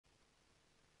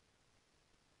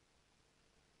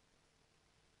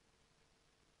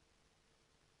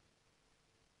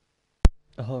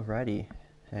Alrighty,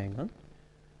 hang on.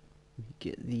 Let me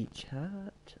get the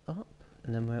chat up,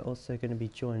 and then we're also going to be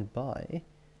joined by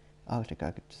Arctic.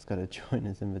 I just got to join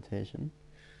his invitation.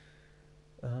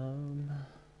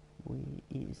 We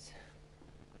is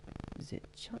it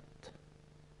chat?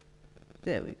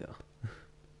 There we go.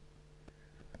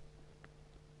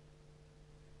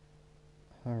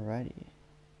 Alrighty,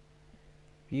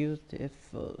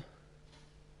 beautiful.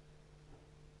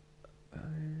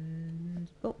 And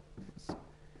oh, let's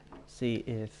see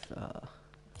if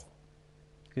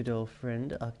good old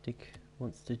friend Arctic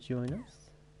wants to join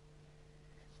us.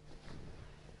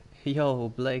 Yo,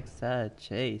 Blake, Sad,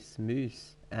 Chase,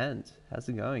 Moose, Ant, how's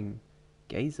it going?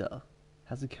 Gazer,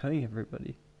 how's it going,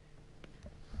 everybody?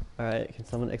 Alright, can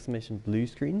someone exclamation blue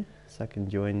screen so I can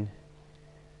join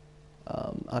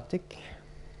Arctic?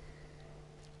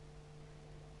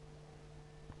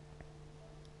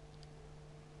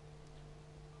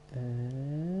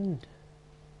 And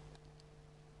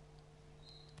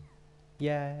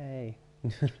yay! Oh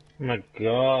my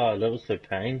god, that was so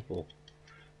painful.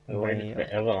 I waited Wait,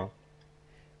 forever.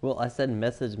 well, I said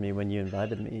message me when you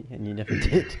invited me, and you never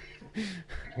did.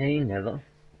 Hey, never.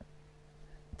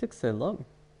 It took so long.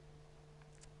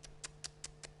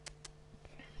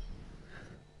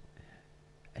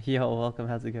 Yo, welcome.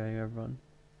 How's it going, everyone?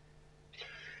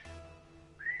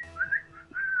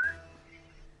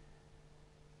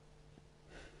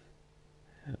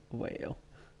 Well,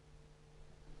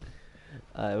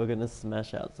 we're gonna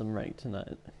smash out some rank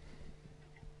tonight.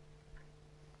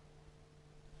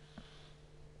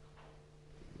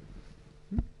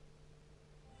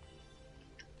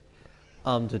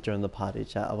 To join the party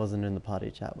chat. I wasn't in the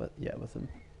party chat with him.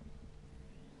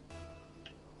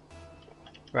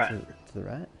 Right. To the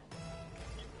right.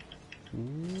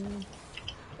 Ooh.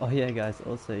 Oh yeah, guys.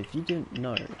 Also, if you didn't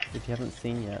know, if you haven't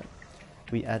seen yet,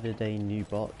 we added a new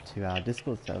bot to our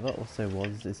Discord server. Also,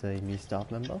 Woz is a new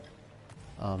staff member.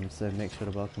 So make sure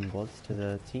to welcome Woz to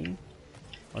the team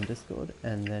on Discord.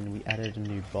 And then we added a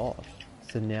new bot.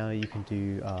 So now you can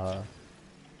do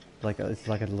it's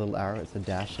like a little arrow. It's a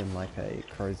dash and like a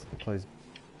closed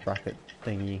bracket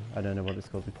thingy. I don't know what it's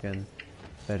called again.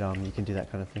 But you can do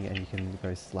that kind of thing, and you can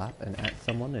go slap and at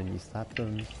someone, and you slap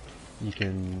them. You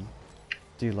can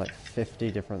do like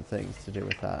 50 different things to do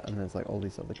with that, and there's like all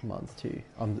these other commands too.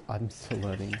 I'm still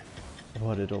learning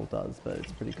what it all does, but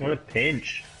it's pretty cool. What a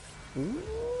pinch. Ooh.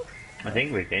 I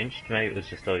think we pinched. Maybe it was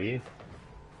just all you.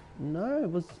 No,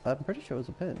 it was. I'm pretty sure it was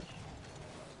a pinch.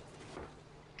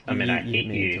 I mean, I hit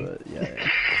me you. into it,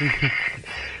 yeah.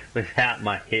 Without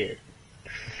my hit.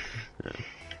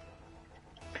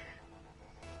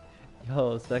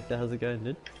 Yo, Spectre, how's it going,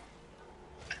 dude?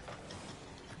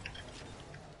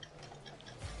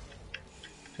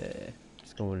 Yeah,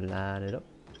 just gonna line it up,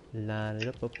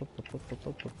 up.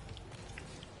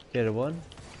 Get a one.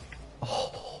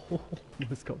 Oh,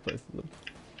 almost got both of them.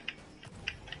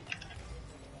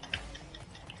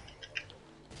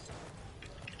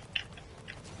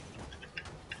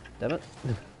 Damn it.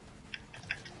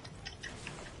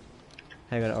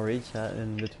 Hang on, I'll read chat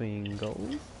in between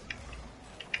goals.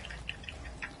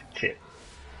 Shit.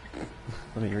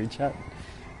 Let me read chat.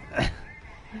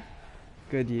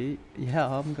 Good, you? Yeah,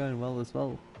 I'm going well as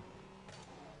well.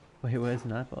 Wait, where's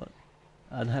Nightbot?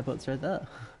 Nightbot's right there.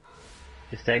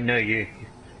 Just say no you.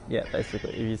 Yeah,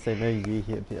 basically, if you say no you,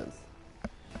 he appears.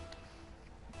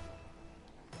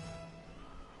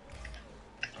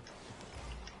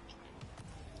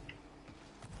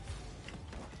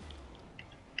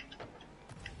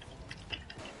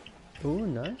 Ooh,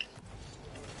 nice.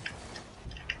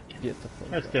 Beautiful.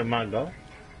 That's still my goal.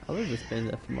 I would have just been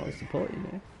there for moral support, you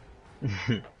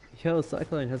know. Yo,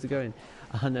 Cyclone, how's it going?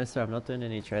 No, sorry, I'm not doing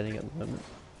any trading at the moment.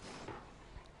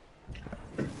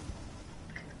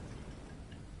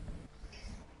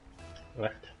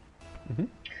 Left. Mm-hmm.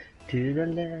 To the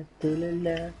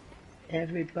left,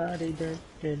 everybody to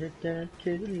the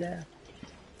left.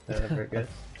 Whatever it goes.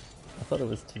 I thought it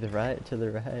was to the right,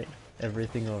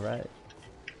 everything alright.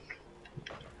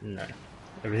 No,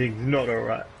 everything's not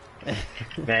alright.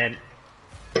 Man,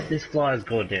 this fly is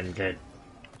goddamn dead.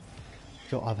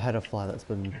 Yo, I've had a fly that's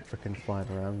been freaking flying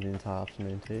around the entire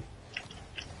afternoon too.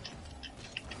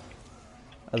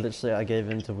 I gave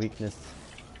in to weakness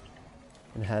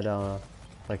and had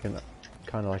like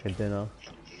kind of like a dinner.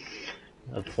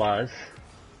 Of flies.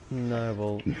 No,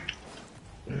 well,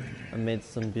 I made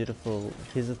some beautiful.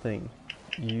 Here's the thing,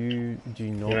 you do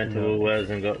not. You went to Woolworths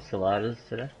and got saladas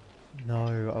today? No,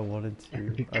 I wanted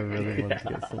to. I really wanted to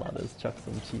get saladas, chuck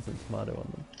some cheese and tomato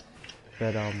on them.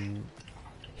 But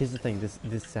here's the thing.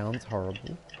 This sounds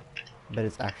horrible, but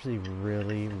it's actually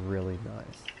really, really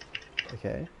nice.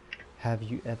 Okay. have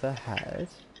you ever had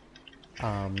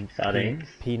Sardines?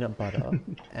 peanut butter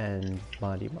and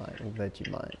Mighty Mite or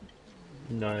Vegemite?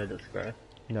 No, that's gross.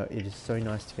 No, it is so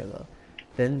nice together.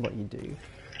 Then what you do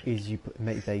is you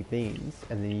make baked beans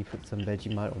and then you put some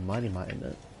Vegemite or Mighty Mite in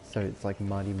it. So it's like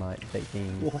Mighty Mite baked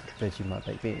beans, What? Vegemite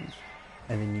baked beans.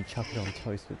 And then you chuck it on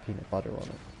toast with peanut butter on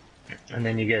it. And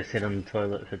then you go sit on the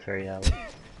toilet for 3 hours.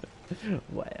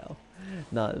 Wow.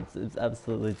 No, it's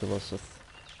absolutely delicious.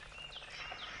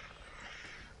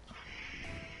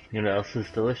 You know what else is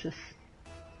delicious?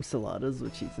 Saladas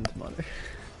with cheese and tomato.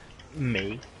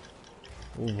 Me.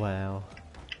 Wow.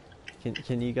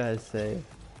 Can you guys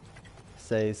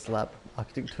say slap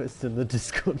Arctic Twist in the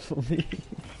Discord for me?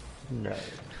 No.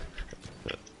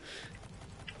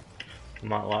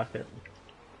 Might like it.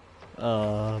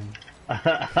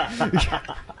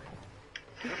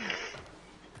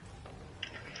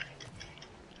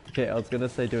 Okay, I was gonna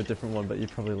say do a different one, but you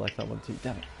probably like that one too.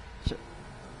 Damn it. Shit.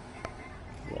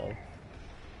 Lol.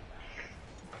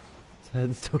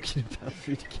 Ted's talking about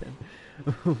food again.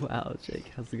 Wow,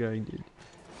 Jake, how's it going, dude?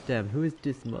 Damn, who is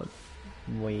this mod?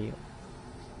 Wow.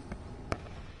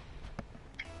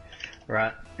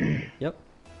 Right. Yep.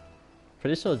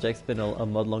 Pretty sure Jake's been a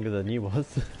mod longer than you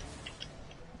was.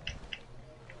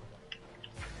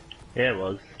 Yeah, it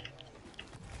was.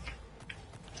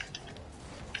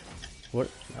 What?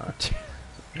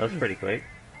 That was pretty quick.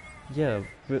 Yeah,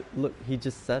 but look, he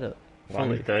just said it.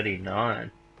 Fully.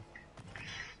 139.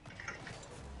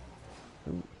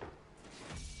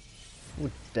 Oh,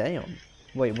 damn.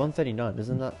 Wait, 139,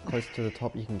 isn't that close to the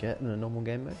top you can get in a normal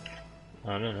game mode?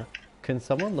 I don't know. Can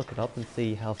someone look it up and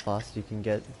see how fast you can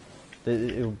get?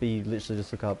 It'll be literally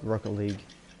just look up Rocket League.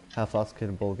 How fast can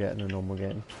a ball get in a normal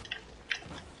game?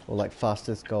 Or like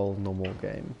fastest goal normal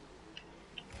game.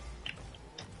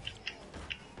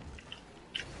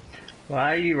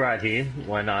 Why are you right here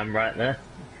when I'm right there?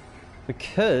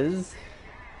 Because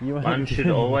you One should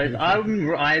always.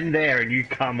 I'm there and you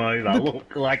come over.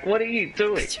 Look, like, what are you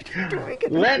doing?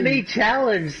 Let me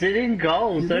challenge. Sit in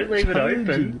goals. Don't leave it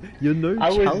open. You're no I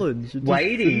was challenge. You're just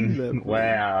waiting. there,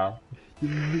 Wow.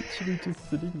 You're literally just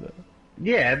sitting there.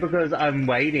 Yeah, because I'm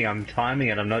waiting. I'm timing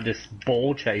it. I'm not just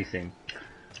ball chasing.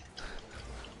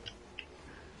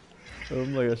 Oh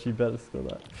my gosh, you better score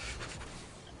that.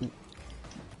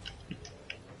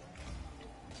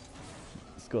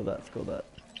 Score that, score that.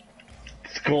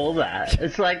 Score that?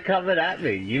 It's like coming at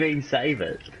me. You mean save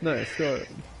it? No, score it.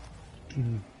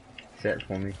 Set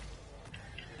for me.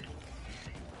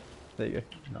 There you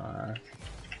go. Nice.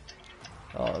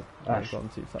 Oh, I've gone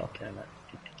too far. Damn it.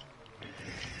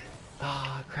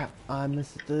 Ah, crap. I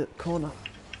missed the corner.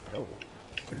 Oh.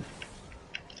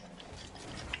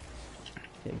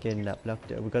 Yeah, getting that block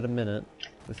there. We've got a minute.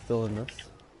 We're still in this.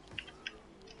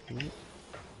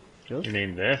 Yours? You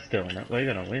mean they're still in it? We're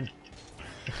gonna win.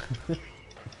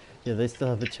 Yeah, they still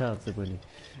have a chance of winning.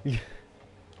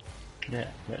 Yeah,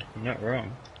 you're not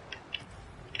wrong.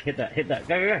 Hit that, go,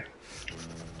 go, go!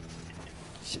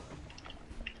 Shit.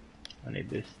 I need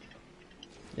boost.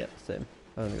 Yep, same.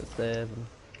 I only got 7.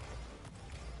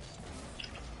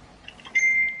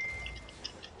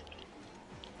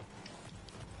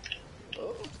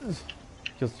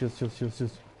 Just.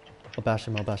 I'll bash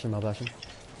him.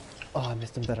 Oh, I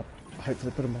missed him better.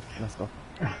 Hopefully put him off. Nice goal.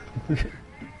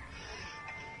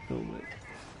 Oh,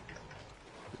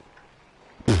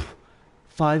 wait.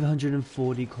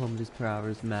 540 kilometers per hour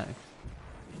is max.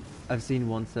 I've seen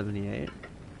 178.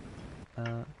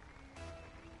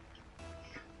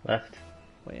 Left.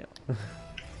 Wow.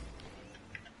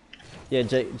 Yeah,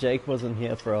 Jake wasn't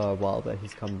here for a while, but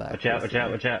he's come back. Watch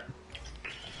out.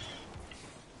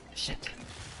 Shit.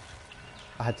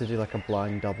 I had to do like a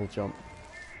blind double jump.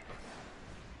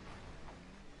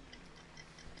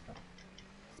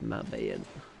 It's my bad.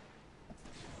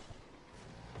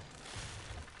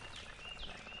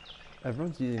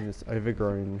 Everyone's using this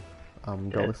overgrown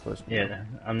goal explosion. Yeah,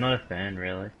 I'm not a fan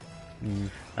really.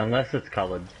 Unless it's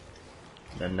coloured,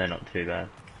 then they're not too bad.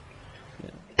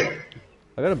 Yeah.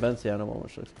 I got a Balenciaga one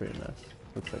which looks pretty nice.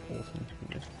 Looks like awesome.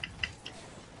 Yeah.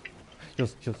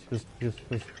 Just.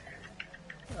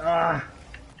 Ah!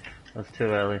 That's too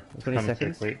early. It's 20 coming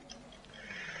seconds? too quick.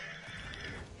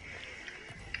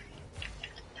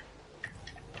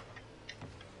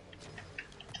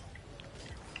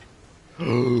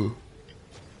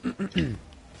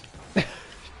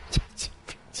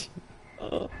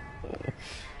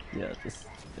 Yeah, just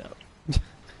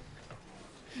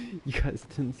you guys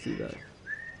didn't see that.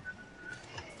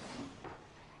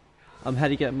 How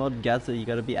do you get mod Gaza? You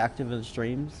gotta be active in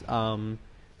streams,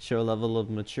 show a level of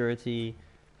maturity,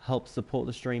 help support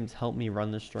the streams, help me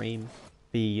run the stream.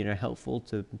 be, you know, helpful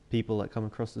to people that come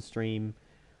across the stream.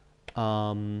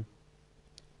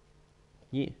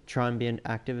 Yeah, try and be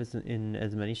active in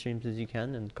as many streams as you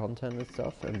can and content and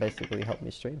stuff, and basically help me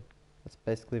stream. That's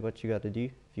basically what you got to do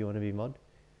if you want to be mod.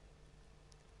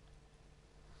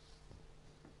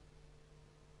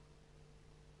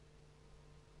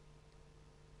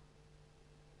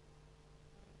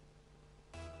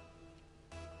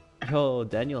 Yo,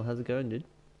 Daniel, how's it going, dude?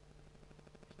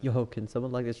 Yo, can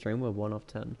someone like the stream? We're 1 off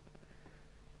 10.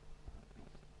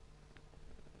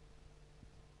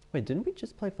 Wait, didn't we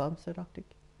just play Farmstead, Arctic?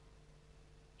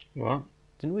 What?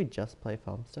 Didn't we just play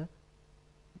Farmstead?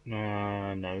 No.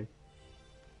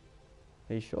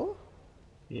 Are you sure?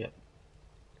 Yep.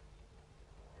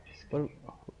 What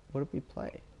did we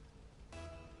play?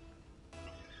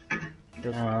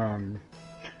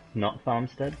 Not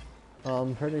Farmstead?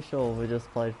 I'm pretty sure we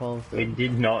just played Farmstead. We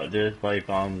did not just play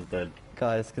Farmstead.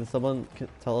 Guys, can someone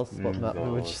tell us what map we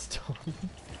were God. just on?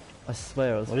 I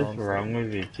swear it was What Farmstead. is wrong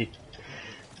with you?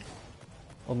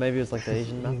 Or maybe it was like the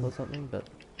Asian map or something, but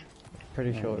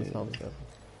pretty sure it was Farmstead.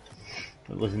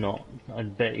 It was not.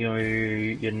 I'd bet you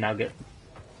your nugget.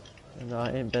 No,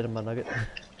 I ain't betting my nugget.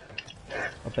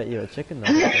 I'll bet you a chicken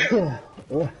nugget.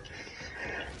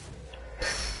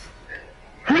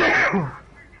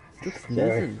 Stop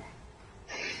sneezing.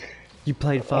 You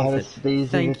played Farmstead.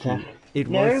 Thank you. It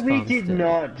was No, we Farmstead. did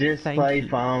not just play you.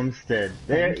 Farmstead.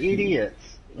 They're Thank you.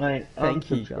 idiots. Like, Thank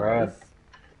you unsubscribe. guys.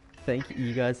 Thank you.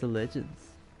 You guys are legends.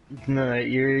 No,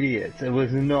 you're idiots. It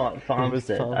was not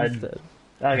Farmstead. It was Farmstead.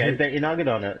 Okay, bet your nugget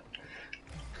on it.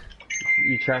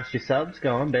 You trust your subs?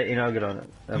 Go on, bet your nugget on it.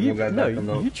 And we'll go back on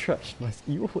the... you trash my.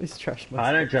 You always trash my.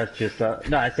 I don't trust your subs.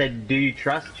 No, I said, do you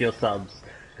trust your subs?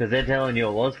 Because they're telling you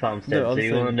it was Farmstead, No, so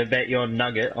you saying- want to bet your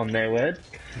nugget on their word?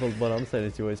 Well, what I'm saying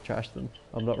is you always trash them.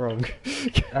 I'm not wrong.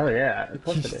 Oh yeah, of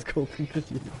course You it is. just called them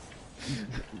idiots.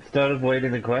 Start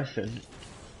avoiding the question.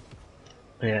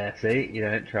 Yeah, see, you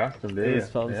don't trust them, do you? It was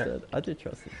Farmstead. I do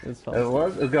trust it. It was Yeah. Farmstead. It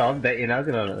was? Oh, go on, bet your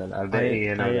nugget on it then. I bet you your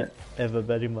I ain't nugget. ever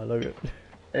betting my nugget.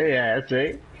 Yeah,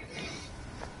 see?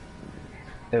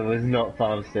 It was not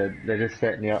Farmstead. They're just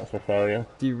setting you up for failure.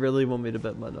 Do you really want me to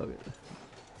bet my nugget?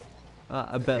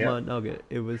 I bet Yeah. my nugget.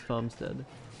 It was Farmstead.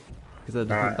 Because I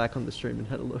just Alright. went back on the stream and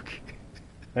had a look.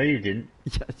 No, you didn't.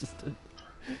 Yeah, I just did.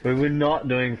 We were not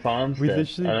doing Farmstead. We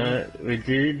literally We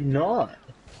did not.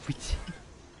 We did.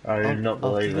 I did not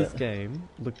believe After this it. game,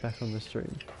 look back on the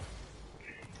stream.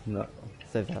 No,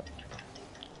 Save that.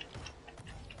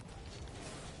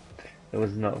 it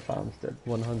was not Farmstead.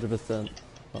 100%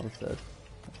 Farmstead.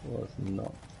 It was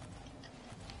not.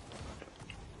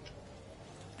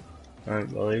 I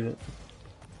don't believe it.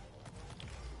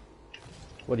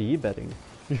 What are you betting?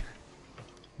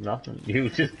 Nothing. You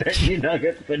just bet your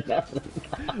nugget for nothing.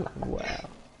 Wow.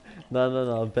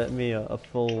 No. Bet me a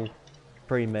full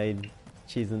pre-made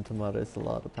cheese and tomato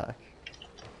salada pack.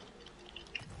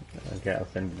 Okay, I'll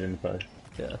send it in post.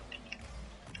 Yeah.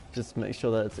 Just make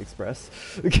sure that it's express.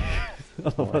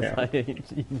 Otherwise yeah. I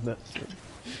ain't eating that shit.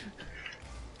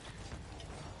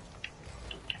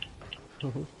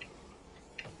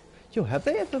 Yo, have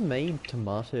they ever made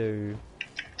tomato,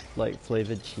 like,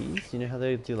 flavored cheese? You know how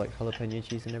they do, like, jalapeno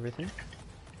cheese and everything?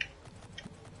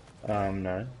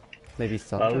 No. Maybe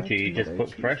some. Why would you? You just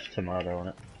put fresh tomato on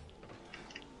it.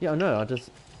 Yeah, I know. I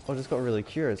just got really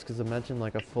curious because imagine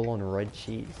like a full-on red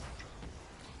cheese.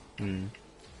 Hmm.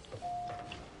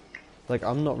 Like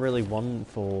I'm not really one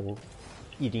for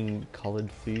eating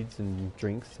colored foods and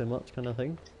drinks so much kind of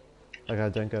thing. Like I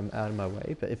don't go out of my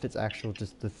way, but if it's actual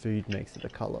just the food makes it a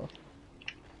color.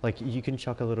 Like you can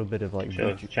chuck a little bit of like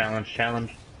Sure, beetroot.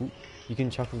 challenge. You can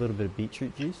chuck a little bit of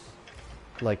beetroot juice,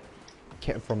 like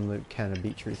from the can of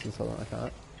beetroot or something like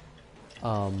that.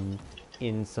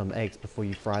 In some eggs before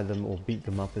you fry them or beat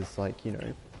them up as like, you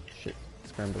know, shit,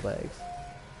 scrambled eggs.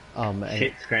 And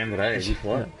Shit, scrambled eggs,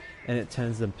 what? no, and it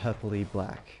turns them purpley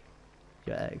black,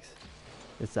 your eggs.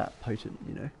 It's that potent,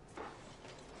 you know.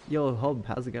 Yo, Hob,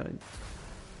 how's it going?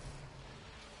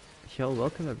 Yo,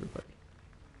 welcome everybody.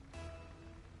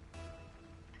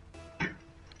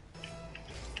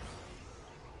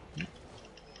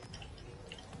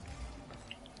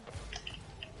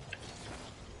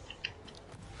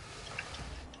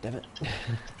 Damn it.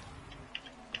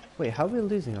 Wait, how are we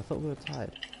losing? I thought we were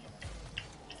tied.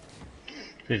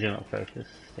 Because you're not focused,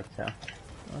 that's how.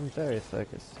 I'm very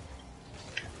focused.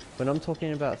 When I'm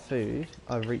talking about food,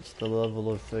 I've reached the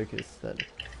level of focus that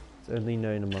is only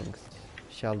known amongst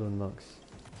Shaolin monks.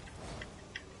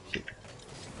 Shit.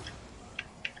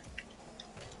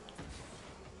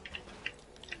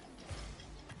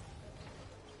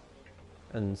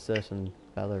 And certain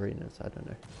ballerinas, I don't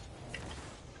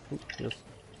know. Ooh, yes.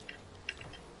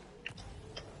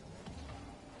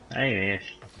 Hey, miss.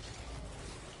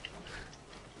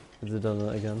 Has it done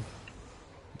that again?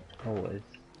 Always.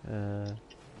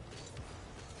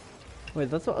 Wait,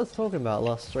 that's what I was talking about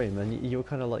last stream, and you were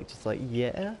kind of like, just like,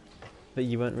 yeah? But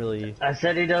you weren't really... I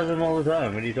said he does them all the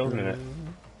time. What are you talking about?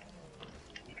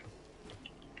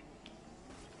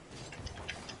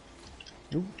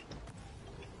 Ooh.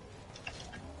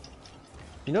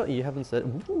 You know what you haven't said?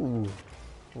 Ooh.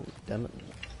 Oh, damn it.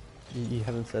 You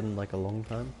haven't said in like a long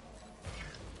time?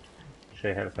 Show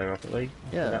you how to play Rocket League?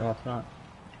 I Yeah. said that last night.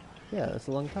 Yeah, it's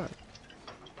a long time.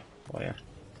 Oh yeah.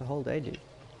 It's a whole day, dude.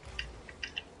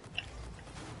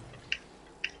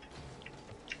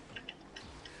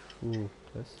 Ooh,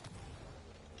 this.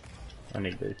 I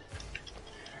need boost.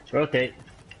 Rotate.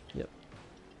 Yep.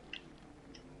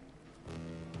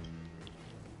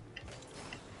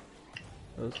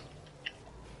 Those.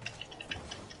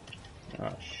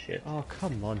 Oh shit. Oh,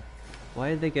 come on. Why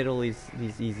did they get all these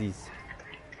easies?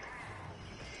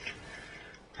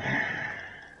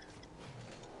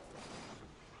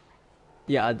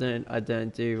 Yeah, I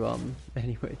don't do,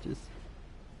 anyway, just...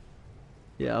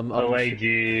 Yeah, I'm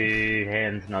OAG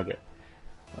hands nugget.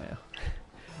 Wow.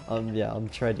 Yeah, I'm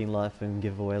trading life and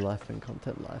giveaway life and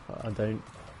content life. I don't...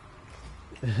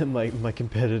 my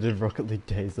competitive Rocket League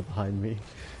days are behind me.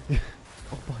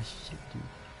 Oh my shit, dude.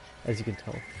 As you can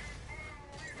tell.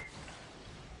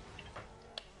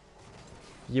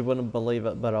 You wouldn't believe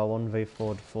it, but I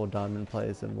 1v4'd 4 diamond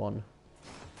players in one.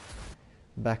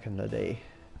 Back in the day.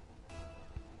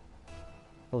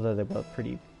 Although they were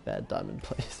pretty bad diamond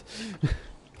players.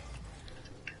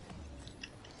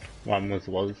 One was.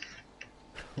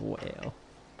 Wow.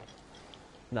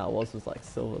 Nah, was like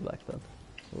silver back then.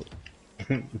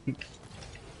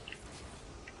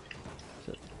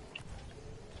 Shit.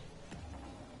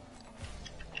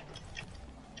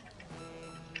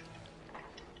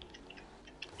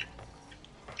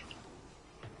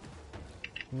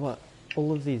 What?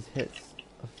 All of these hits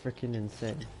are freaking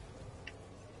insane.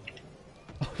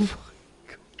 Oh my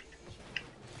god.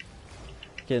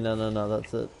 Okay, no,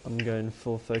 that's it. I'm going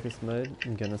full focus mode.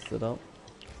 I'm gonna sit up.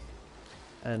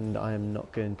 And I am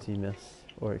not going to miss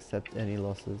or accept any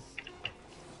losses.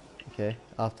 Okay,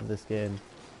 after this game.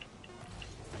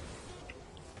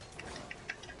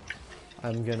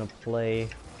 I'm gonna play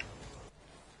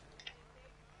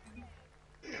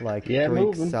like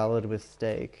Greek salad with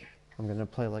steak. I'm gonna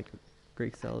play like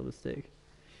Greek salad with steak.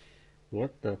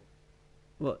 What the?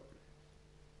 What?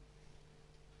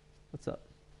 What's up?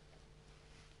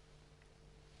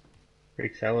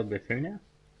 Greek salad with who now?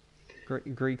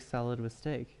 Greek salad with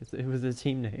steak. It was a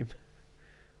team name.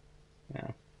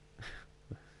 Yeah.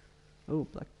 Oh,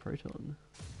 black proton.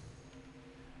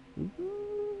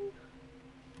 Ooh.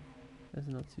 That's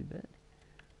not too bad.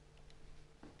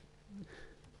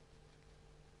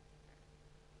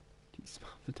 Too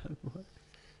smart for time work.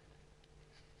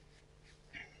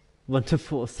 1 to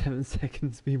 4, 7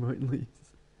 seconds, we won't lose.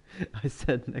 I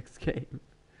said next game.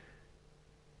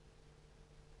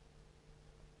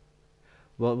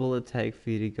 What will it take for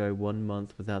you to go 1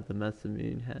 month without the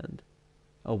Masamune hand?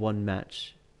 Or 1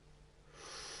 match?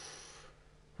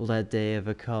 Will that day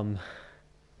ever come?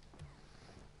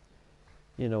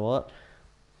 You know what?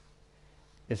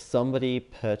 If somebody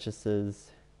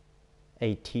purchases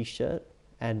a t-shirt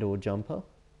and or jumper,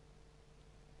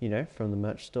 you know, from the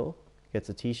merch store, gets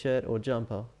a t-shirt or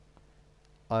jumper,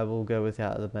 I will go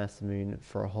without the Masamune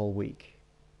for a whole week.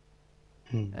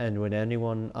 And when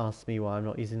anyone asks me why I'm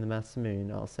not using the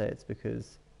Masamune, I'll say it's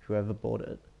because whoever bought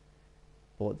it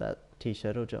bought that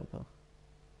t-shirt or jumper.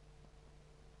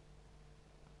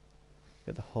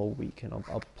 Got the whole week and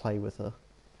I'll play with a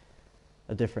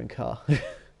different car. I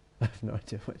have no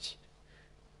idea which.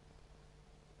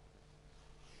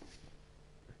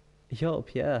 Yo,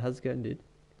 Pierre, how's it going, dude?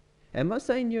 Am I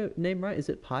saying your name right? Is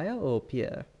it Pierre or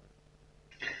Pierre?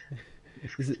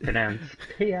 Is it pronounced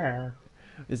Pierre?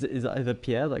 Is it either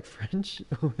Pierre like French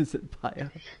or is it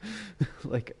Pierre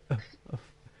like a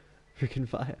freaking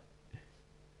fire?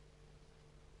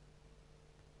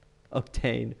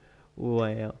 Octane,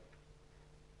 wow.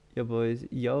 Yo boys,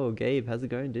 yo Gabe, how's it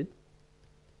going, dude?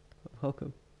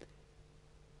 Welcome.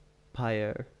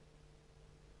 Pierre.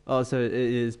 Oh, so it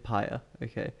is Pierre.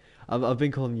 Okay, I've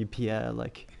been calling you Pierre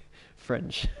like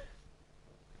French.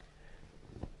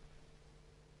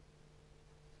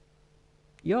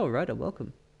 Yo, Ryder,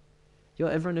 welcome. Yo,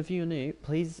 everyone, if you're new,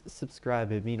 please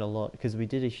subscribe. It'd mean a lot because we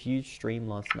did a huge stream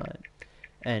last night,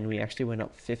 and we actually went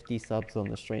up 50 subs on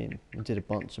the stream and did a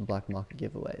bunch of black market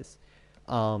giveaways.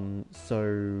 And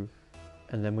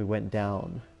then we went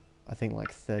down, I think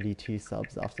like 32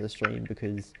 subs after the stream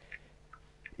because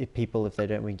if people, if they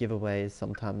don't win giveaways,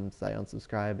 sometimes they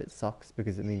unsubscribe. It sucks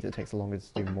because it means it takes longer to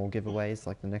do more giveaways,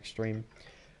 like the next stream.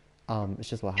 It's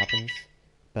just what happens.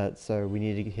 But so we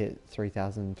need to hit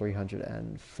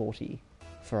 3,340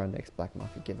 for our next black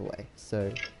market giveaway.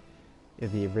 So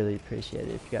it'd be really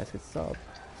appreciated if you guys could sub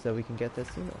so we can get there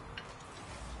sooner.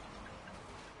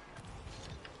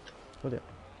 Hold it.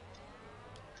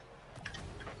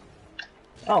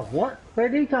 Oh, what? Where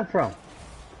did he come from?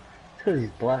 It's because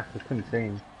he's black. I couldn't see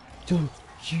him. Don't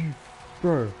you,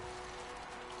 bro?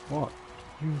 What?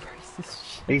 You racist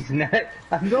shit. He's not.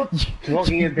 I'm not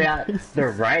talking about the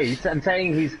race. I'm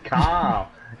saying his car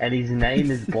and his name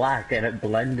is black and it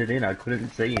blended in. I couldn't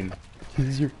see him.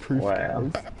 Here's your proof. Wow.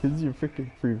 Guys. Here's your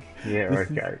freaking proof. Yeah.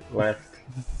 Okay. Left.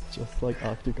 This is just like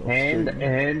Arctic off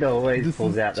And always this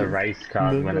pulls out the just, race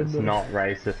card when it's no. not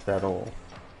racist at all.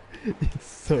 It's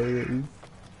so is.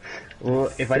 Well,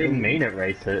 if so I didn't mean it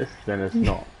racist, then it's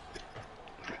not.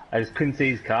 I just couldn't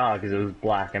see his car because it was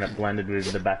black and it blended with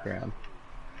the background.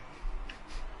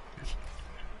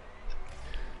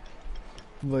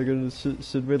 Oh my goodness,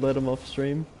 should we let him off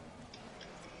stream?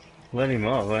 Let him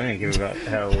off. I don't give a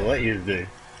hell what you do.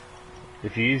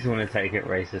 If you just want to take it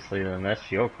racistly, then that's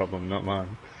your problem, not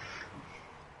mine.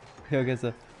 Okay,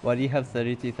 so why do you have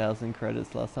 32,000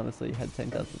 credits? Last time I saw you had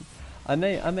 10,000. I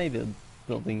may be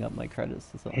building up my credits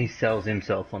as well. He sells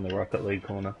himself on the Rocket League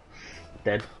corner.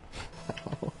 Dead.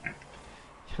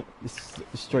 It's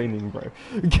streaming, bro.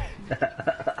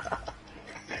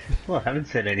 Well, I haven't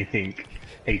said anything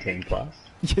 18 plus.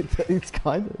 Yeah, it's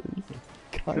kind of.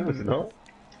 No, it's not.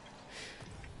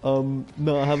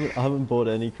 No, I haven't bought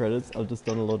any credits. I've just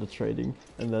done a lot of trading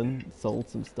and then sold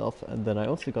some stuff, and then I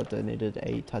also got donated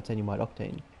a titanium white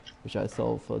octane, which I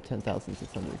sold for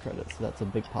 10,600 credits. So that's a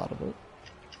big part of it.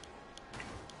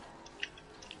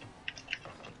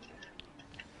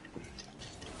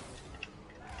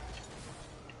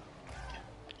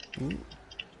 Ooh.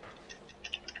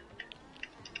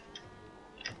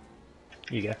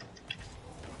 You go.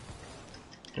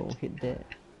 Go hit that.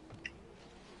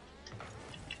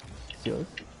 It's yours.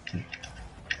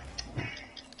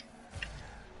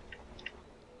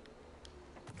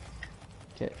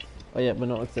 Okay. Oh yeah, we're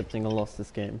not accepting a loss this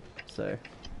game, so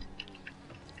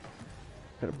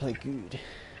gotta play good.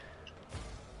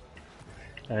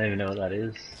 I don't even know what that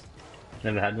is.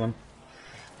 Never had one.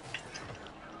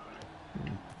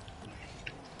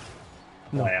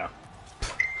 No. Wow.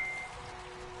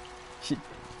 Shit.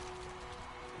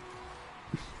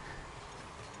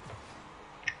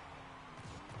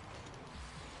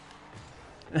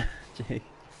 Jay.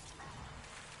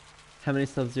 How many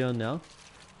subs are you on now?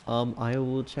 I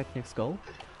will check next goal.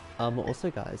 Also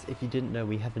guys, if you didn't know,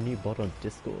 we have a new bot on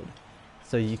Discord.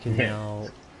 So you can now...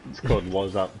 It's called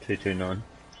WasUp229.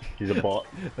 He's a bot.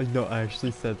 No, I actually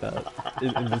said that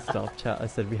in the staff chat. I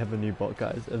said we have a new bot,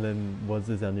 guys, and then Was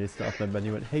is our new staff member, and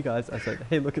he went, "Hey guys," I said,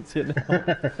 "Hey, look, it's here now."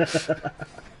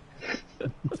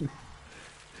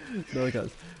 No,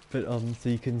 guys, but so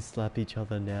you can slap each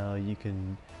other now. You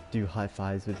can do high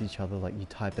fives with each other, like you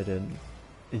type it in.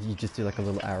 You just do like a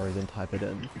little arrow, then type it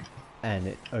in, and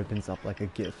it opens up like a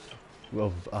GIF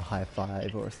of a high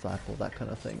five or a slap or that kind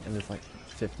of thing. And there's like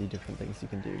 50 different things you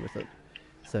can do with it.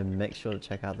 So make sure to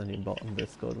check out the new bot on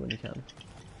Discord when you can.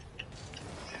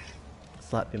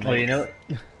 Slap your mates. Well, you know,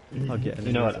 I'll get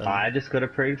you know what I just got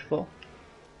approved for?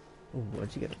 Ooh,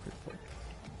 what'd you get approved for?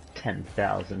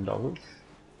 $10,000.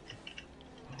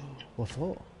 What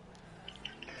for?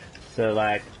 So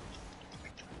like,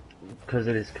 because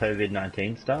of this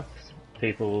COVID-19 stuff,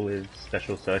 people with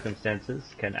special circumstances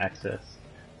can access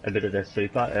a bit of their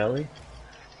super early.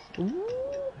 Ooh.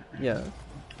 Yeah.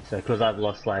 So because I've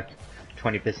lost like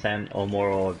 20% or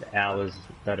more of hours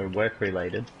that are work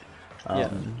related,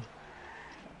 I'm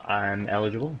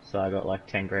eligible. So I got like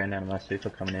 10 grand out of my super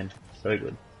coming in. So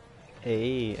good.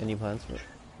 Hey, any plans for it?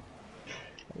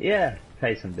 Yeah,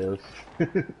 pay some bills.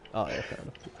 Oh yeah, fair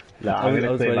enough. No, I'm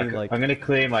gonna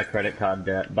clear my credit card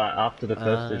debt, but after the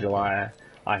 1st of July,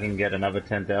 I can get another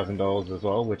 $10,000 as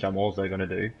well, which I'm also gonna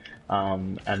do.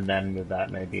 And then with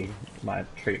that, maybe might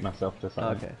treat myself to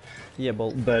something. Okay. Yeah,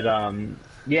 well. But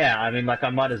yeah, I mean, like I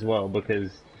might as well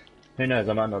because who knows?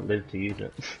 I might not live to use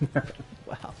it.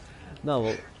 Wow. No,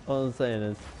 well, all I'm saying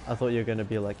is, I thought you were gonna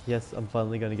be like, yes, I'm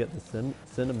finally gonna get the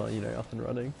cinema, you know, up and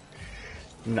running.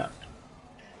 No.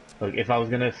 Look, if I was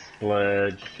gonna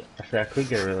splurge, actually I could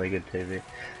get a really good TV.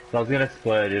 If I was gonna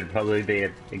splurge, it'd probably be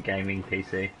a gaming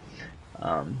PC.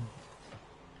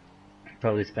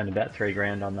 Probably spend about $3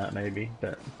 grand on that maybe,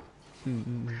 but...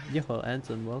 Yeah, well,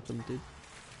 Anton, welcome, dude.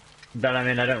 But I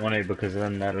mean, I don't want to because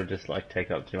then that'll just like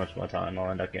take up too much of my time. I'll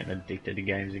end up getting addicted to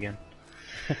games again.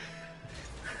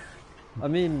 I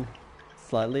mean,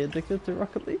 slightly addicted to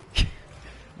Rocket League.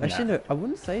 Actually, no, I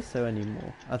wouldn't say so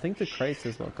anymore. I think the crates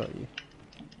is what got you.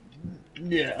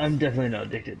 Yeah, I'm definitely not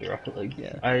addicted to Rocket League.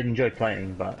 Yeah. I enjoy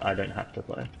playing, but I don't have to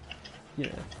play. Yeah.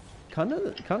 Kind of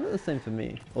the same for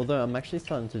me. Although I'm actually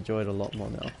starting to enjoy it a lot more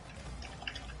now.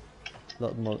 A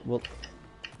lot more. Well,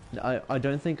 I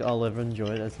don't think I'll ever enjoy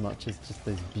it as much as just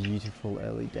those beautiful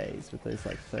early days with those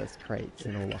like first crates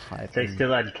and all the hype. If they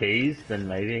still had keys, then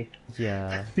maybe.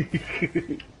 Yeah.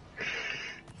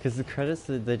 Because the credits,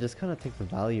 they just kind of take the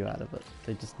value out of it.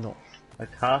 They just not.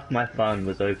 Like half my fun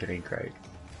was opening crates.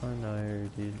 I know,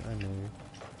 dude. I know.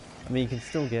 I mean, you can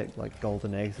still get like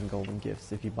golden eggs and golden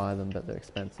gifts if you buy them, but they're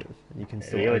expensive. And you can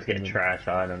still. You always get trash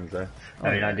items though.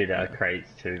 I mean, I did crates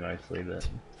too mostly, but.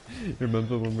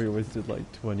 Remember when we always did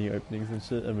like 20 openings and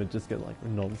shit, and we'd just get like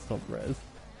non-stop res,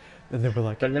 and then we're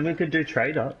like. But then we could do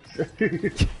trade-ups.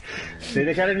 See,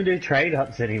 they can't even do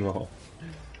trade-ups anymore.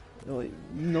 Like,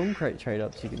 non-crate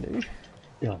trade-ups you can do.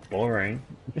 Yeah, boring.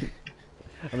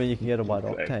 I mean, you can get a white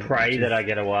octane. Pray that I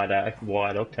get a white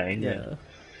octane. Yeah.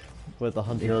 Worth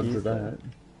 100 the odds keys, of that.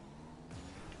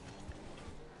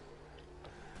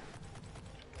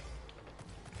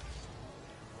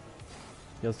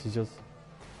 Yes, he's just.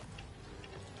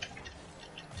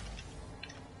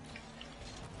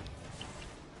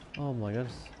 Oh my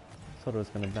goodness. Thought it was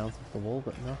going to bounce off the wall,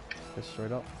 but no. Go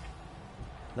straight up.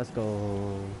 Let's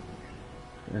go.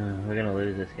 We're going to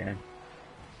lose this game.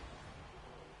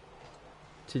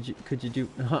 Could you do...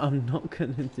 I'm not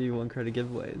going to do one credit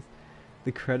giveaways.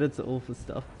 The credits are all for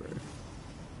stuff, bro.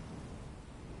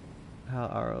 How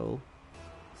RL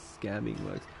scamming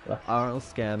works. RL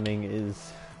scamming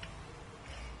is...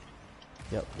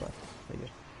 Yep, left. There you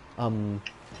go.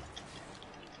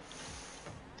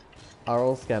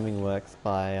 RL scamming works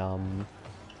by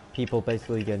people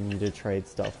basically getting you to trade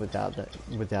stuff without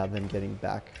them getting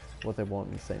back what they want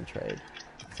in the same trade.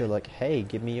 So like, hey,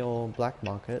 give me your black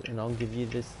market and I'll give you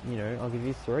this, you know, I'll give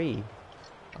you 3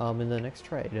 in the next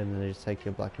trade, and then they just take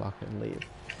your black market and leave.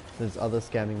 There's other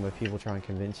scamming where people try and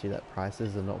convince you that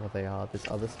prices are not what they are. There's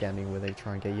other scamming where they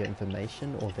try and get your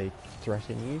information or they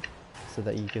threaten you so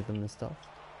that you give them the stuff.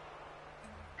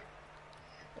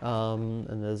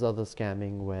 And there's other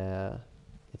scamming where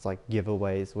it's like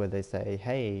giveaways where they say,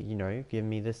 hey, you know, give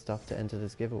me this stuff to enter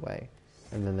this giveaway,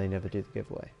 and then they never do the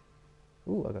giveaway.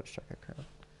 Ooh, I got a striker crown.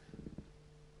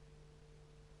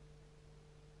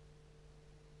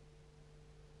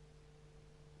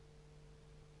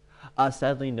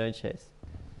 Sadly no, Chase.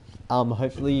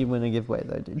 Hopefully you win a giveaway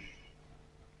though, dude.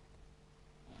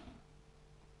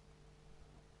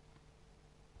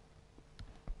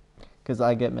 Because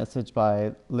I get messaged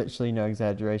by, literally no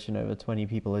exaggeration, over 20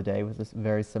 people a day with this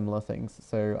very similar things.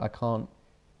 So I can't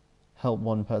help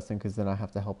one person because then I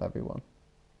have to help everyone.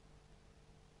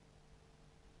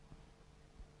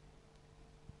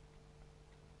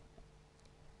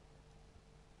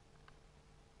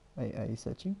 Wait, are you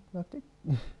searching, Lefty?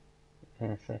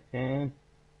 In a second.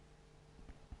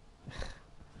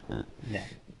 Yeah.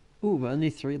 Ooh, we're only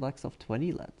 3 likes off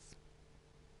 20, lads.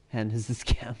 And is a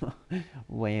scammer.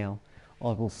 Wow.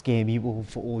 I will scam you all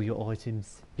for all your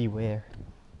items. Beware.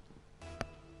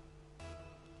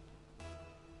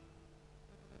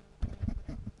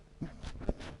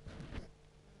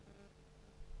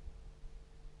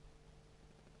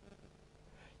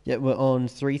 Yet we're on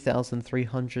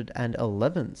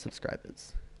 3,311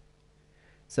 subscribers.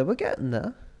 So we're getting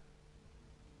there.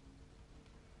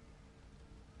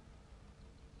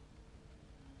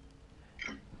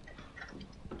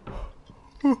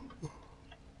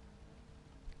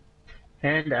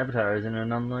 And Avatar is in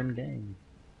an online game.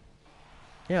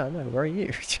 Yeah, I know. Where are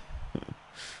you?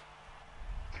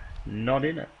 Not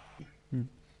in it.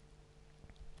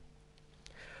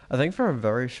 I think for a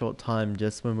very short time,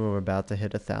 just when we were about to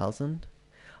hit 1,000,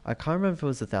 I can't remember if it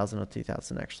was 1,000 or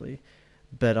 2,000 actually,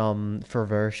 but for a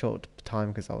very short time,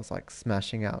 because I was like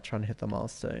smashing out trying to hit the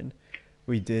milestone,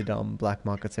 we did black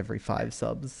markets every 5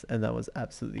 subs, and that was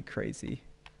absolutely crazy.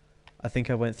 I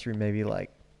think I went through maybe like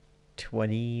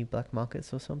 20 black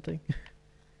markets or something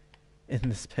in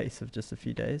the space of just a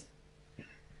few days.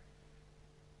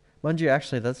 Mind you,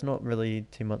 actually, that's not really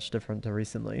too much different to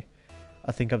recently.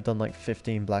 I think I've done like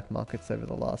 15 black markets over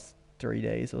the last 3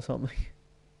 days or something.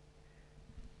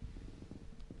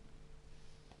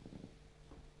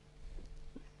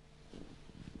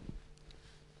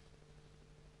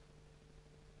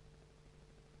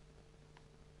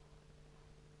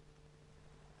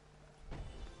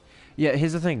 Yeah,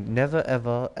 here's the thing. Never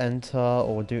ever enter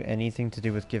or do anything to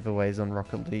do with giveaways on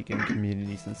Rocket League and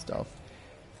communities and stuff.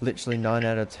 Literally 9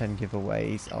 out of 10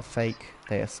 giveaways are fake.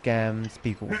 They are scams.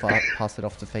 People pass it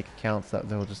off to fake accounts that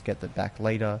they'll just get it back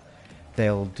later.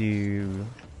 They'll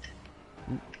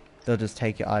just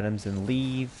take your items and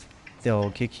leave.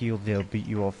 They'll kick you, they'll beat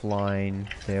you offline.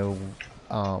 They'll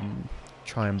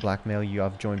try and blackmail you.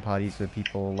 I've joined parties where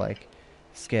people like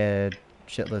scared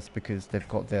shitless because they've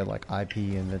got their like IP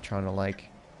and they're trying to like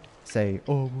say,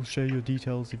 oh, we'll share your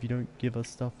details if you don't give us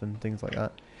stuff and things like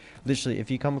that. Literally, if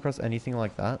you come across anything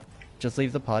like that, just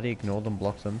leave the party, ignore them,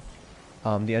 block them.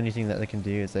 The only thing that they can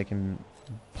do is they can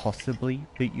possibly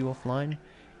beat you offline.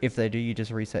 If they do, you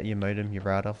just reset your modem, your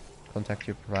router, contact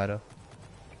your provider.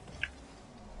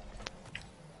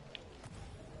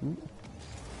 Ooh.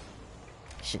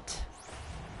 Shit.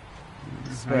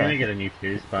 I'm gonna get a new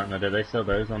fuse partner. Do they sell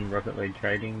those on Rocket League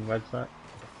trading website?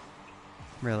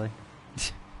 Really?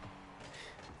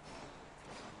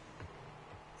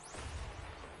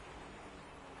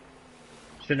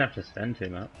 Shouldn't have to spend too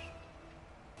much.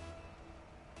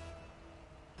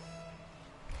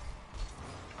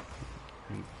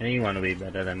 Anyone will be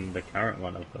better than the current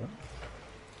one I've got.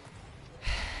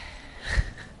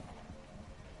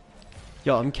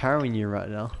 Yo, I'm carrying you right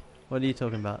now. What are you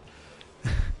talking about?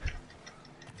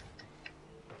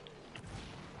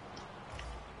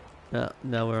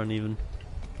 Now we're uneven.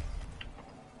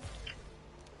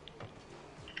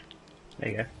 There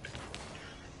you go.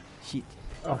 Shit.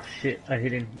 Oh shit, I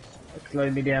hit him. It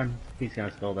slowed me down. He's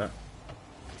gonna stall that.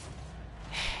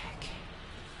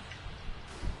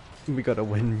 We gotta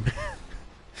win.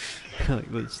 Like,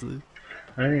 literally.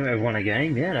 I don't think we've won a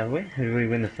game yet, have we? Or did we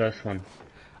win the first one?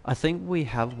 I think we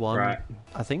have won. Right.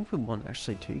 I think we won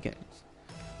actually 2 games.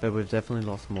 But we've definitely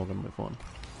lost more than we've won.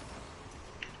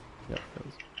 Yep, that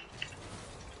was...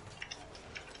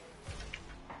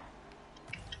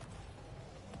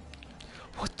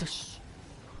 What the sh...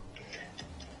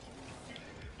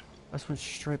 I just went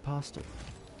straight past it.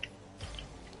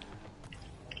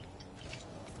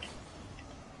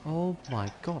 Oh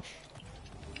my gosh.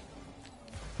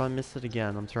 If I miss it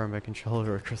again, I'm throwing my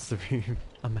controller across the room.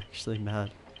 I'm actually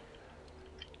mad.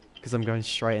 Because I'm going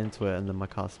straight into it and then my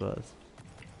car swerves.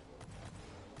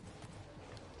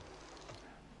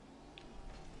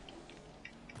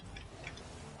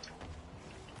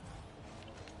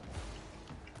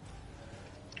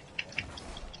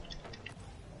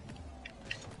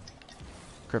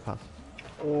 Grip path.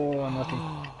 Oh, I'm lucky.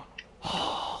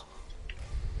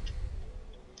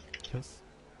 Yes.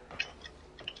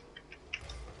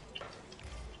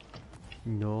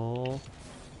 No.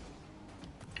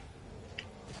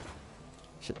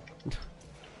 Shit.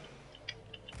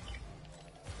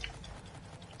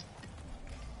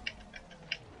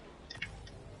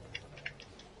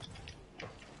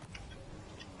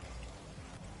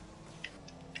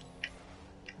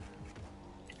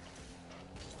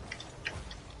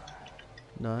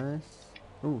 Nice.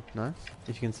 Ooh, nice.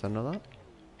 If you can center that.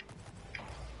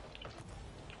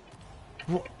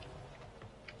 What?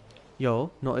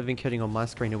 Yo, not even kidding, on my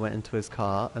screen it went into his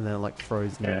car and then it like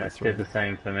froze near Yeah, my it throat. did the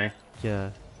same for me. Yeah.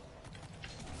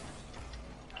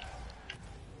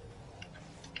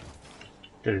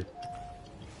 Dude.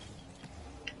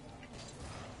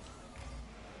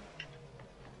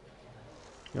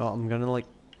 Yo, I'm gonna like...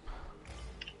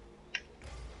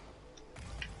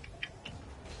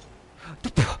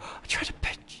 I tried to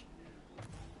pitch!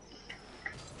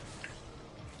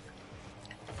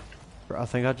 Bro, I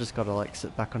think I just gotta like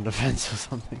sit back on defense or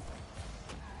something.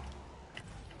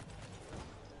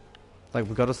 Like,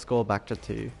 we gotta score back to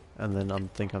 2, and then I'm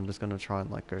just gonna try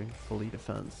and like go fully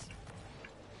defense.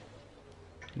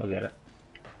 We'll get it.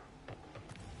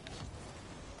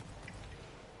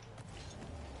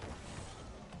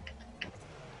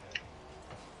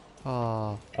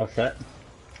 Ah. All set?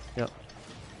 Yep.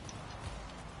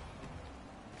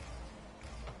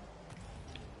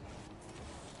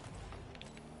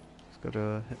 Just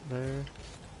gotta hit there.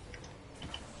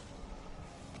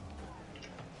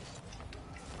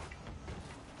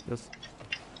 Yes.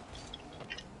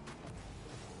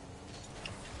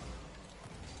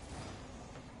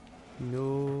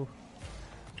 No.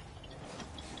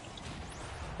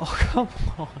 Oh, come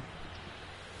on.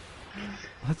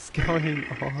 What's going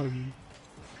on?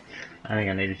 I think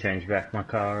I need to change back my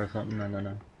car or something, I don't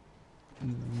know.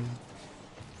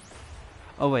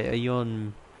 Oh wait, are you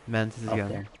on Mantis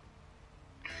again?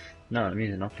 No, I'm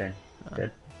using Octane.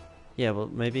 Dead. Yeah, well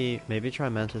maybe try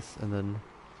Mantis and then...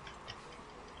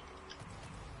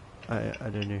 I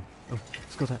don't know. Oh,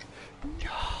 let's go that.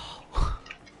 No!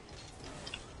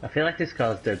 I feel like this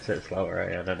car's dead set slower,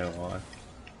 right? I don't know why.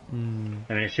 I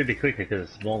mean, it should be quicker because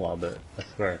it's smaller, but I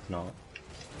swear it's not.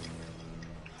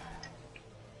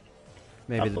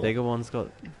 Maybe the bigger one's got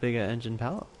bigger engine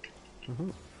power.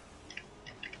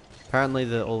 Apparently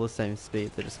they're all the same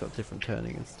speed, they just got different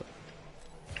turning and stuff.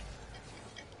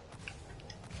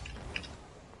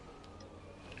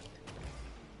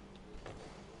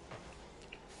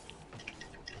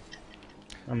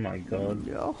 Oh my god.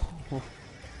 No.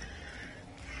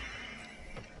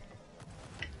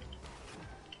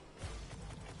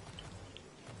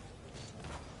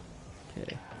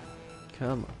 Okay.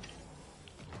 Come on.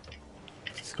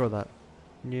 Score that.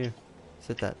 No.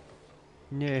 Set that.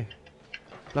 No.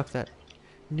 Block that.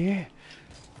 No.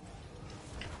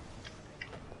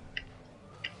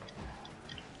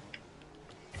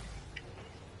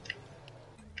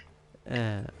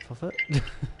 Forfeit.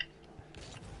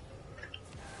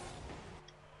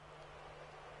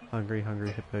 Hungry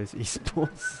Hippos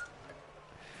Esports.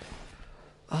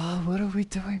 Oh, what are we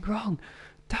doing wrong?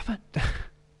 Damn it.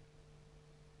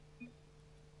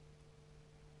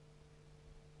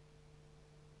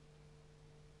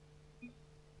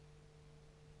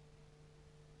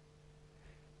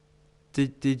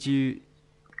 Did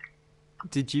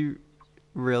you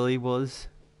really was?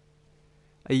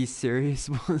 Are you serious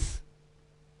was?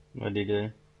 What did he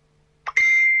do?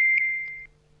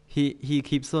 He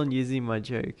keeps on using my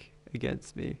joke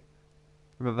against me.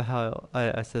 Remember how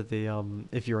I said the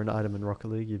if you're an item in Rocket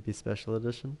League you'd be special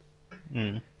edition?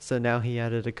 Mm. So now he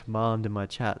added a command in my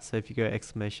chat, so if you go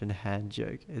 !hand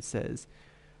joke, it says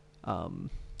you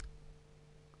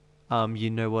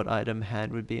know what item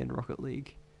hand would be in Rocket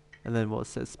League? And then what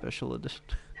says special edition.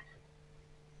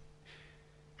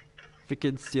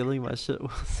 Freaking stealing my shit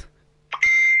was.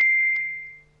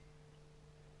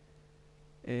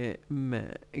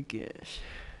 Man, gosh.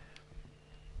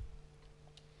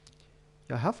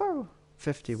 Yo, how far?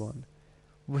 51.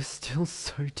 We're still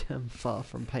so damn far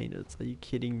from painted. Are you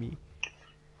kidding me?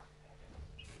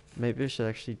 Maybe I should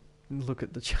actually look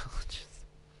at the challenges.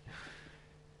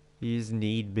 Use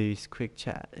need boost quick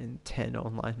chat in 10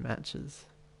 online matches.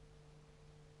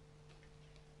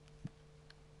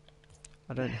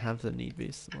 I don't have the need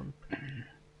boost one.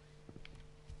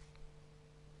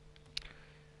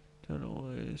 Don't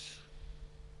always.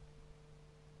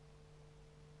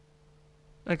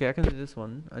 Okay, I can do this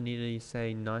one. I need to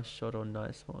say nice shot or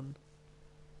nice one.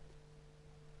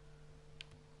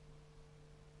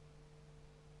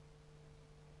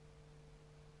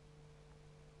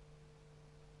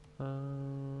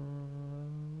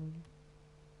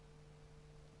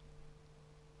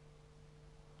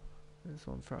 This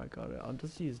one for I got it. I'll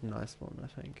just use nice one, I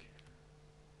think.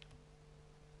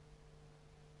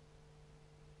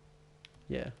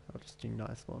 Yeah, I'll just do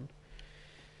nice one.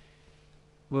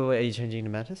 Wait, are you changing to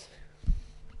Mantis?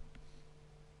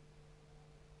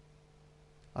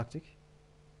 Arctic?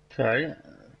 Sorry? Are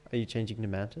you changing to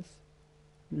Mantis?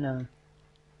 No.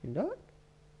 You're not?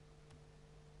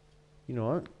 You know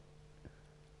what?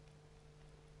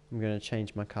 I'm gonna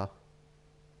change my car.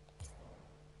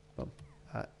 Boom.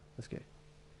 Alright, let's go.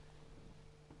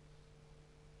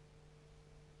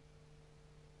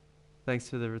 Thanks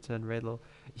for the return, Raidlaw.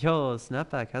 Yo,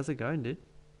 Snapback, how's it going, dude?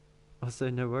 Also,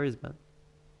 no worries, man.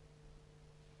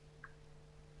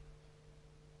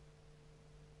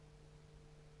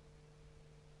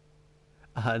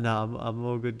 No, I'm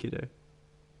all good, kiddo.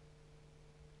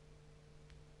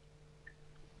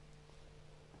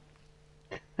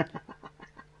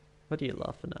 What are you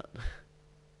laughing at?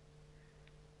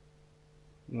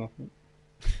 Nothing.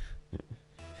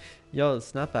 Yo,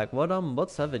 Snapback,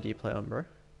 what server do you play on, bro?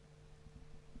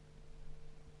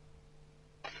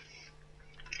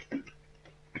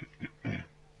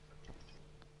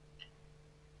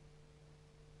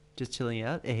 Just chilling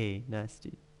out? Hey, nice,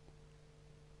 dude.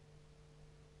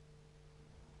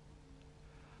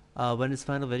 When is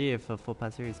final video for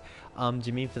 4-part series? Do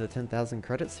you mean for the 10,000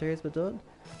 credit series we're doing?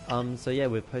 So yeah,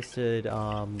 we've posted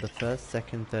the first,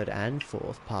 second, third, and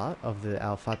fourth part of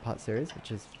our 5-part series, which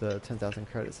is the 10,000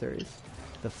 credit series.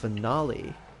 The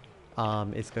finale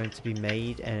is going to be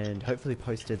made and hopefully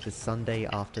posted the Sunday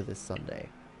after this Sunday,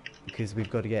 because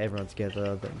we've got to get everyone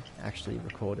together, then actually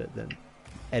record it, then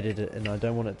edit it, and I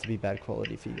don't want it to be bad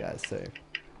quality for you guys, so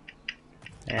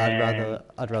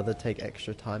I'd rather take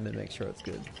extra time and make sure it's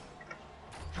good.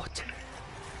 What?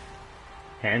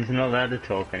 Hand's not allowed to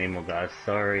talk anymore, guys.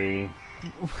 Sorry.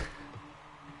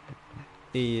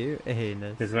 EU? Hey,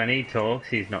 no. Because when he talks,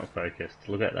 he's not focused.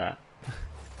 Look at that.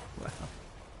 Wow.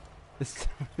 This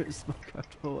is my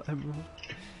craftable emerald.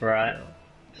 Right.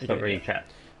 Yeah. Stop reading chat.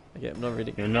 Okay, I'm not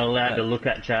reading. You're not allowed to look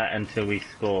at chat until we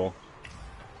score.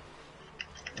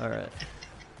 Alright.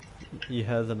 You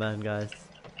heard the man, guys.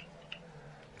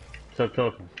 Stop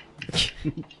talking.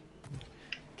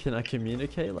 Can I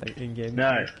communicate, like, in-game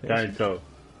No, don't talk.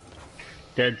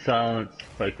 Dead silence,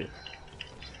 focus.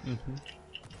 Mm-hmm.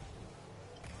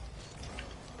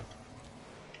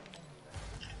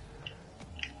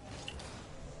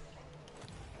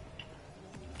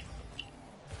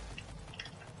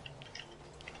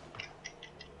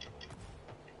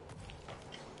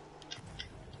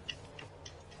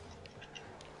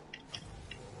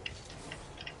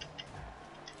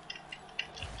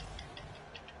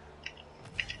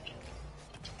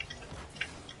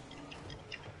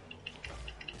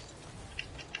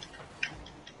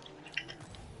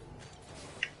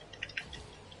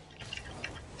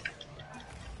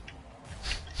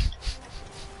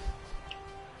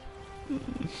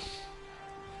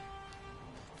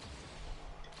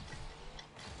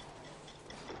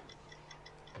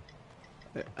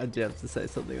 I do have to say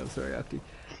something, I'm sorry, Aki.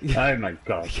 Oh my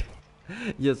god.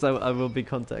 Yes, I will be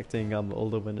contacting all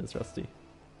the winners, Rusty.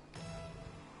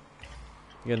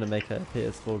 I'm gonna make a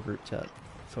PS4 group chat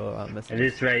for messages. At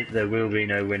this rate, there will be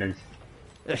no winners.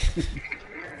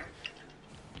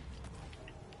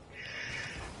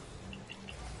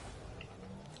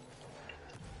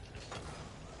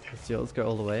 Let's yours go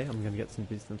all the way. I'm gonna get some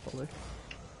boost and follow.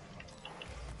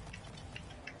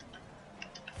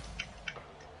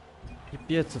 You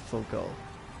beautiful girl.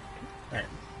 Thanks.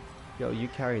 Yo, you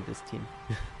carry this team.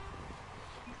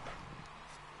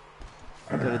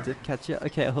 Got a catch you?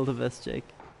 Okay, all the best, Jake.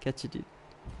 Catch you, dude.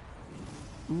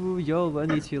 Ooh, yo, we're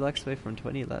only 2 lakhs away from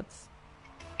 20, lads.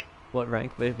 What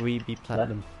rank will we be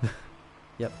platinum?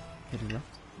 Yep, hitting left.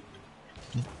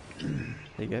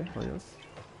 There you go, all yours.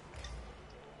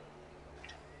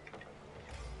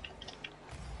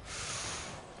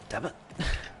 Damn it!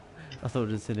 I thought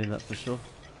it was hitting that for sure.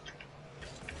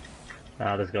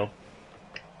 Ah, let's go.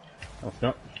 Oh, it's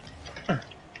not. Yeah,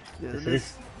 Yes, it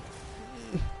is.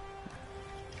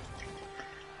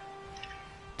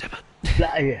 Damn it!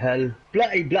 Bloody hell.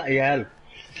 Bloody hell.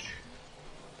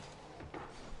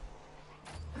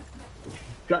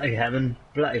 Bloody heaven.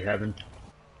 Bloody heaven.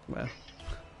 Wow.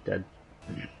 Dead.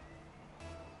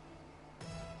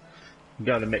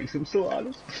 Gotta make some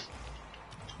saladas.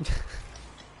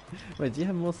 Wait, do you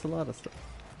have more salada stuff?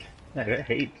 I got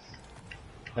heaps.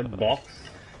 That box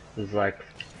is like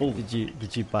full.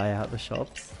 Did you buy out the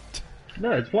shops?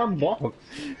 No, it's one box.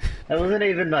 There wasn't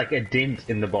even like a dent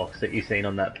in the box that you seen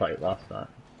on that plate last night.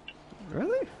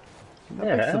 Really? That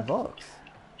Yeah. makes a box.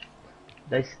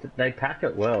 They pack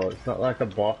it well. It's not like a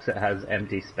box that has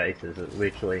empty spaces. It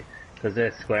literally, because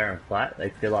they're square and flat, they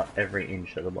fill up every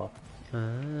inch of the box.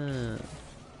 Ah.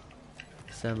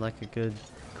 Sound like a good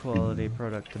quality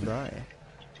product to buy.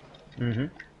 Mm-hmm.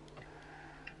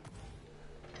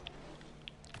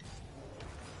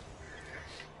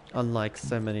 Unlike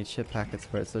so many chip packets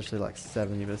where it's literally like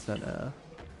 70% air.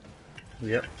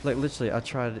 Yep. Like literally, I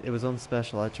tried, it was on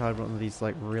special, I tried one of these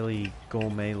like really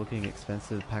gourmet looking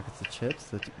expensive packets of chips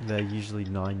that they're usually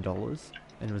 $9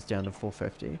 and it was down to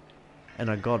 $4.50 and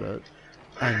I got it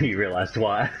and You realised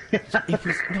why. it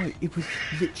was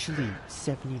literally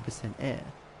 70% air.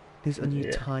 There's only a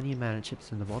Yeah. tiny amount of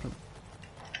chips in the bottom.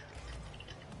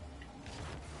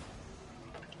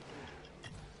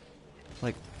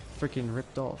 Like freaking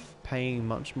ripped off, paying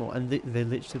much more, and they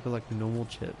literally were like normal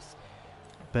chips,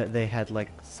 but they had like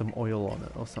some oil on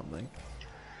it or something.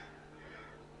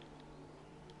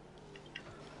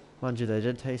 Mind you, they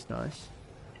did taste nice,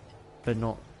 but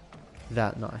not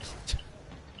that nice.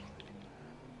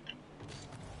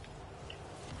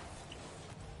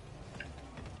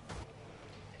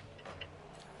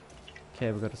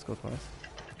 Okay, we got to score twice.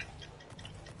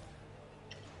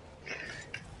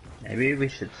 Maybe we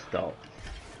should stop.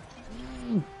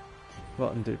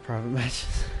 What, and do private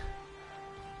matches?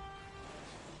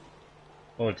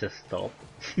 Or just stop.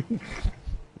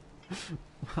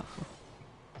 Wow.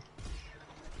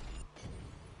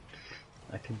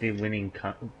 I could be winning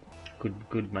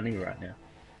good money right now.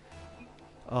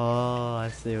 Oh, I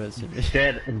see what you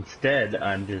mean. Instead,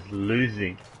 I'm just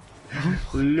losing.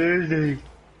 Losing.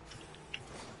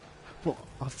 Well,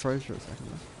 I froze for a second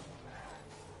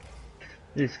though.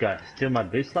 This guy steal my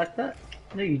boost like that?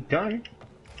 No, you don't.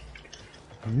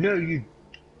 No, you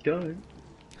don't.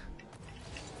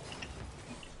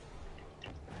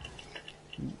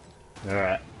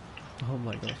 Alright. Oh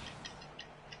my gosh.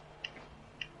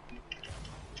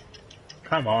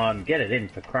 Come on, get it in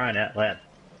for crying out loud.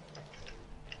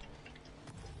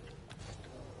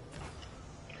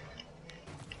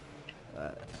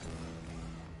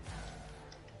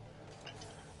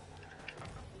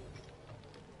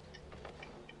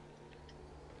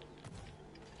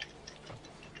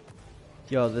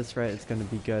 Yo, at this rate it's gonna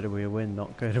be go to we win,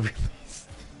 not go to we lose.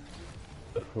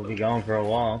 We'll be going for a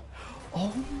while.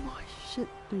 Oh my shit,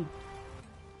 dude.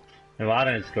 If I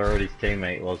don't score it, his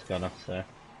teammate was gonna, so.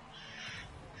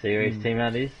 See where his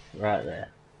teammate is? Right there.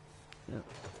 Yep.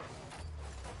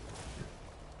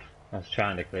 I was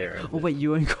trying to clear it. Oh wait,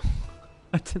 you own goal.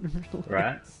 I didn't realize.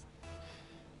 Right?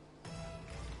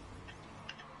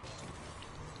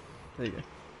 There you go.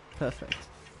 Perfect.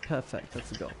 Perfect,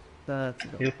 that's a goal. That's a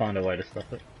goal. He'll find a way to stop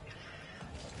it.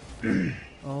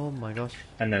 Oh my gosh.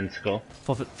 And then score.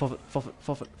 Forfeit, forfeit, forfeit,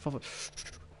 forfeit, forfeit.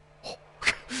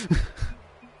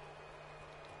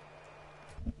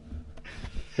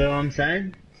 So I'm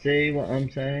saying? See what I'm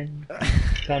saying?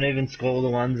 Can't even score the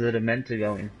ones that are meant to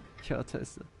go in. Yeah,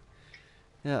 toaster.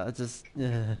 Yeah, I just,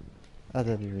 yeah. I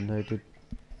don't even know, dude.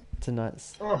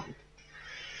 Tonight's... Oh.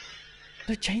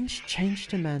 No, change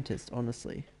to Mantis,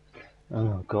 honestly.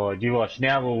 Oh god, you watch.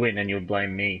 Now we'll win and you'll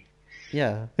blame me.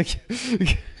 Yeah.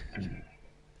 Let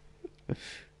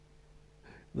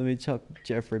me chuck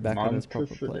Jeffrey back in his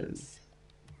proper place.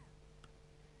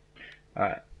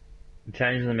 Alright.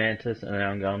 Change the Mantis and then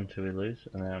I'm going to lose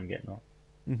and then I'm getting off.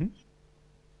 Mm-hmm.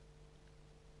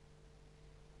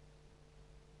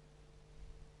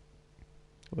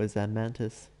 Where's that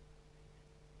Mantis?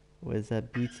 Where's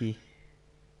that beauty?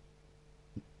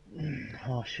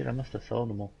 Oh shit, I must have sold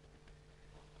them all.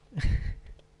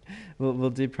 We'll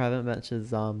do private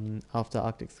matches after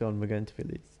Arctic's gone. We're going to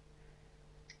release.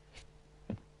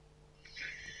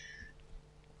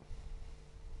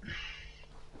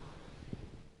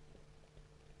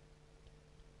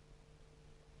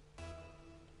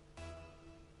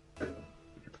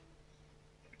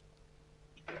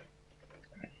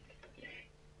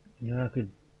 Yeah, I could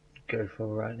go for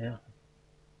right now.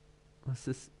 What's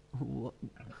this? What?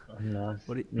 Nice.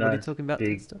 What are you talking about?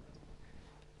 Big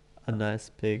a nice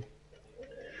big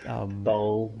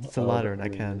bowl. Salada and I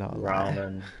cannot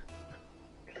ramen.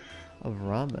 Of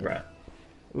ramen. Right.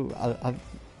 Ooh,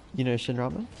 you know Shin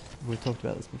Ramen? We've talked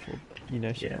about this before. You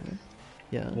know Shin Ramen?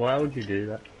 Yeah. Why would you do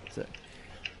that? So,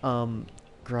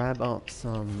 grab up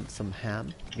some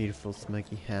ham, beautiful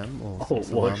smoky ham, or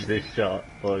some watch this shot.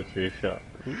 Watch this shot.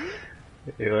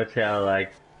 Watch how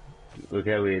look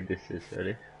how weird this is.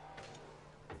 Ready?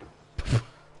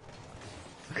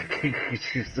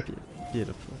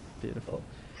 Beautiful, beautiful.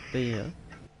 But yeah,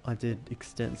 I did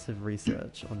extensive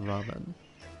research on ramen,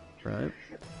 right?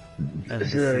 And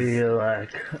so you're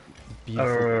like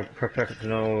a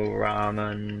professional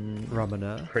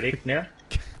ramener critic now?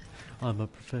 I'm a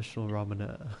professional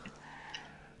ramener.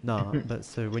 Nah, but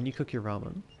so when you cook your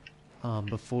ramen,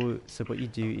 so what you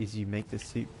do is you make the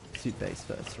soup base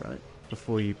first, right?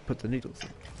 Before you put the noodles in.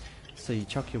 So you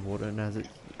chuck your water, and as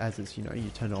it's you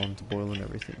turn it on to boil and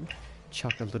everything.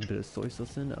 Chuck a little bit of soy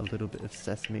sauce in, a little bit of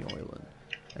sesame oil in,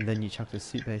 and then you chuck the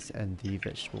soup base and the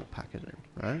vegetable packet in,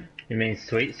 right? You mean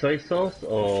sweet soy sauce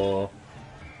or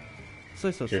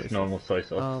soy sauce? Just normal soy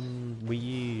sauce. We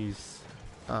use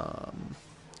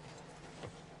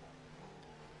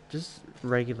just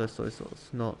regular soy sauce,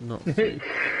 not sweet.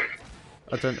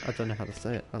 I don't know how to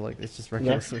say it. It's just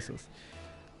regular soy sauce.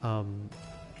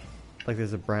 Like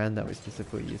there's a brand that we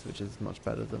specifically use, which is much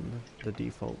better than the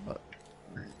default, but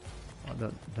I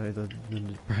don't know the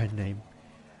brand name.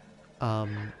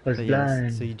 But yeah,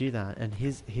 so you do that, and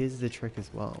here's the trick as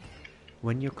well.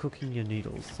 When you're cooking your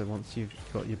noodles, so once you've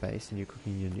got your base and you're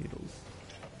cooking your noodles,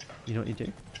 you know what you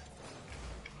do?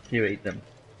 You eat them.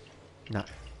 No,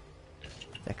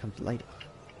 that comes later.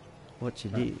 What you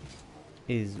do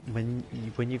is when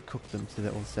you've cooked them so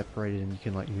they're all separated and you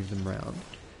can move them around,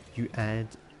 you add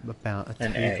about a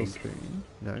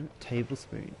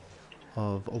tablespoon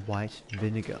of a white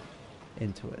vinegar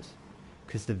into it,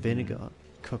 because the vinegar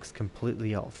cooks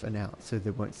completely off and out, so they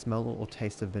won't smell or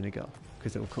taste the vinegar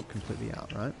because it will cook completely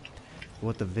out, right?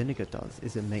 What the vinegar does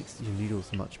is it makes your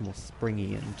noodles much more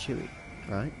springy and chewy,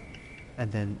 right?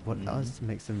 And then what does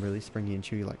makes them really springy and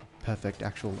chewy, like perfect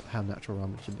actual how natural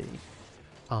ramen should be,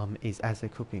 is as they're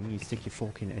cooking, you stick your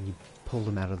fork in and you pull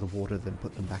them out of the water, then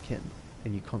put them back in,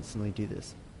 and you constantly do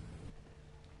this.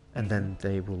 And then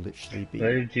they will literally be...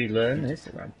 Where did you learn this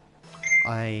from?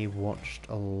 I watched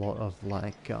a lot of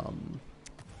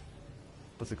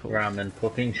what's it called? Ramen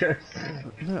cooking shows?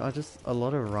 No, a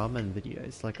lot of ramen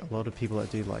videos, a lot of people that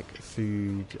do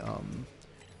food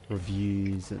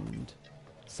reviews and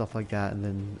stuff like that, and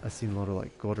then I've seen a lot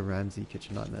of Gordon Ramsay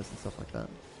kitchen nightmares and stuff like that.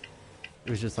 It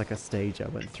was just a stage I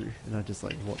went through, and I just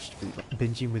watched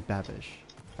Binging with Babish.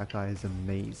 That guy is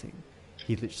amazing.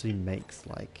 He literally makes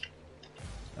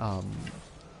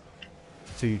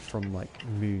food from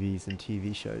movies and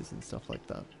TV shows and stuff like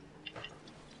that.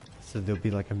 So there'll be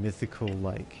a mythical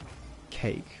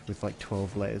cake with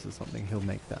 12 layers or something. He'll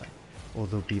make that, or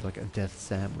there'll be like a death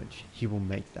sandwich. He will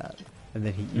make that, and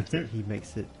then he eats it. He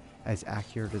makes it as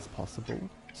accurate as possible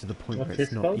to the point where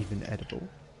it's not even edible.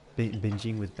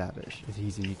 Binging with Babish.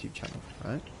 He's a YouTube channel,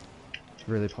 right?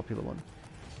 Really popular one.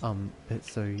 But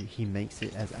so he makes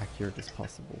it as accurate as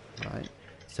possible, right?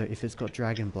 So if it's got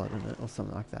dragon blood in it or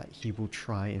something like that, he will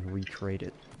try and recreate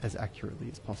it as accurately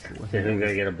as possible. So he'll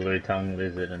go get a blue tongue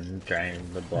lizard and drain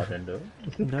the blood into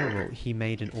it? No, well, he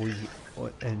made an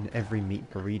every meat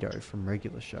burrito from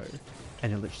regular show,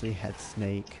 and it literally had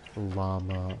snake,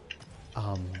 llama,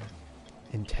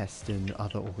 intestine,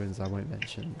 other organs I won't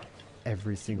mention,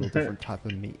 every single different type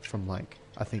of meat from like,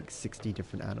 I think 60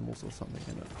 different animals or something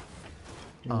in it.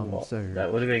 So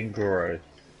that would have been gross.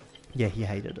 Yeah, he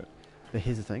hated it. But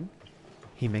here's the thing,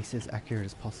 he makes it as accurate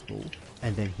as possible,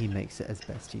 and then he makes it as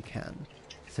best he can.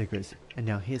 So he goes, and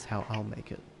now here's how I'll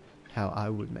make it, how I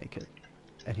would make it.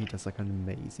 And he does like an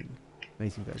amazing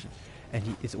version.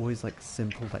 And it's always like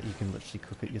simple that you can literally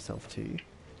cook it yourself too.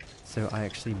 So I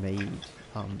actually made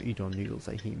udon noodles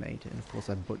that he made, and of course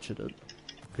I butchered it,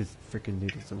 because freaking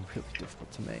noodles are really difficult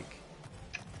to make.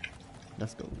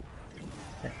 Let's go.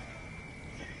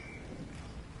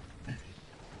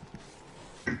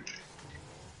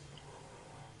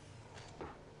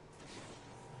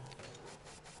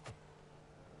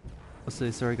 Also,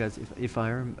 sorry guys, if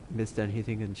I missed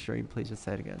anything in stream, please just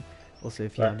say it again. Also,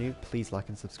 if you are new, please like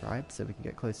and subscribe so we can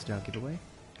get closer to our giveaway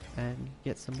and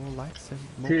get some more likes and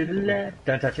more. To the left.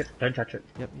 Don't touch it. Don't touch it.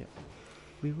 Yep.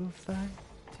 We will fight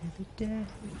to the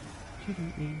death, to the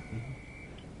evening.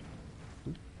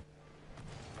 Ooh.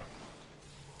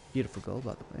 Beautiful goal,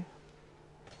 by the way.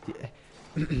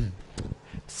 Yeah.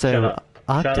 So, Shut up.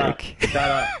 Arctic. Shut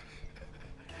up.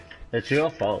 It's your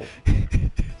fault.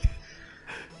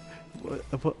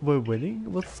 What, we're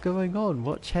winning? What's going on?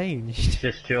 What changed? It's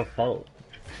just your fault.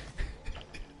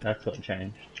 That's what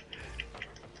changed.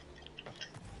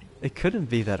 It couldn't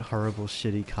be that horrible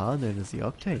shitty car known as the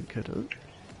Octane, could it?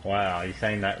 Wow, are you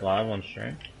saying that live on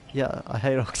stream? Yeah, I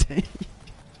hate Octane.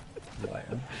 Wow.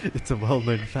 It's a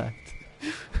well-known fact.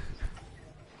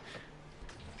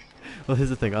 Well, here's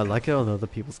the thing, I like it on other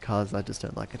people's cars, I just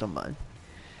don't like it on mine.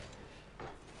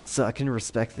 So I can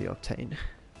respect the Octane,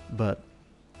 but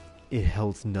it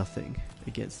holds nothing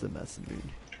against the Masamune.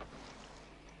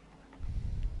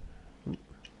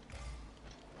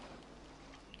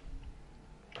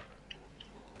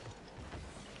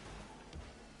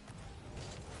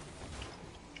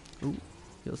 Ooh,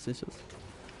 your scissors.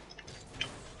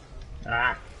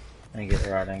 Ah! I didn't get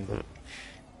the right angle.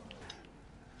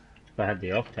 If I had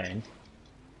the Octane.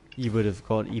 You would have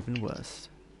got even worse.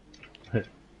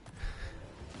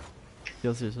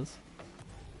 Your scissors.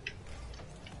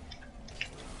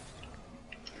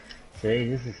 See,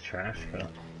 this is trash, bro.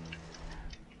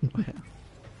 Wow.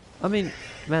 I mean,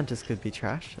 Mantis could be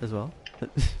trash as well.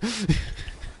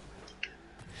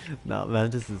 Nah,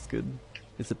 Mantis is good.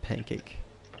 It's a pancake.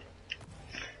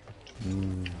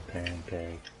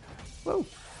 Pancake. Whoa!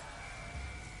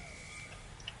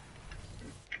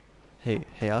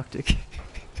 Hey Arctic.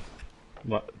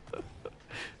 What?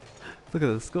 Look at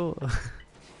the score.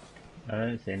 I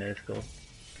don't see no score.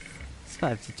 It's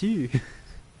 5-2.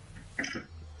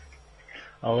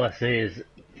 All I see is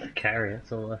a carry,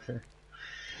 that's all I see.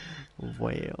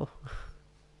 Wow.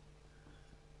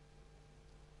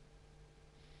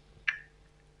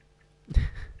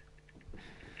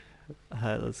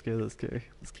 Alright, let's go. Let's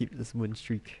keep this win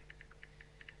streak.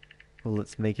 Well,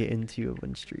 let's make it into a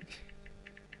win streak.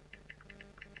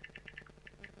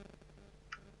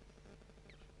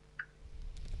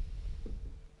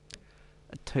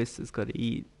 A toaster's gotta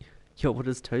eat. Yo, what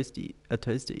does a toaster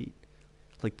eat?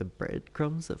 Like the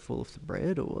breadcrumbs that fall off the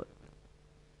bread, or what?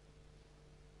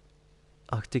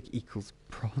 Arctic equals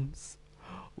bronze?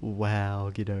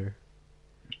 Wow, Giddo.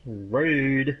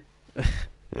 Rude.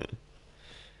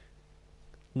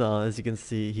 No, as you can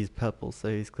see, he's purple, so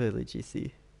he's clearly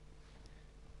GC.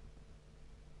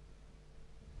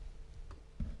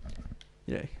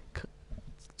 You know,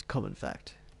 it's a common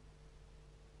fact.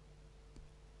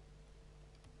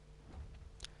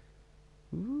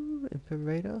 Ooh,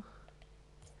 Imperator.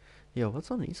 Yo,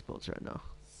 what's on esports right now?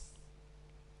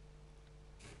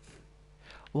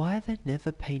 Why are there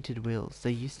never painted wheels?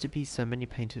 There used to be so many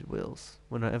painted wheels.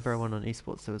 Whenever I went on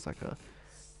esports, there was like a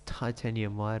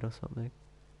titanium white or something.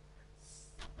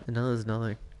 And now there's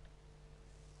nothing.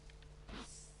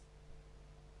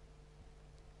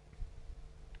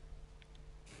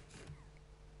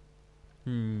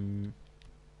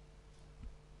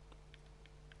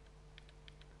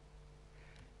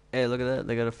 Hey, look at that.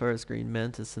 They got a forest green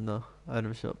mantis in the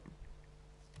item shop.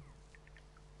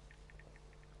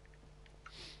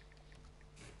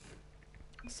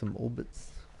 some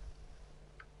orbits.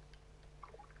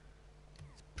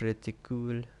 It's pretty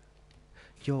cool.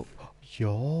 Yo!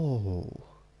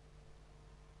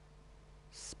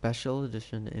 Special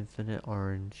edition Infinite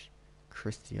Orange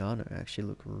Cristiano actually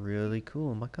look really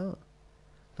cool in my car.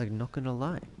 Like, not gonna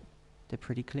lie, they're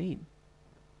pretty clean.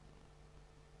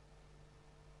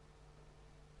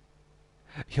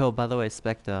 Yo, by the way,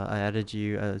 Spectre, I added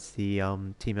you as the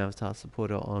Team Avatar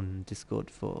supporter on Discord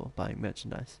for buying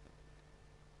merchandise.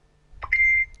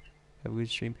 Have a good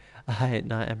stream. Hi,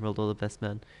 Night Emerald, all the best,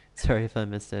 man. Sorry if I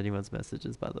missed anyone's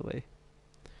messages, by the way.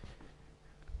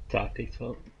 Tactic's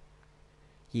fault.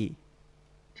 Yeah.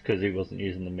 It's because he wasn't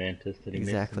using the mantis that he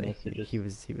missed the messages. He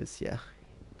was, yeah.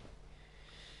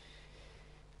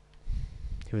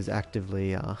 He was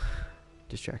actively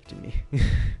distracting me.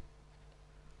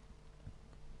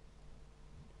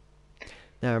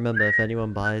 Now remember, if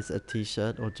anyone buys a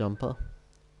t-shirt or jumper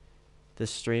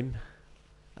this stream,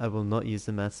 I will not use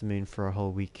the Masamune for a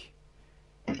whole week.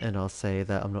 And I'll say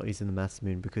that I'm not using the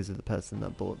Masamune because of the person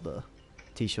that bought the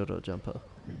t-shirt or jumper.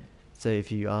 So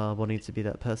if you are wanting to be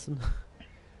that person,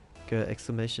 go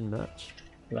 !merch.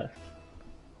 Left.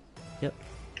 Yep.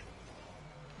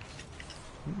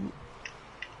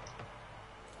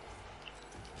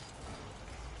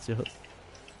 It's yours.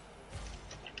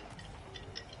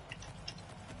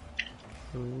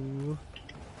 Ooh.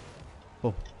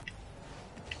 Oh.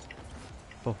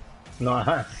 Oh.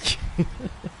 Nice.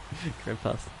 Great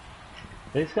pass.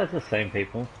 These guys are the same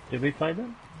people. Did we play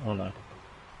them? Oh no.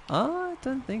 I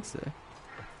don't think so.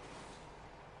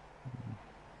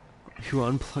 You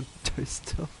unplugged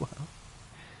Toaster? Wow.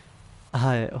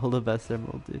 Hi, all the best,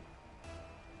 Emerald, dude.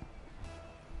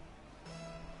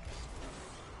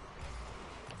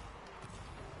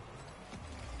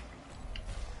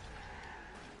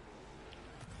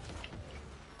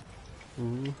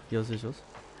 Ooh, yours is yours.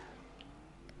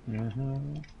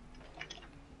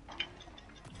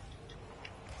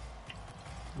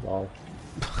 Wow.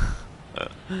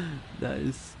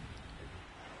 Nice.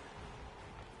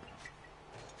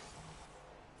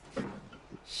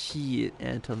 Shit,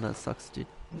 Anton, that sucks, dude.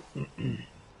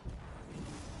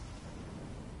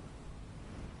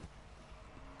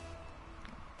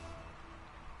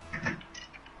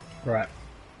 Right.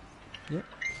 Yep.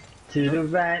 To the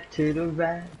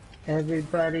right,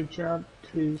 everybody jump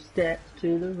 2 steps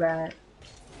to the right.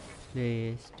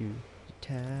 Let's do the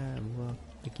time walk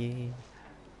again.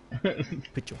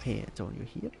 Put your hands on your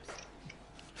hips.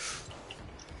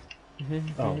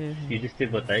 Oh, you just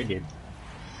did what they did.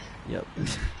 Yep.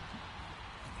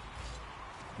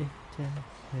 There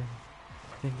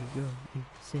you go.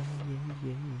 Say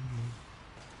yeah.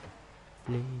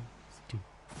 Let's do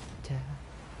time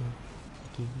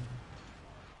again.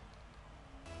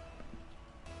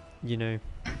 You know,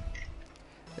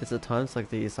 it's at times like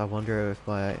these I wonder if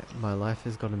my life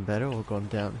has gotten better or gone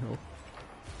downhill.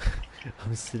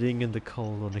 I'm sitting in the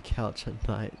cold on a couch at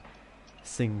night,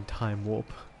 singing Time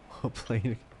Warp while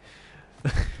playing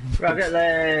Rocket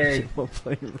League! while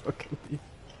playing Rocket League.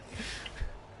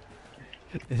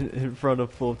 In front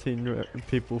of 14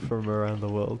 people from around the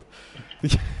world.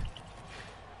 Do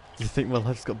you think my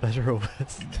life's got better or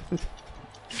worse?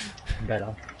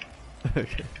 Better.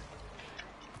 Okay.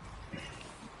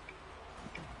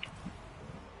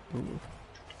 Ooh.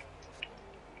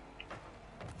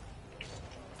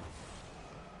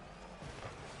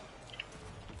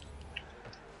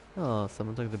 Oh,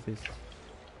 someone took the beast.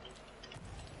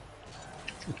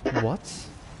 What?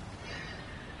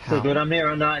 So good, I'm here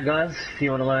all night, guys. If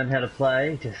you want to learn how to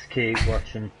play, just keep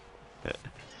watching.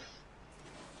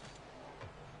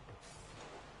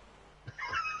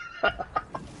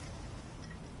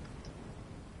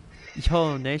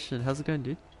 Yo, Nation, how's it going,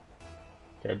 dude?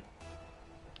 Dead.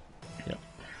 Yep.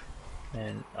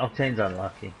 And Octane's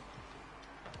unlucky.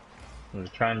 I was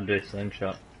trying to do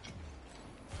slingshot.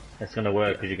 That's gonna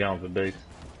work because you're going for boots.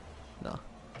 Nah.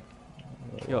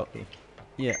 Yo,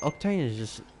 yeah, Octane is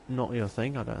just not your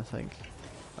thing, I don't think.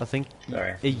 I think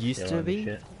Sorry, it used to be,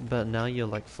 shit. but now you're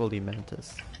like fully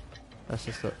Mantis. That's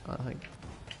just what I think.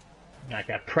 Like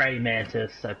a prey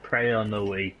mantis, I prey on the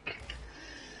weak.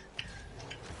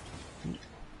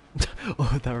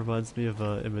 Oh, that reminds me of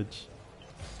an image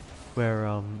where,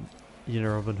 you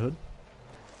know Robin Hood?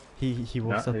 He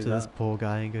walks up to this poor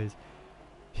guy and goes,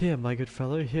 "Here, my good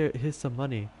fellow, here's some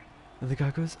money." And the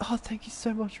guy goes, "Oh, thank you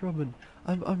so much, Robin.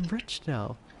 I'm rich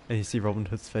now." And you see Robin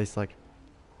Hood's face like,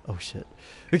 "Oh shit."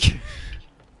 Because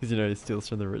you know he steals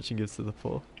from the rich and gives to the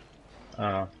poor.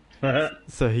 Oh.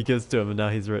 So he gives to him and now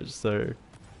he's rich, so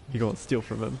he can't steal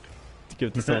from him to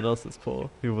give to someone else that's poor,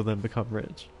 who will then become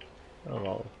rich.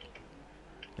 Oh.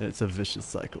 And it's a vicious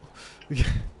cycle. There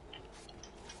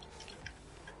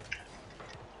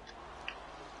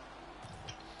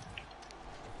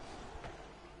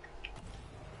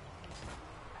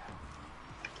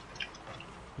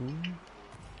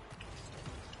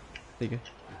you go.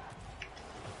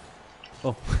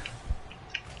 Oh.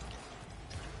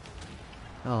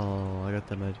 Oh, I got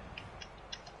the mode.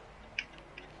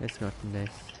 It's not nice.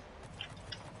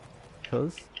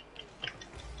 Cause?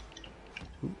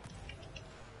 Ooh.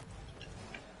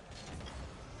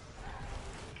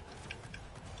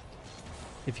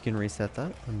 If you can reset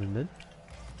that, I'm in mid.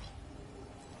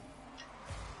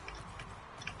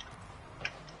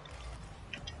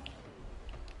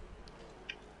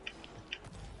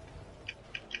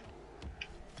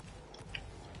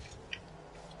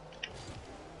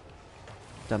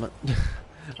 Damn it. I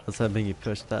was hoping you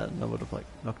pushed that and I would have like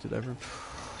knocked it over him.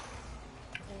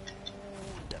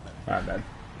 Damn it. Not bad.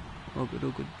 All good,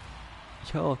 all good.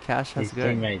 Yo, Cash, how's His it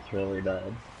going? teammates really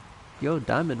died. Yo,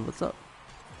 Diamond, what's up?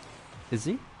 Is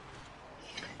he?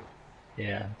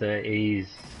 Yeah, the E's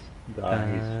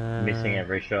guy, he's missing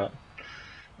every shot.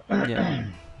 Yeah.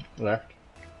 Left.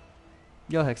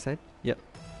 Yo, Hexade. Yep,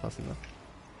 passing left.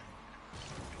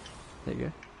 There you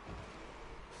go.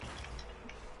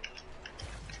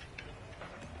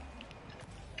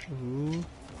 Ooh.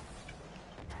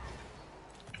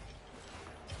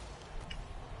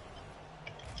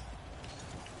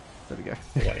 There we go.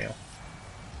 Wow.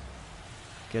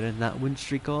 Getting that win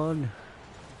streak on.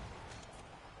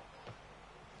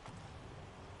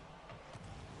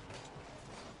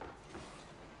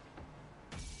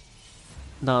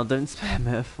 No, don't spam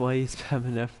F. Why are you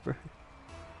spamming F, bro?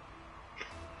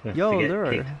 Yo,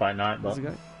 Luro. Kicked by Nightbot. How's it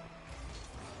going?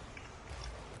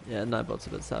 Yeah, Nightbot's a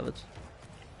bit savage.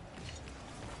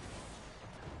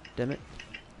 Damn it.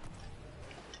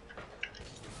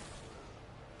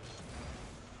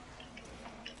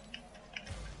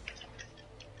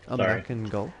 I'm back in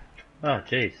goal. Oh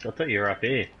jeez, I thought you were up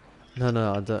here. No,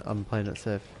 I don't, I'm playing it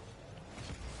safe.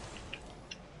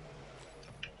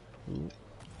 Ooh.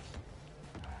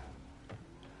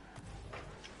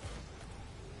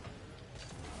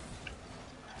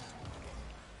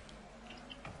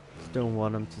 Don't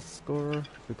want them to score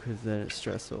because then it's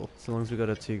stressful. So long as we got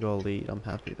a 2-goal lead, I'm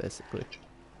happy basically.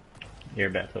 You're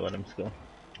about to let him score.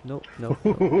 Nope.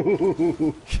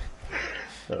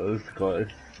 That was close.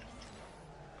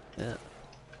 Yeah.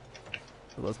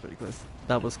 It was pretty close.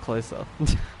 That was closer.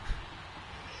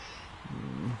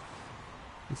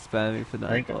 Spamming for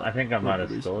that. I think I might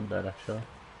have scored that actually.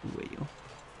 Wow.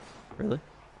 Really?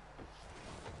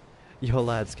 Yo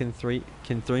lads, can three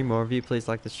more of you please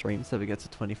like the stream so we get to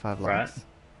 25 likes? Right.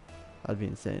 That'd be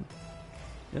insane.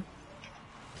 Yeah?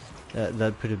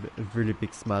 That'd put a really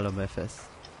big smile on my face.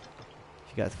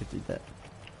 If you guys could do that.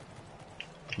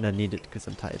 And I need it because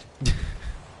I'm tired.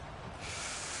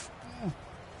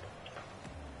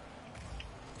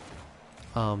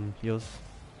 Yours.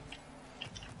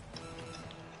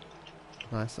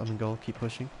 Nice, I'm in goal, keep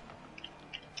pushing.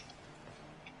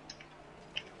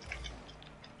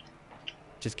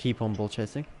 Just keep on ball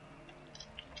chasing.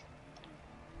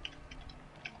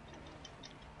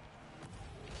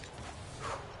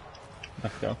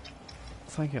 Let's go.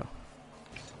 Thank you.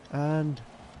 And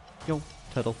yo,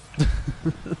 turtle.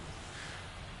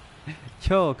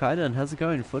 Yo, Kainan, how's it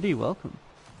going? Footy, welcome.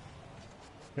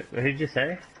 Who did you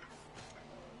say?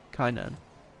 Kainan.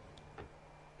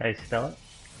 How you spell it?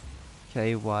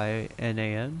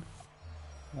 Kynan.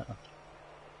 Oh.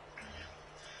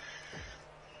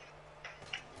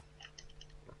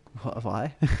 What,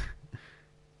 why?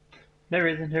 No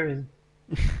reason.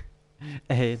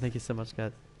 Hey, thank you so much,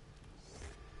 guys.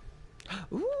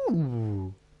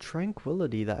 Ooh,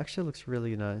 tranquility. That actually looks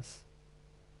really nice.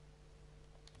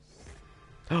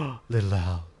 Oh, little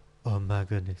owl. Oh my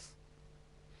goodness.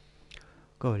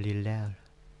 Go, little owl.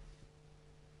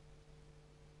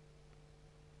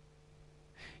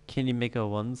 Can you make a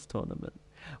ones tournament?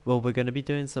 Well, we're going to be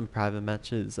doing some private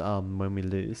matches when we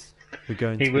lose. We're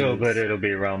going to will, lose. but it'll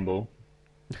be Rumble.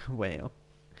 Wow.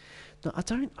 No, I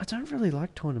don't really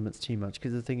like tournaments too much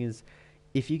because the thing is,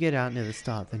 if you get out near the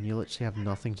start, then you literally have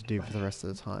nothing to do for the rest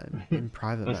of the time. In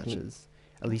private matches,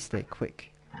 at least they're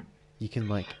quick. You can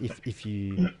like, if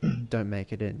you don't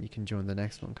make it in, you can join the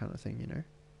next one kind of thing, you know?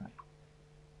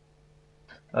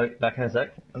 Oh, back in a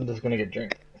sec. I'm just gonna get a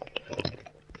drink.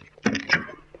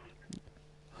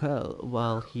 Well,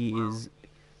 while he is...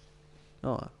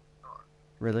 Oh.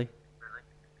 Really?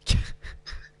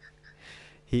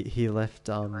 He left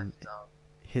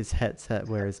his headset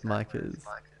where his mic is,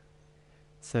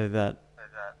 so that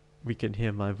we can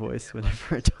hear my voice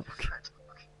whenever I talk.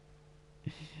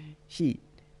 Shit.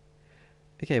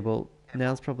 Okay, well,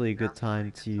 now's probably a good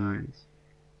time to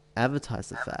advertise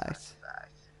the fact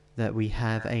that we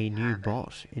have a new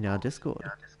bot in our Discord.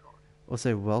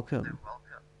 Also, welcome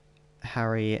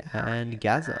Harry and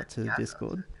Gaza to the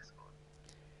Discord.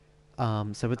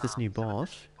 So with this new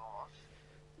bot,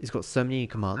 it's got so many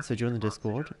commands. So join the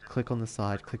Discord, click on the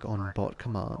side, click on bot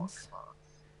commands,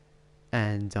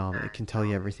 and it can tell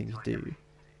you everything you do.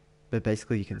 But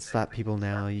basically, you can slap people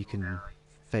now, you can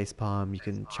face palm, you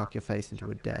can chuck your face into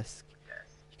a desk,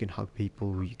 you can hug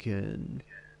people, you can...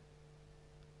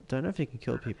 Don't know if you can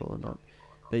kill people or not,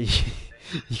 but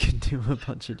you can do a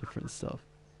bunch of different stuff.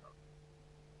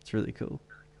 It's really cool.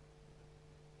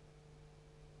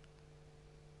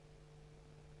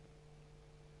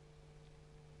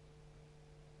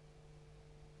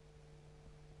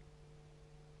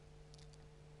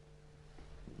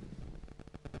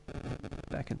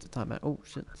 Back into timeout. Oh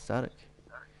shit, static.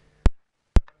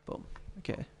 Boom.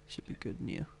 Okay, should be good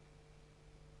near.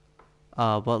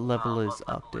 What level is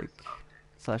Arctic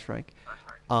 / rank?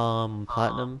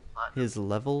 Platinum. His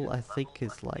level, I think,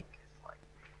 is like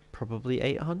probably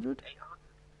 800.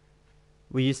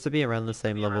 We used to be around the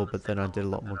same level, but then I did a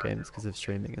lot more games because of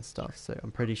streaming and stuff, so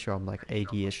I'm pretty sure I'm like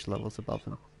 80-ish levels above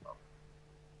him.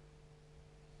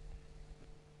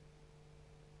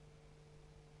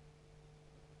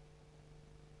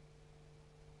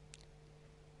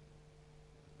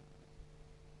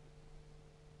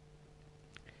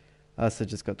 I also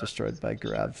just got destroyed by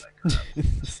Grav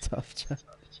stuff.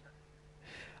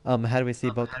 How do we see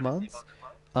bot commands?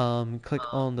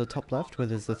 Click on the top left where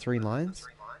there's the 3 lines,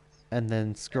 and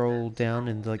then scroll down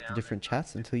in like the different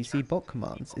chats until you see bot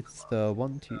commands. It's the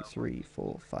 1, 2, 3,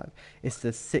 4, 5. It's the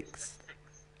 6th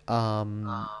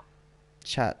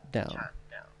chat down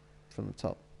from the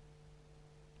top.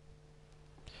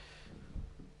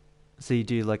 So you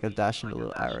do like a dash and a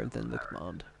little arrow, then the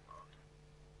command.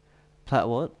 Plat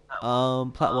what?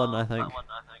 Plat 1, I think.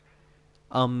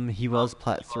 He was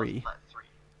Plat 3,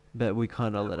 but we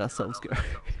kind of let ourselves go.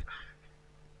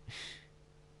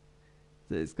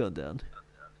 So it's gone down.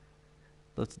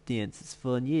 Lots of dance, it's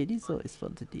fun. Yeah, it is always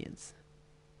fun to dance.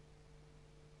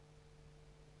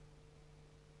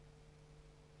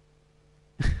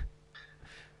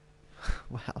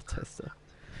 Wow, Toaster.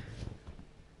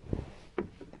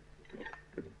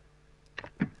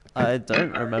 I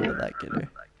don't remember that, kiddo.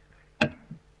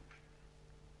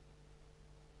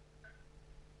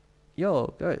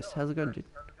 Yo, Ghost, how's it going, dude?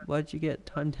 Why'd you get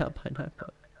timed out by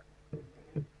Nightbot?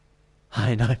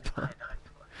 Hi, Nightbot.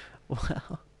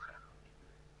 Wow.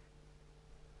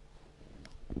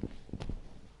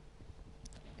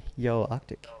 Yo,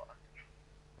 Arctic.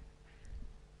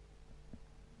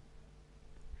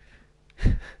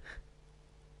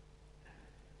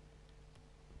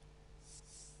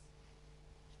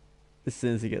 As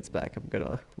soon as he gets back, I'm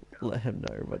gonna let him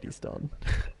know what he's done.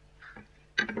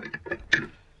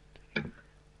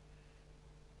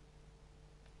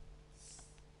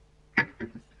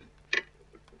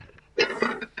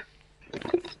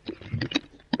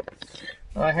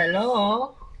 Oh,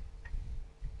 hello.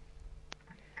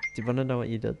 Do you want to know what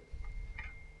you did?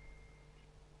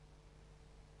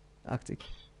 Arctic.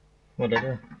 What did I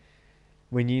do?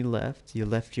 When you left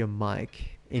your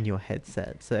mic in your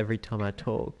headset, so every time I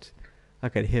talked, I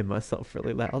could hear myself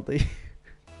really loudly.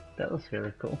 That was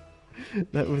really cool.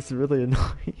 That was really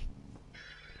annoying.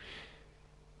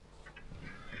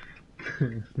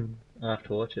 I have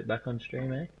to watch it back on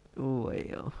stream, eh? Oh,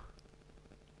 wow.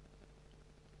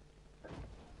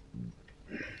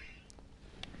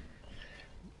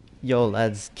 Yo,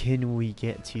 lads, can we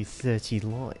get to 30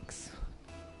 likes?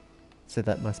 So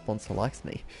that my sponsor likes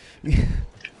me.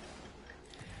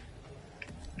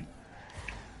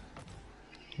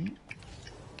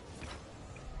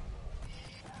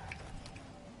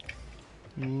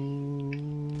 Ooh,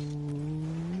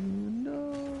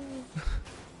 no.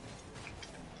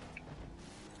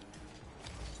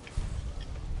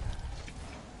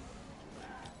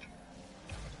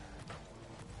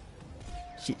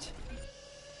 Shit.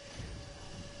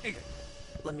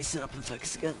 Let me sit up and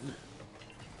focus again.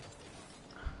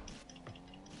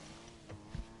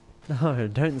 No,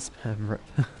 don't spam, Rip.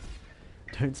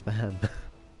 Don't spam.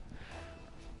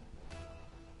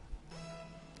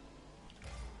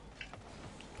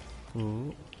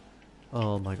 Ooh.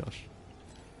 Oh my gosh.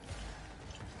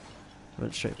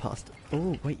 Went straight past it.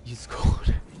 Oh, wait, you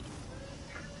scored.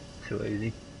 Too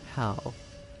easy. How?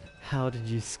 How did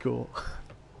you score?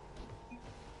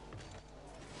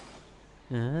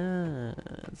 Ah,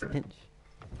 it's a pinch.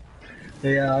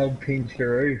 Yeah, I'm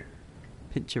Pincharoo.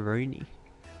 Pincharoni.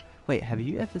 Wait, have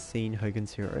you ever seen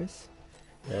Hogan's Heroes?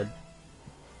 Yeah.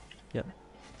 Yep.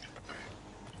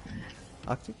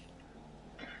 Arctic?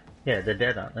 Yeah, they're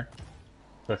dead, aren't they?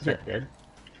 They're Yeah. dead.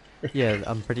 Yeah,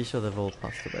 I'm pretty sure they've all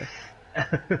passed away.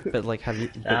 But like, have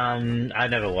you? I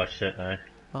never watched it though.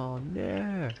 Oh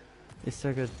no, it's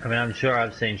so good. I mean, I'm sure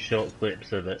I've seen short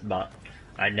clips of it, but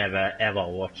I never ever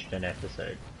watched an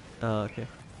episode. Oh, okay.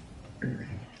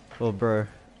 Well, bro,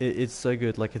 it's so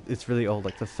good. Like, it's really old.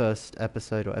 Like, the first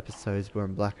episode or episodes were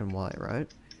in black and white, right?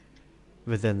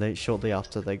 But then shortly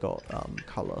after they got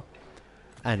color,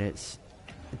 and it's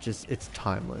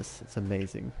timeless. It's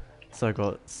amazing. So I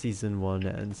got season 1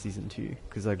 and season 2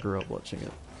 because I grew up watching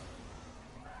it.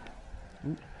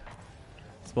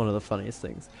 It's one of the funniest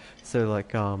things. So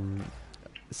like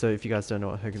so if you guys don't know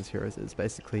what Hogan's Heroes is,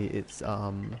 basically it's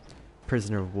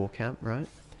prisoner of war camp, right?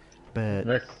 But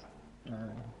let's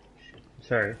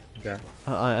sorry, go.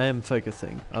 I am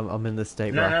focusing. I'm in the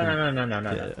state no, where no.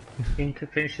 Yeah. You can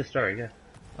finish the story, go.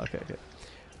 Okay.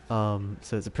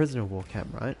 So it's a prisoner of war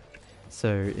camp, right? So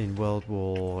in World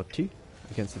War II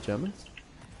against the Germans,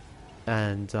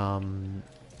 and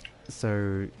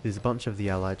so there's a bunch of the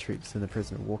Allied troops in the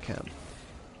prisoner of war camp,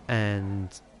 and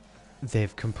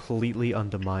they've completely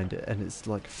undermined it, and it's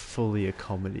like fully a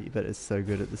comedy, but it's so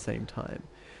good at the same time.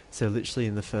 So literally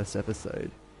in the first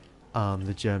episode,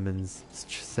 the Germans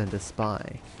send a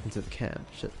spy into the camp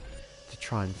to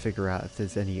try and figure out if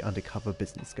there's any undercover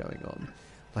business going on,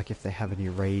 like if they have any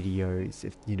radios,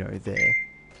 if they're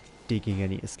digging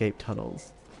any escape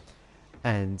tunnels.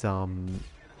 And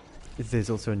there's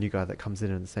also a new guy that comes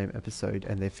in the same episode,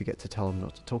 and they forget to tell him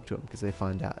not to talk to him because they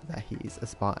find out that he's a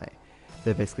spy.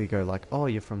 They basically go like, oh,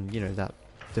 you're from that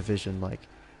division, like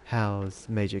how's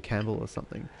Major Campbell or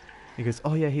something. He goes,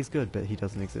 oh yeah, he's good, but he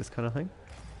doesn't exist, kind of thing.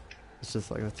 It's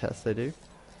just like the test they do.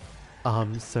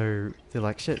 So they're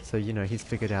like, shit, so he's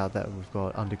figured out that we've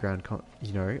got underground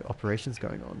operations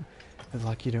going on. They're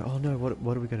like, oh no,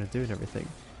 what are we gonna do and everything.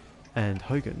 And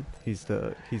Hogan, he's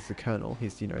the colonel,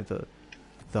 he's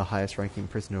the highest ranking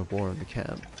prisoner of war in the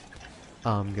camp,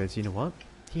 goes, you know what,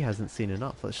 he hasn't seen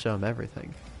enough, let's show him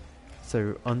everything.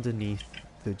 So underneath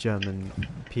the German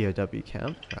POW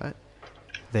camp, right,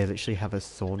 they literally have a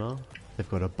sauna, they've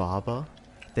got a barber,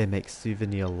 they make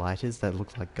souvenir lighters that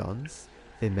look like guns,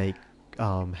 they make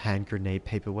hand grenade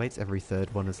paperweights, every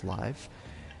third one is live.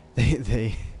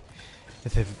 They've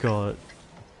got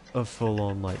a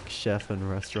full-on like chef and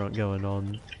restaurant going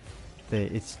on.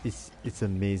 It's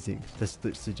amazing. That's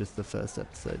literally just the first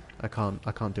episode. I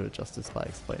can't do it justice by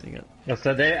explaining it. Oh,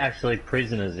 so they're actually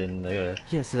prisoners in the...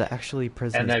 Yeah, so they're actually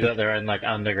prisoners. And they got their own like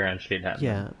underground shit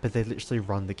happening. Yeah, but they literally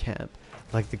run the camp.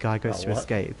 Like the guy goes to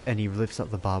escape and he lifts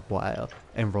up the barbed wire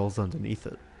and rolls underneath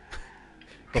it.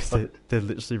 Because they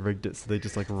literally rigged it so they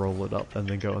just like roll it up and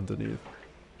then go underneath.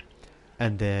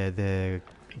 And their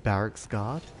barracks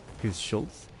guard, who's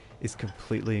Schultz, is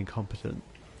completely incompetent.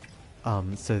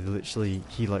 So literally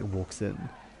he like walks in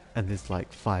and there's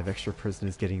like 5 extra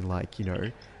prisoners getting like,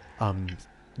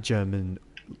 German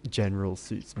general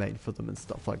suits made for them and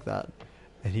stuff like that.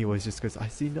 And he always just goes, I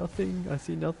see nothing, I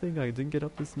didn't get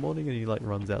up this morning, and he like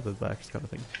runs out the back kind of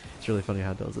thing. It's really funny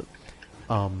how he does it.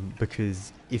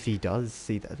 Because if he does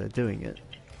see that they're doing it,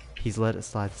 he's let it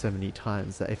slide so many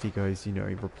times that if he goes, he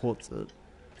reports it,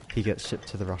 he gets shipped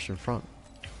to the Russian front.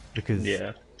 Because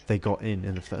they got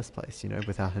in the first place,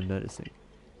 without him noticing.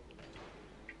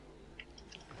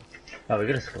 Oh, we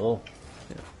got a score.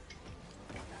 Yeah.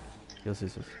 Yours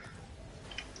is.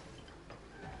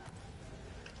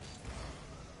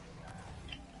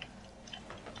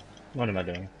 What am I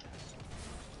doing?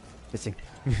 Missing.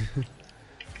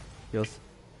 Yours.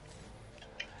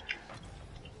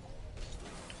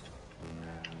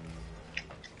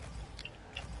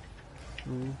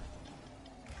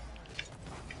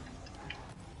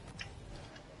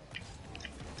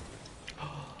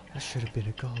 That should have been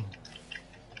a goal.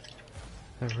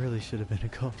 That really should have been a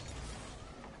goal.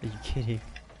 Are you kidding?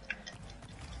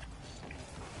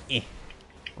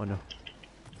 Oh no.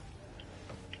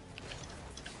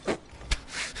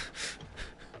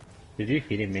 Did you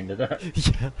hit him into that?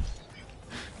 Yeah.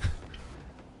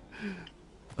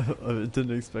 I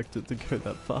didn't expect it to go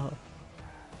that far.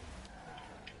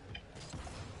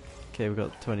 Okay, we've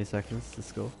got 20 seconds to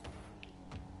score.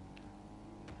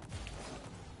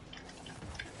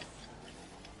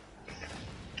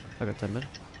 I got 10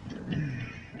 minutes.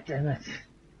 Damn it.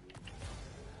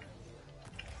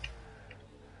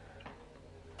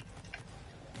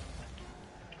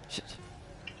 Shit.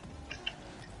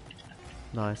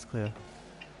 Nice, clear.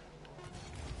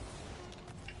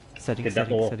 Setting. Yeah.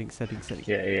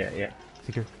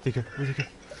 Thicker.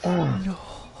 Oh. No.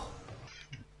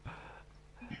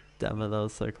 Damn it, that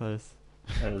was so close.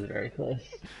 That was very close.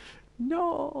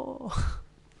 No.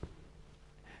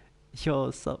 Yo,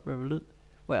 what's up, Revenant?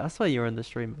 Wait, I saw you were in the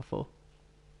stream before.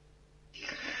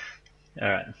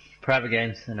 Alright. Private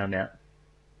games and I'm out.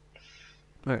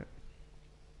 Alright.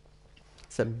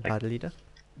 7 party leader.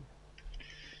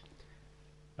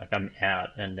 Like I'm out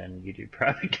and then you do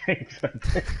private games.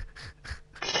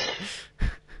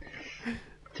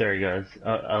 Sorry guys,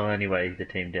 I'll only wave the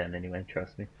team down anyway,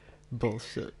 trust me.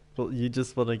 Bullshit. Well, you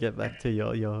just want to get back to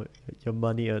your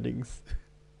money earnings.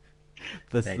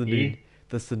 That's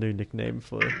the new nickname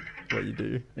for what you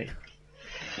do.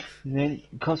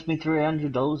 It cost me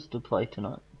 $300 to play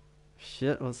tonight.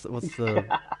 Shit, what's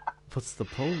the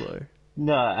polo?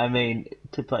 No, I mean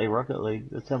to play Rocket League.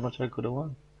 That's how much I could have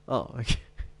won. Oh, okay.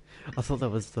 I thought that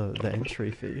was the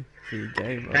entry fee for your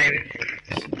game.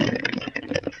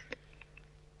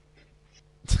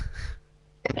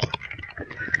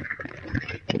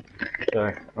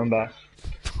 Sorry, I'm back.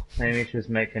 Hamish was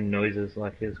making noises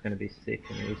like he was going to be sick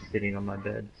and he was sitting on my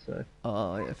bed, so...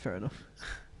 Oh, yeah, fair enough.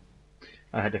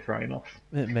 I had to throw him off.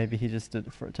 Maybe he just did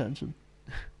it for attention.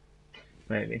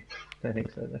 Maybe. I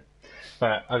think so, though.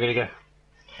 Alright, I gotta go.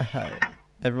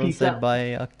 Everyone Peace say out.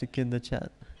 bye, Arctic, in the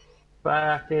chat. Bye,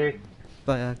 Arctic.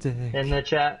 Bye, Arctic. In the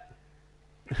chat.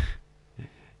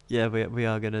 Yeah, we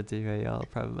are going to do a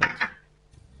private match.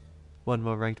 One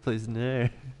more ranked, please. No.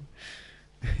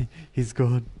 He's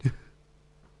gone.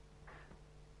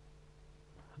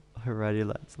 Alrighty,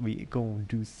 lads, we gonna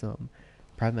do some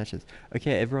private matches.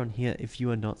 Okay, everyone here, if you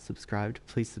are not subscribed,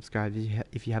 please subscribe.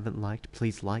 If you haven't liked,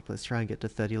 please like. Let's try and get to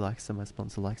 30 likes so my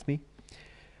sponsor likes me.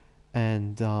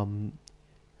 And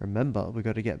remember, we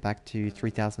got to get back to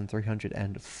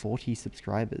 3,340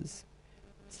 subscribers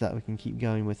so that we can keep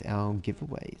going with our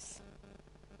giveaways.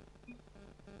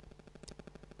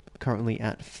 Currently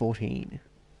at 14.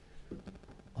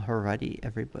 Alrighty,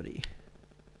 everybody.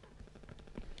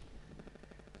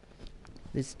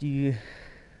 Let's do...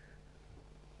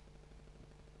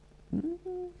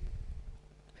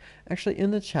 Actually,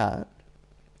 in the chat,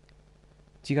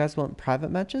 do you guys want private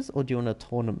matches or do you want a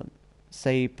tournament?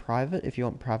 Say private if you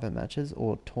want private matches,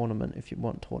 or tournament if you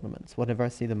want tournaments. Whatever I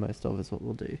see the most of is what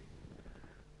we'll do.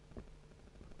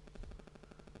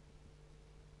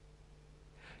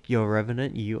 You're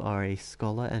Revenant, you are a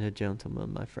scholar and a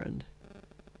gentleman, my friend.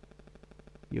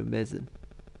 You're amazing.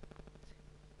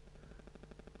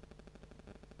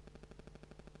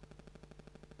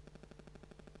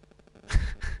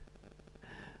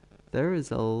 There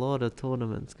is a lot of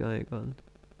tournaments going on.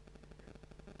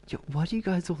 Yo, why do you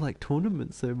guys all like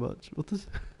tournaments so much? What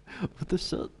the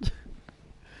shit?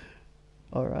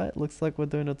 Alright, looks like we're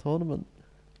doing a tournament.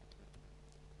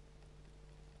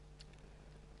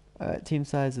 Alright, team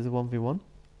size is 1v1.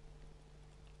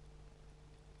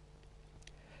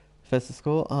 First to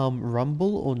score,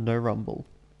 rumble or no rumble?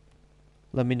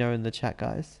 Let me know in the chat,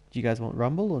 guys. Do you guys want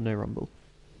rumble or no rumble?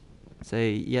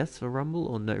 Say yes for rumble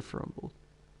or no for rumble.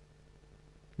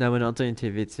 No, we're not doing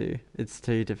 2v2. It's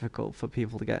too difficult for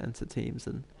people to get into teams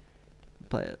and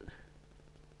play it.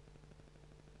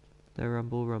 No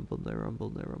rumble, rumble, no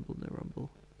rumble, no rumble, no rumble.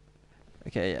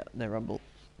 Okay, yeah, no rumble.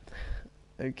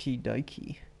 Okie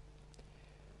dokie.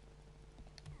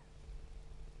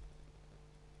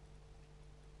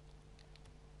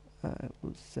 I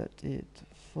will set it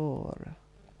for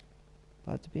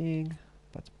bada bing,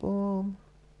 bada boom.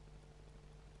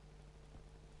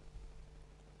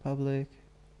 Public.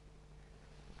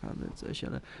 Comments,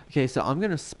 Oceana. Okay, so I'm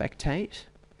gonna spectate.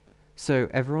 So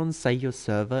everyone say your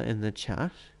server in the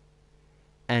chat.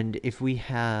 And if we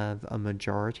have a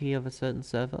majority of a certain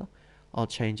server, I'll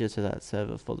change it to that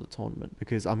server for the tournament.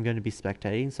 Because I'm going to be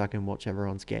spectating so I can watch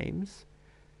everyone's games.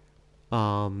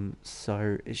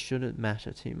 So it shouldn't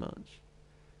matter too much.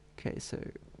 Okay, so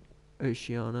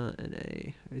Oceana and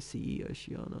a OCE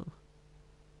Oceana.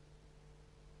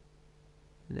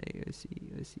 And a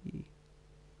OCE OCE.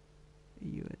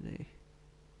 UNA.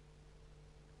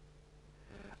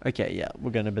 Okay, yeah, we're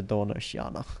going to be doing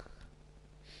Oceana.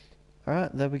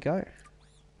 Alright, there we go.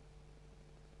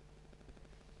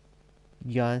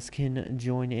 You guys can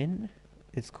join in.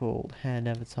 It's called Hand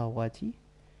Avatar YT.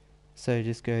 So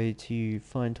just go to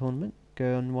Find Tournament,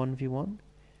 go on 1v1,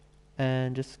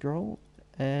 and just scroll,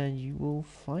 and you will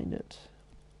find it.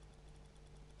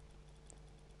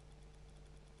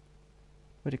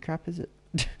 Where the crap is it?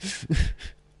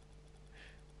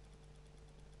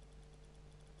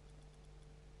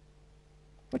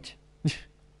 What?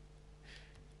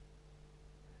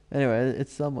 Anyway,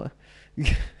 it's somewhere.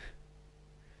 I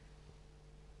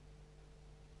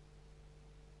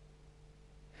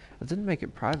didn't make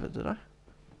it private, did I?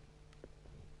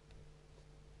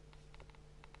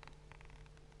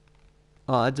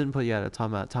 Oh, I didn't put you out of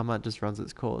timeout. Timeout just runs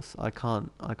its course. I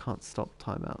can't stop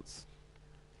timeouts.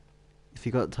 If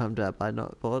you got timed out by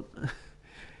not bot,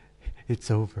 it's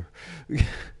over.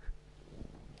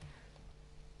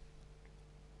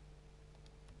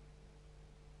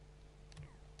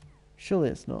 Surely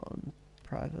it's not on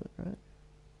private, right?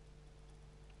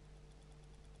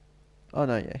 Oh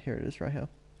no, yeah, here it is right here.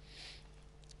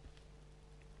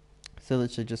 So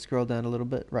literally just scroll down a little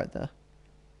bit right there.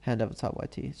 Hand avatar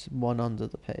YT. It's one under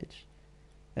the page.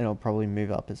 And it'll probably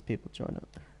move up as people join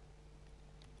it.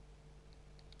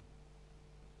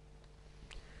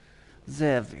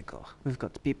 There we go. We've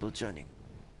got the people joining.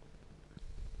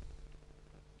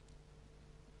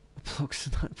 Blocks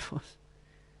tonight, boss.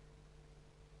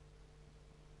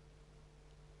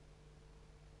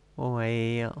 Oh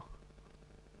yeah.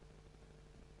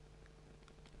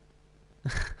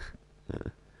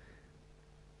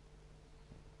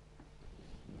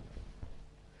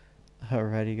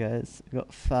 Alrighty guys, we've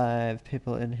got 5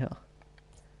 people in here.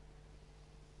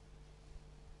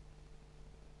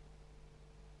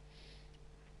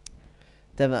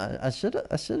 Damn it, I should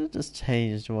have just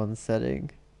changed one setting.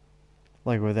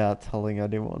 Like without telling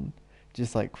anyone.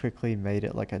 Just like quickly made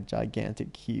it like a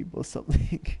gigantic cube or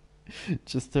something.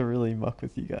 Just to really muck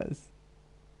with you guys.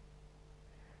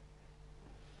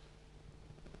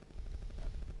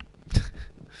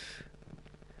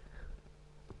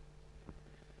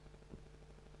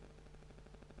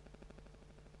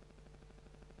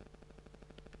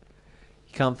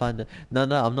 You can't find it. No,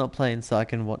 I'm not playing so I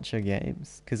can watch your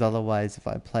games. Because otherwise if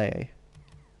I play,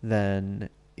 then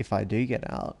if I do get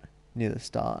out near the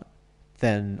start,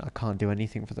 then I can't do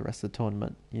anything for the rest of the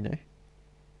tournament, you know?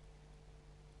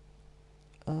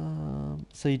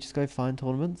 So you just go find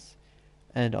tournaments,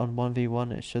 and on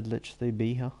 1v1 it should literally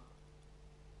be here.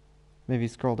 Maybe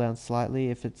scroll down slightly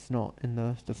if it's not in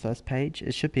the first page.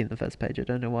 It should be in the first page, I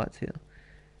don't know why it's here.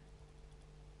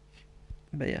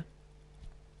 But yeah.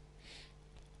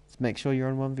 Just make sure you're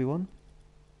on 1v1.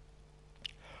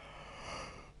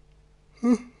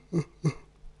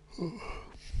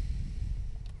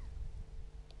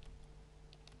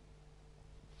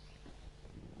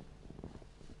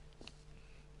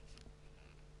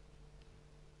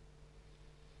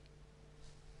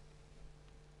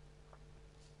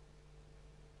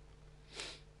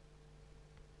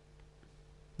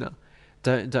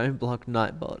 No, don't block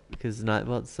Nightbot because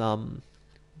Nightbot's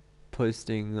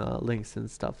posting links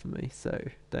and stuff for me, so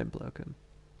don't block him.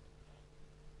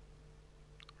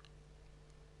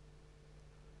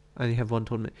 I only have one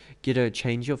tournament. Giddo,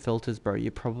 change your filters, bro. You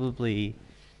probably...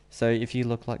 So if you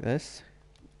look like this,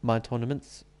 my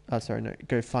tournaments... sorry, no.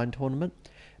 Go find tournament.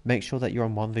 Make sure that you're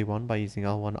on 1v1 by using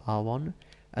R1, R1.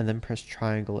 And then press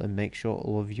triangle and make sure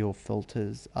all of your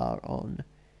filters are on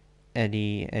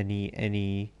any,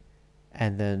 and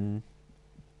then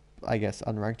I guess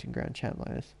unranked and grand champ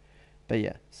layers. But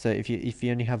yeah, so if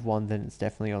you only have one, then it's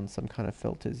definitely on some kind of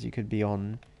filters. You could be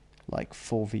on like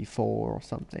 4v4 or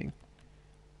something.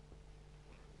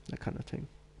 That kind of thing.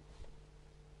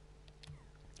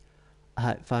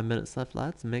 Alright, 5 minutes left,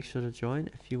 lads. Make sure to join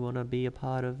if you want to be a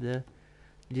part of the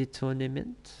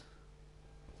tournament.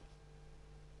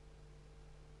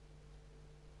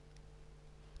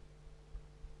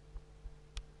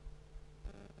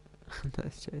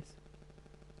 Nice, Chase.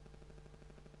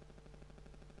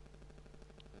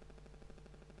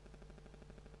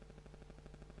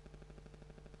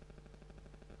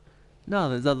 No,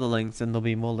 there's other links and there'll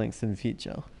be more links in the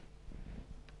future.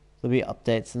 There'll be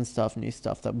updates and stuff, new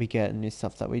stuff that we get and new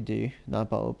stuff that we do.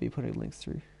 Nightbot will be putting links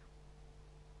through.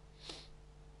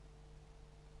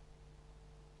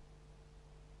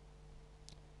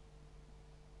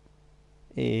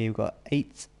 Hey, we've got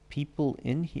 8 people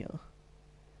in here.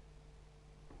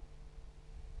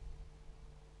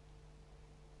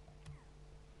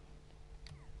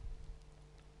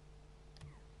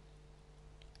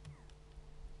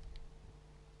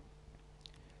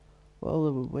 While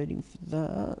we're waiting for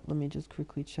that, let me just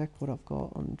quickly check what I've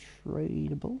got on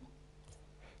tradable.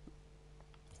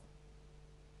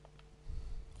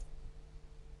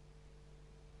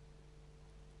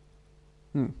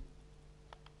 I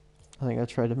think I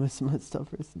tried most of my stuff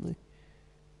recently.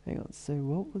 Hang on, so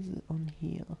what was it on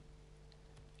here?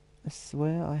 I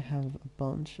swear I have a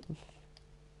bunch of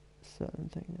certain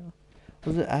thing now.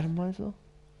 Was it atomizer?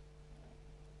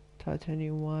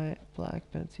 Titanium white, black,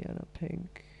 Bentiana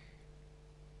pink.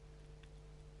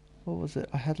 What was it?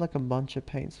 I had like a bunch of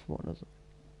paints for one of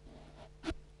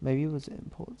them. Maybe it was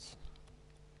imports.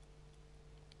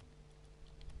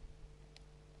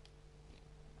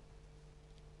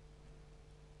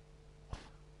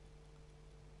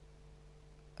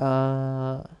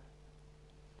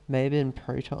 Maybe in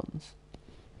protons.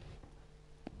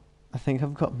 I think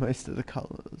I've got most of the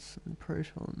colors in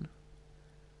proton.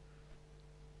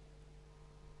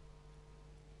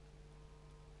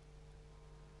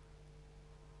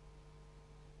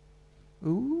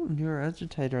 Ooh,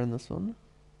 neuroagitator in this one.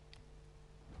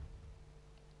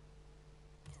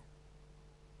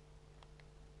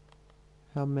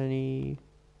 How many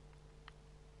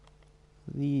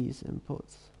of these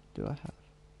inputs do I have?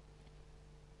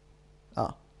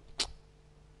 Ah.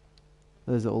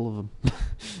 Those are all of them.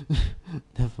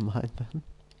 Never mind then.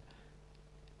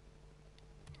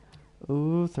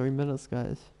 Ooh, 3 minutes,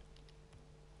 guys.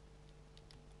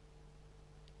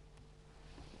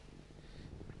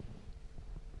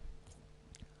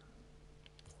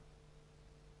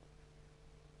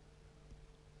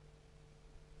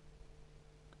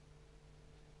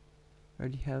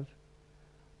 Already have.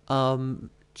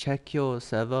 Check your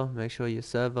server. Make sure your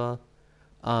server.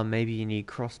 Maybe you need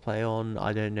crossplay on.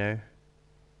 I don't know.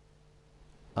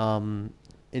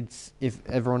 It's if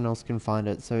everyone else can find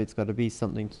it, so it's got to be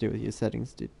something to do with your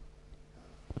settings, dude.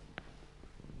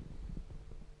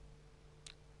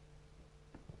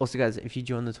 Also, guys, if you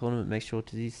join the tournament, make sure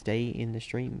to stay in the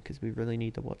stream because we really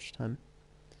need the watch time.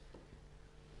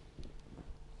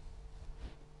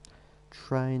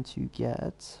 Trying to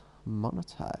get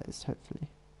monetized, hopefully,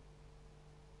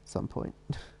 at some point.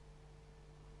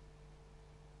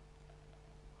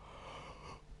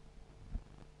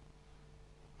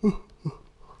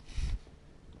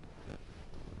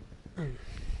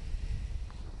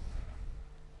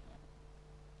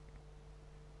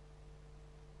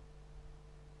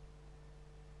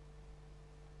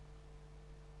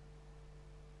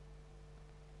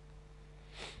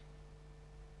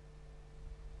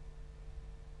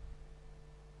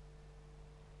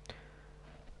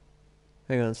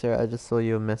 Hang on, Sarah, I just saw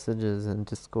your messages in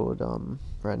Discord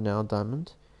right now,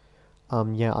 Diamond.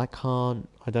 Yeah, I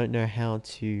don't know how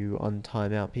to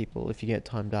untime out people if you get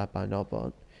timed out by an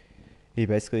bot. You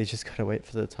basically just gotta wait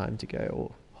for the time to go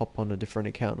or hop on a different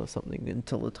account or something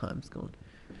until the time's gone.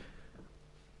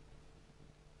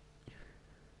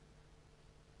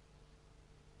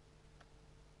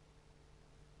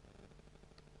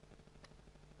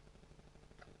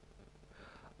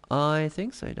 I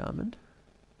think so, Diamond.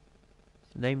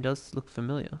 The name does look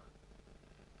familiar.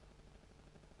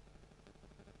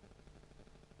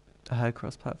 I had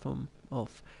cross-platform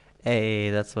off. Hey,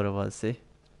 that's what it was, see?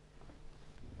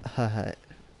 Hi.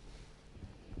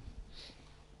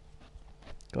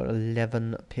 Got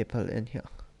 11 people in here.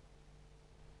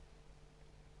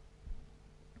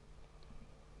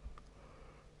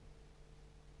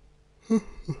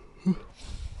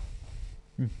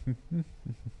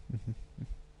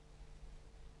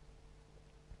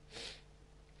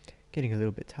 Getting a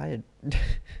little bit tired.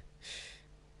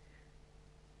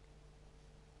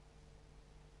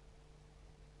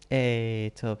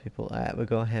 Hey, tell people. Alright, we're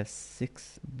gonna have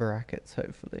 6 brackets,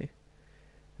 hopefully.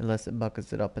 Unless it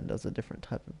buckets it up and does a different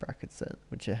type of bracket set,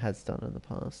 which it has done in the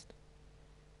past.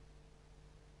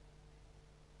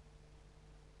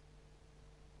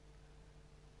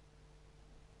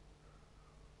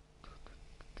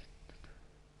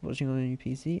 Watching on your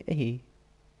PC? Hey.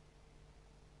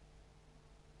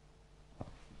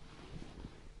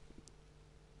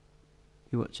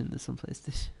 You're watching this on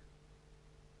PlayStation.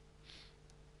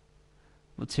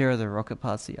 What tier of the rocket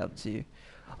pass are you up to?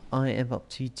 I am up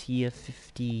to tier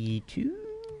 52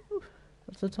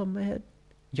 off the top of my head.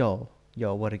 Yo,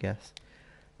 what a guess.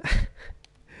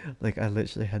 Like, I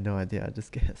literally had no idea, I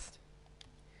just guessed.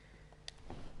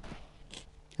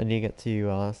 I need to get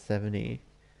to 70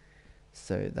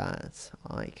 so that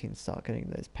I can start getting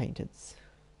those painted.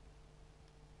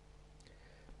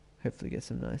 Hopefully get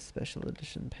some nice special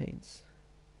edition paints.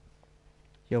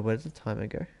 Yo, where did the timer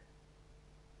go?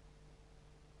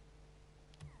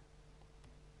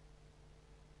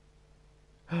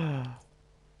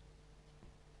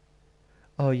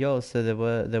 Oh, yo, so there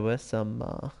were some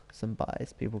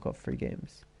buys. People got free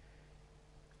games.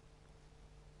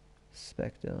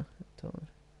 Spectre, Dawn,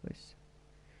 Waste.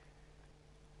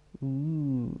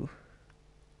 Ooh,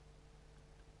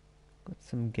 got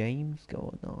some games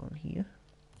going on here.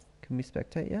 Can we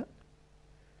spectate yet?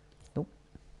 Nope.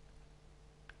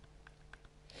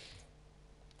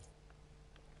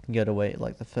 You gotta wait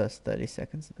like the first 30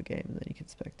 seconds of the game and then you can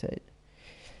spectate.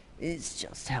 It's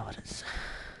just how it is.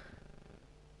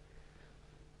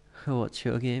 What's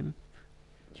your game?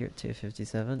 You're at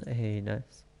 257. Hey,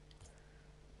 nice.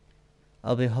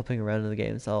 I'll be hopping around in the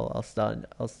games. I'll start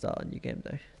on your game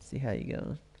though. See how you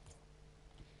going.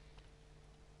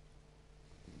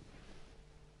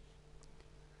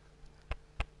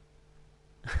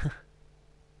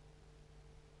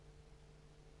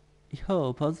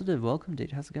 Oh, positive. Welcome,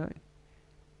 dude. How's it going?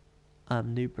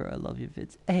 I'm new, bro. I love your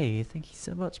vids. Hey, thank you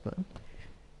so much, man.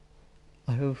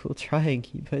 I will try and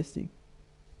keep posting.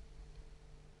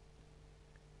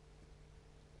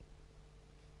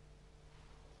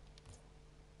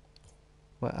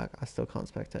 Well, I still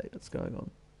can't spectate. What's going on?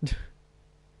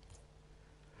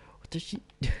 What does she...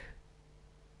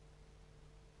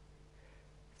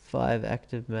 5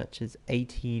 active matches,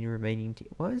 18 remaining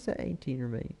teams. Why is there 18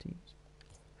 remaining teams?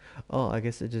 Oh, I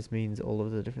guess it just means all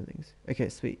of the different things. Okay,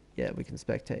 sweet. Yeah, we can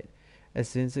spectate. As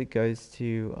soon as it goes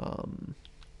to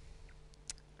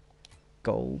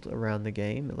gold around the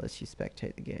game, it lets you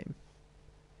spectate the game.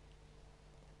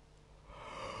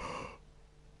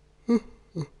 Okay,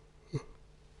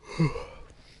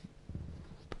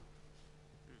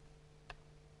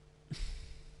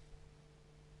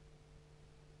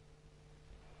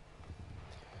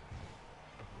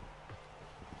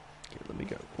 let me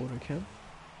go auto cam.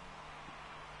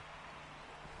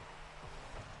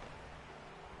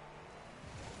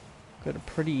 Got a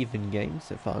pretty even game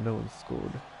so far. No one's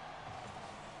scored.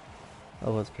 I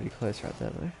was pretty close right there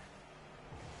though.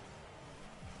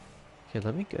 Okay,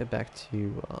 let me go back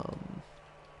to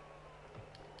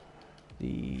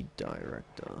the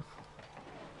director.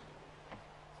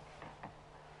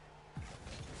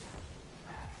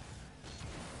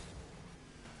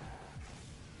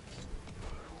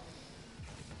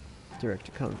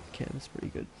 Director cam's pretty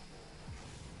good.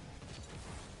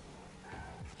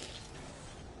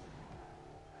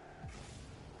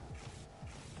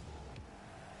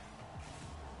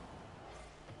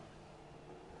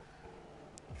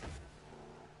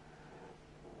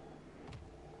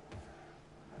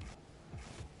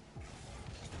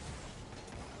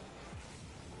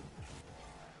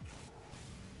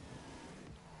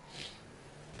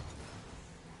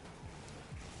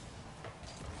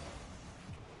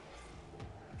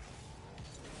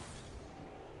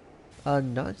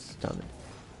 Nice, done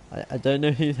it. I don't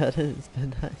know who that is,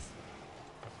 but nice.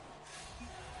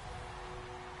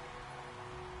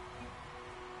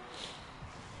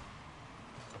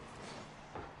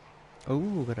 Oh,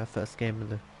 we got our first game of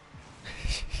the...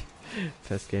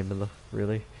 first game of the...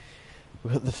 really?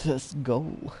 We got the first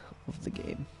goal of the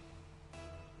game.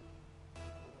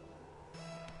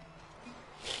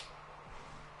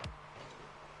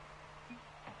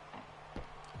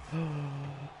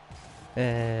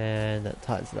 And that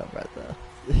ties it up right there.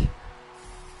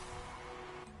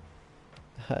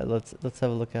 Alright, let's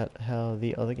have a look at how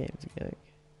the other games are going.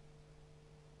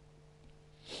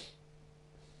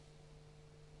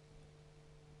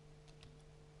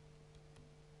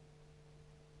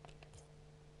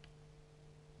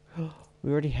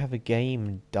 We already have a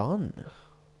game done.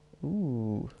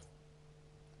 Ooh.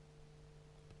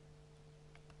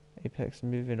 Apex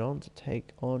moving on to take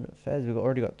on Fez. We've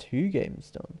already got 2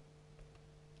 games done.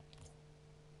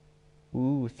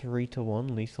 Ooh,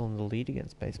 3-1. Lethal in the lead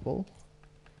against Baseball.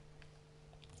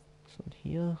 This one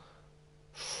here.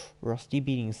 Rusty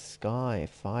beating Sky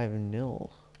 5-0.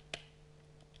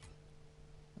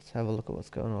 Let's have a look at what's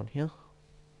going on here.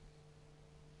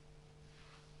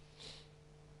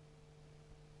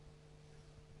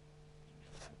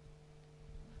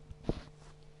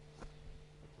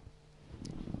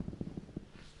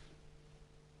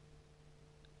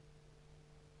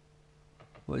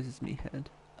 What is this me head?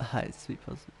 Hi, sweet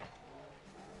positive.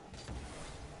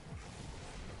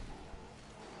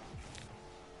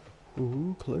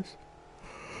 Ooh, close.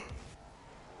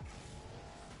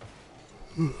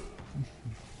 Oh,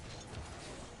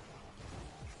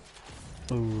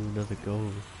 another goal.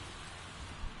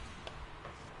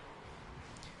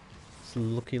 It's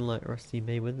looking like Rusty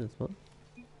may win this one.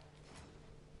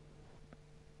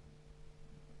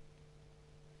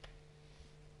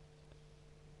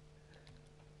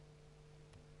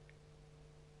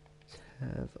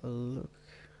 Let's have a look.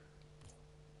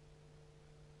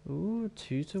 Ooh,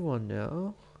 2-1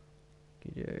 now.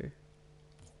 Giddo.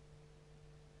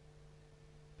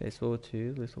 Baseball with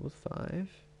 2, Lethal with 5.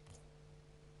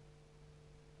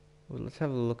 Well, let's have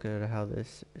a look at how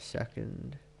this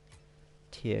second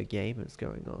tier game is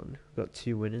going on. We've got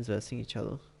 2 winners versus each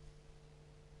other.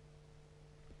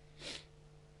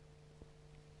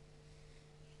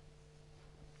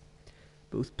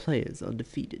 Both players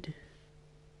undefeated.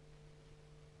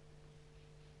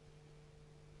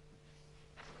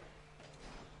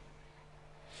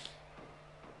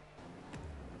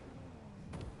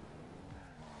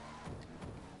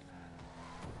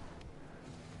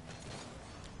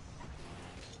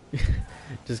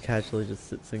 Just casually just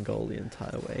sits in goal the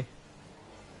entire way.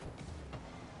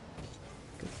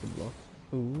 Gets the block.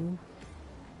 Ooh.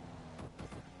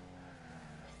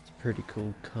 It's Pretty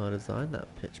cool car design, that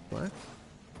pitch black.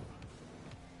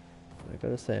 I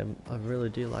gotta say, I really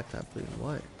do like that blue and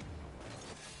white.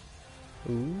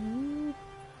 Ooh.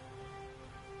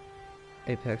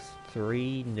 Apex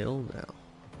 3-0 now.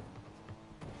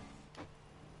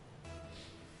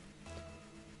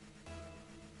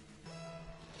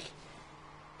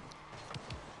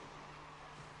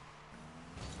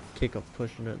 Kickoff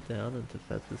pushing it down into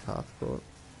Fez's half court.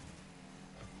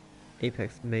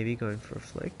 Apex maybe going for a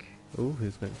flick. Ooh,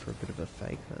 who's going for a bit of a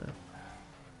fake there?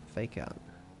 Fake out.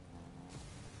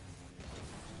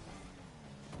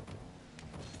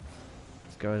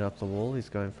 He's going up the wall, he's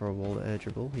going for a wall air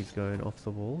dribble, he's going off the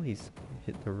wall, he's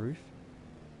hit the roof.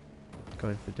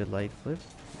 Going for delayed flip.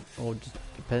 Or just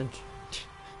a pinch.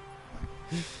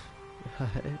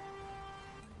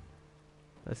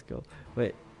 Let's go.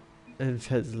 Wait. And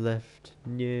Fez left.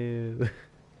 No.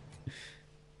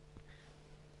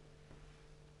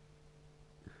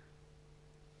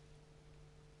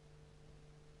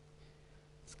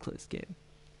 It's a close game.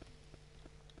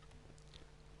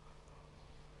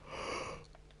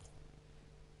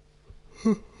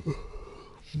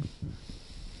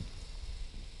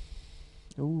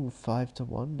 Ooh,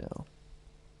 5-1 now.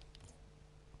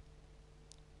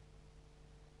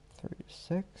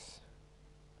 3-6.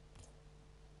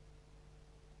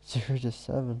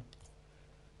 0-7.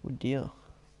 Oh dear.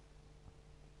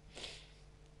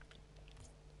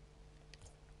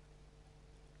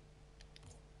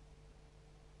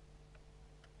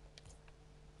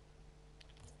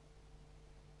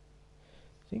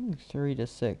 I think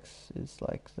 3-6 is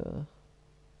like the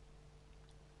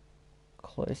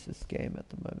closest game at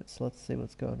the moment, so let's see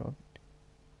what's going on.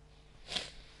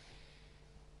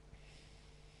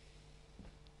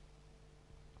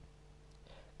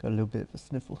 Got a little bit of a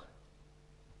sniffle.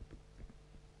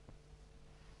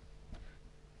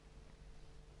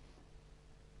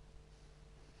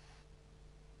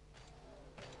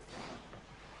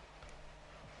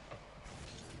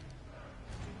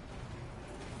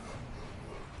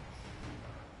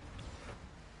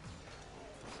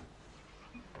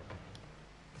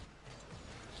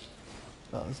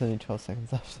 Oh, there's only 12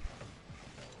 seconds left.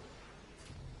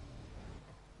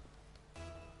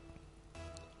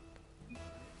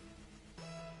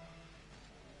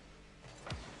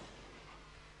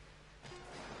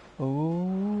 Oh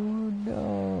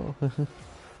no! That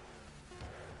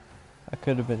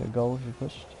could have been a goal if you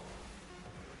pushed.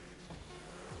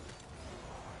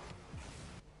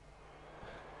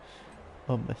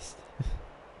 Almost. I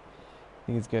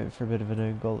think he's going for a bit of an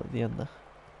own goal at the end there.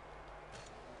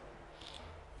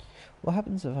 What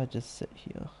happens if I just sit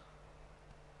here?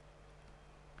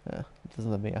 It doesn't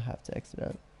let me, I have to exit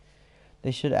out.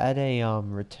 They should add a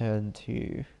return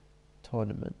to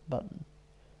tournament button.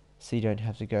 So you don't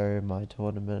have to go my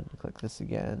tournament, click this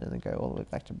again, and then go all the way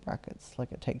back to brackets.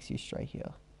 Like it takes you straight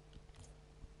here.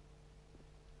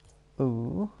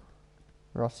 Ooh.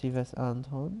 Rossi vs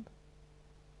Anton.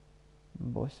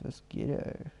 Boys vs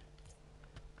Ghetto.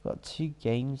 Got 2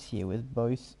 games here with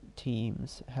both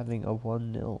teams having a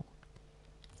 1-0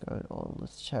 going on.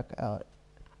 Let's check out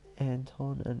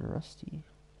Anton and Rusty.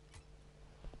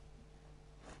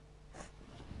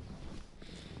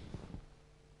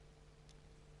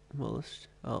 Well,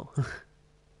 oh.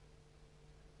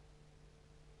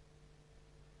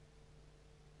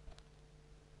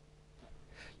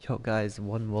 Yo guys,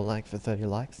 1 more like for 30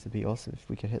 likes. It'd be awesome if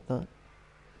we could hit that.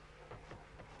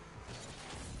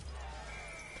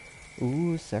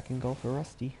 Ooh, second goal for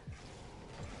Rusty.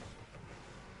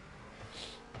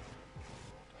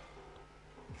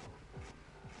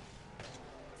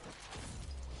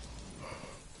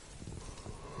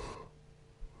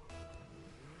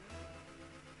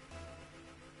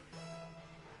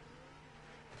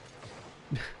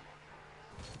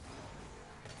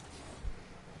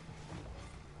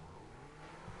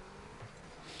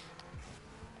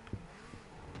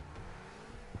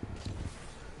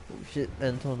 Shit,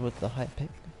 Anton with the high pick.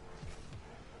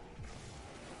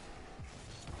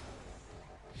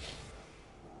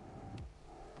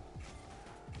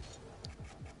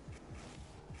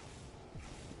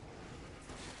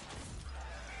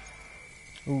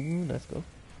 Ooh, let's go.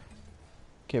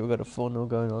 Okay, we got a 4-0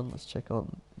 going on. Let's check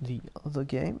on the other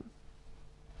game.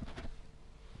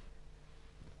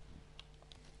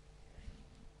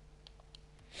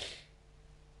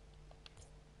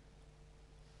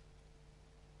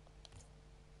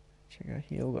 Check out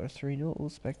here, we got a 3-0,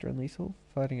 Spectre and Lethal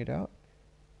fighting it out.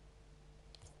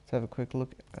 Let's have a quick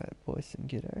look at Boyce and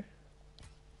Ghetto.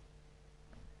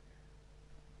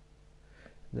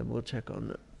 Then we'll check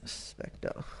on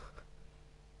Spectre.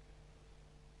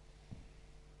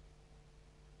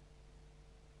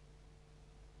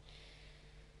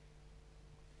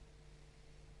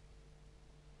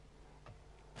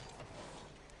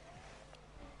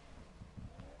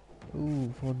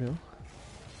 Ooh, 4-0.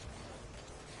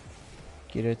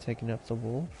 Gito taking up the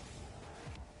wall.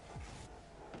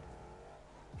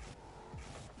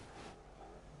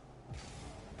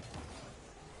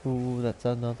 Ooh, that's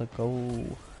another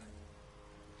goal.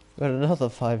 Got another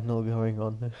 5-0 going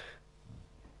on.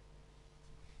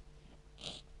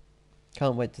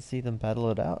 Can't wait to see them battle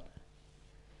it out.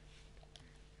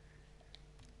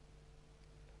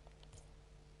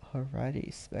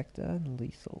 Alrighty, Spectre and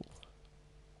Lethal.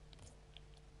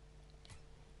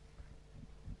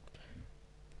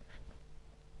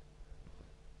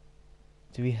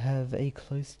 Do we have a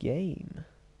close game?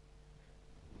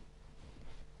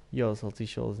 Yo, Salty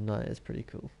Shoals night is pretty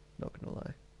cool, not gonna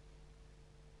lie.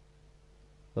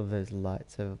 Love those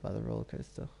lights over by the roller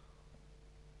coaster.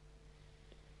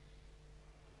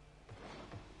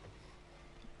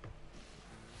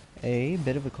 A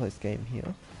bit of a close game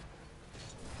here.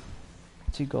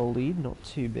 2-goal lead, not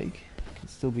too big. Can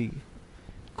still be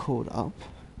caught up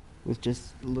with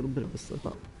just a little bit of a slip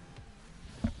up.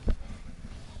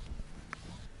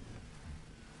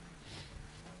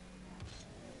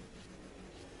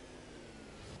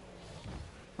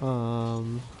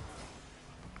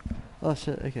 Oh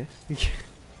shit, okay.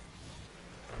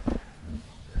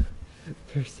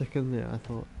 For a second there,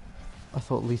 I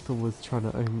thought Lethal was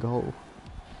trying to own goal.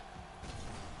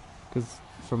 Because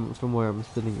from where I'm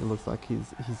sitting, it looks like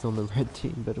he's on the red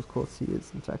team, but of course he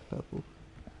is in fact purple.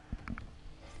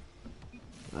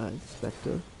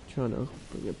 Spectre trying to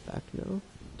bring it back now,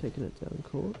 taking it down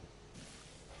court.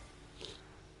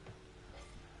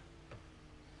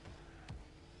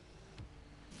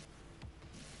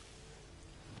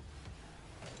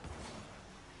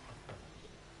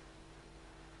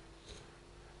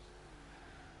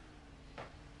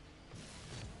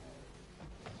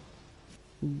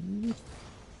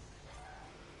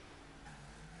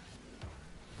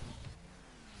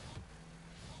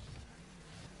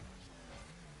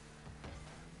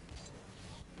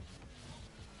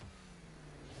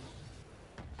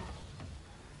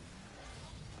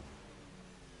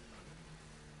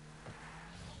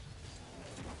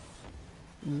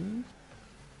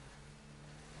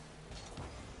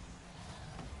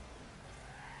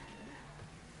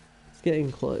 It's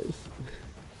getting close.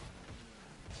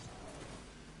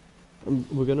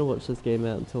 We're gonna watch this game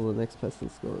out until the next person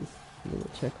scores. I'm gonna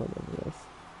check on everyone else.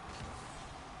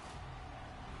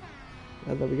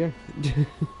 Ah, there we go.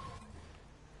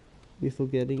 Lethal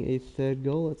getting a 3rd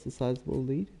goal. That's a sizable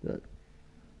lead, but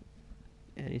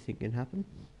anything can happen.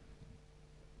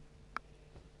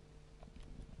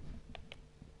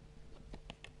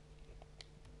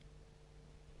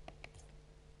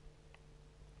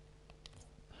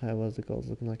 How was the goals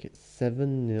looking like? It's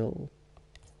 7-0.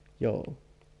 Yo,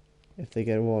 if they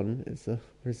get one, it's a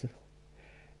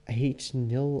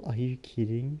 8-0. Are you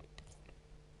kidding?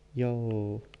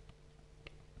 Yo,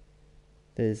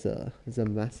 there's a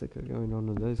massacre going on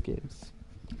in those games.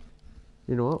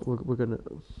 You know what? We're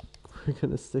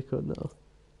gonna stick on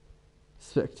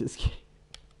Spectre's game.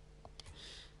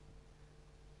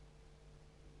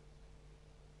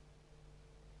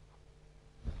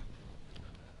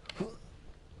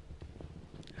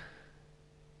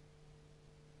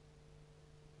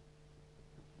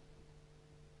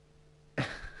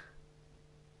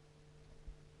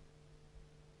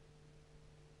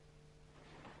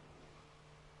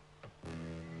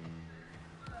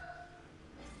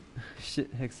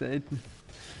 Shit, Hexade.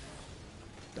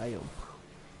 Damn.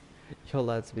 Yo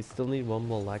lads, we still need one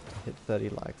more like to hit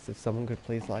 30 likes. If someone could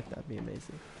please like, that'd be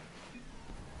amazing.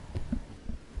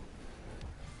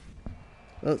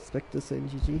 Oh, Spectre saying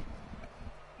GG.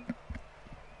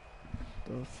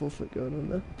 The forfeit going on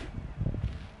there.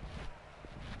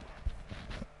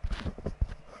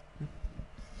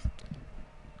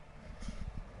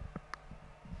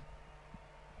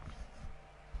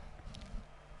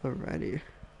 Alrighty.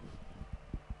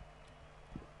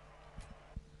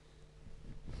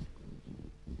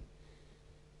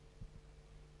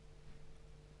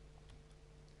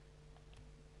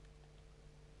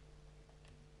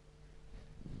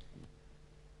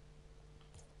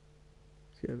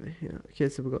 Over here. Okay,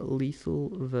 so we've got Lethal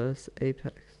versus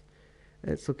Apex.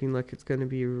 And it's looking like it's going to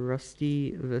be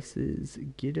Rusty versus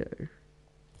Giddo.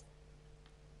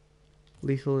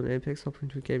 Lethal and Apex hop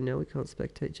into a game now. We can't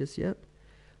spectate just yet.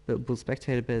 But we'll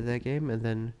spectate a bit of their game, and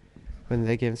then when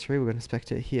their game's free, we're going to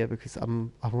spectate here because I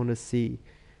want to see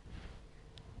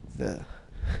the...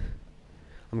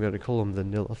 I'm going to call them the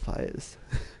nullifiers.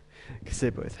 Because they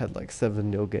both had like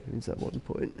 7-0 games at one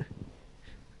point.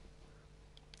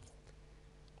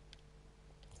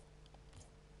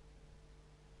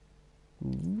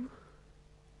 Ooh.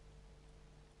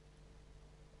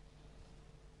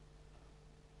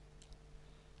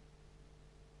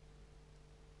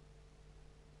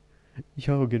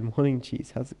 Yo, good morning,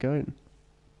 Cheese. How's it going?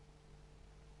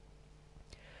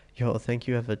 Yo, thank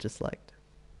you ever just liked.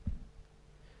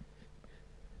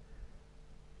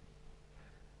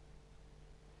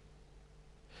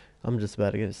 I'm just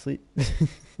about to go to sleep.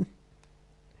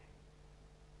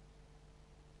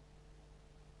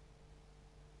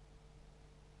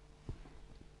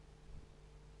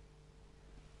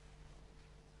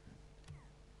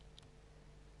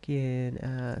 Can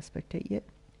spectate yet?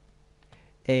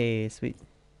 Hey, sweet.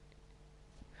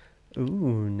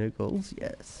 Ooh, no goals,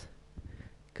 yes.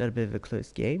 Got a bit of a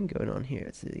close game going on here,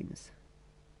 it seems.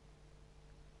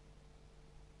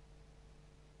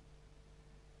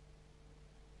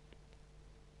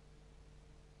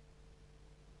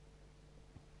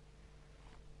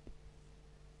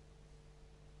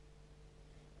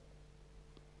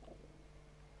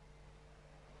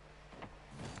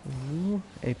 Ooh,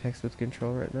 Apex with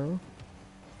control right now.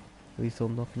 Lethal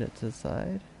knocking it to the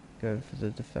side. Going for the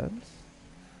defense.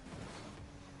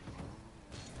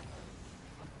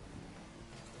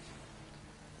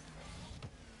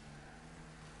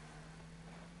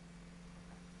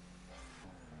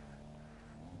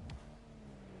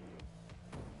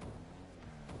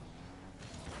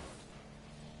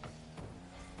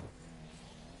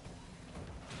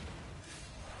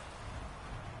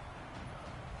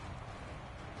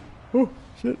 Oh,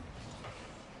 shit.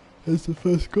 That's the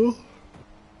first goal.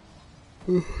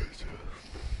 I'm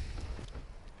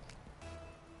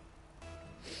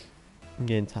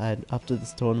getting tired after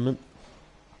this tournament.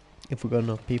 If we've got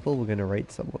enough people, we're going to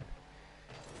raid someone.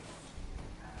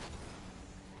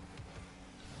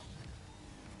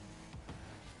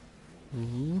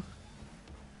 Ooh.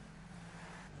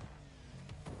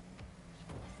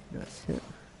 Nice hit.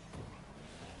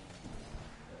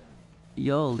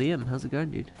 Yo, Liam, how's it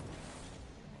going, dude?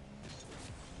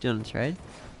 Do you want to trade?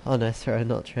 Oh no, sorry, I'm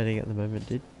not trading at the moment,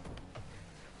 dude.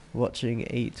 Watching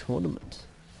a tournament.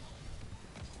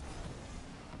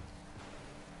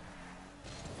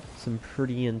 Some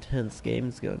pretty intense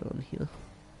games going on here.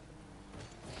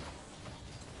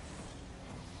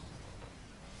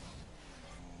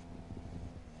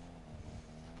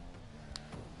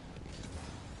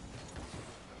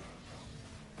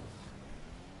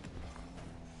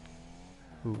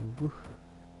 Ooh.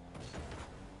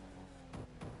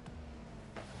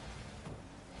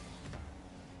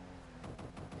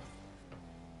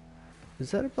 Is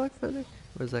that a black fennec?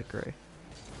 Or is that grey?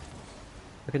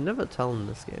 I can never tell in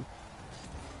this game.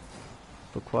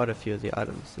 But quite a few of the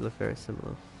items look very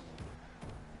similar.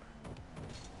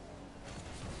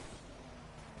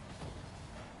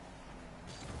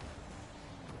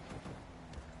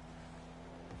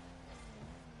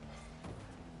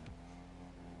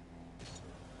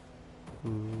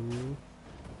 Ooh.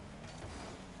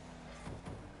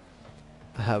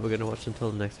 We're gonna watch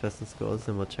until the next person scores,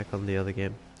 then we'll check on the other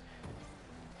game.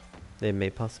 They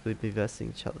may possibly be versing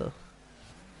each other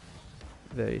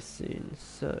very soon,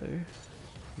 so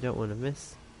you don't want to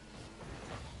miss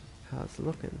how it's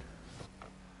looking.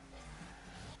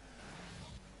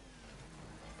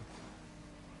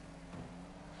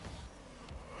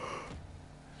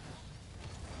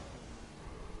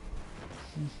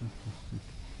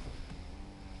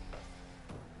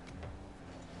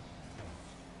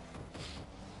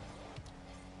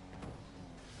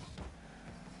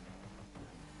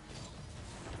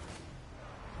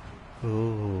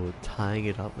 Oh, tying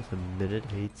it up with a minute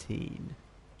 18.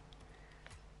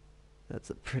 That's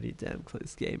a pretty damn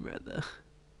close game right there.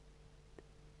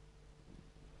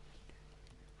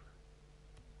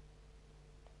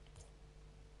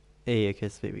 Hey, okay,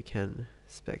 so we can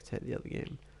spectate the other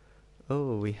game.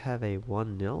 Oh, we have a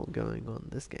 1-0 going on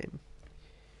this game.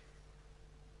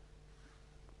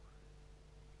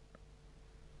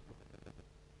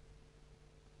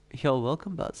 Yo,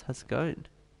 welcome Buzz, how's it going?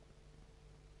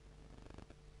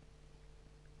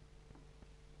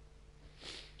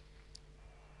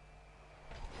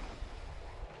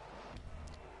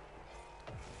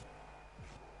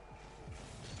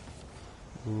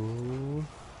 Ooh,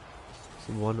 it's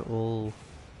 1-1.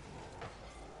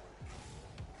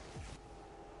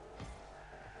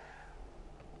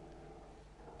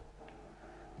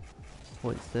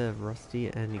 Points there, Rusty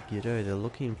and Guido, they're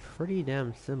looking pretty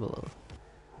damn similar.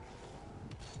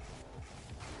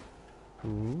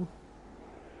 Ooh.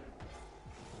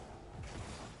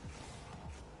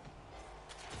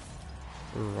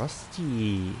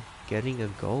 Rusty getting a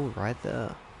goal right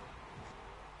there.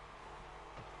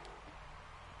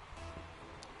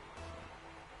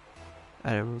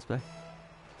 Admiral's back.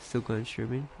 Still going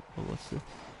streaming? Or what's it?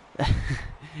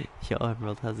 Yo,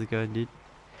 Emerald, how's it going, dude?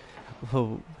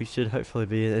 Well, we should hopefully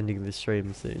be ending the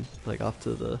stream soon, like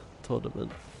after the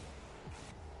tournament.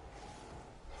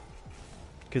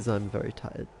 Because I'm very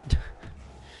tired.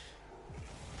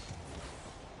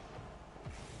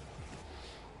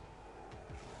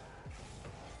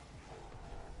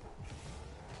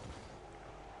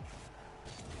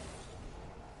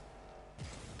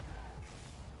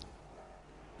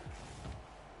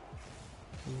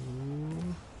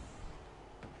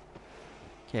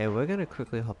 Okay, we're gonna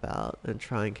quickly hop out and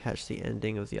try and catch the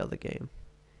ending of the other game.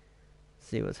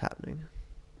 See what's happening.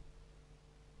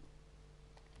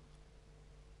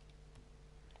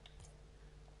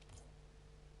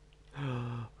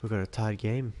 We've got a tied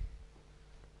game.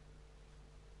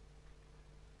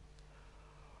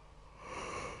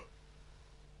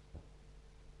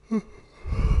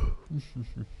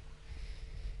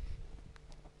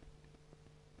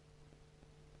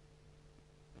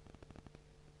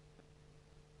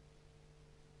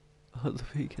 Oh, the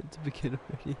weekend to begin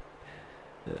already.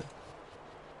 Yeah.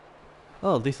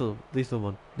 Oh, lethal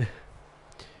one.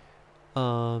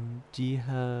 Do you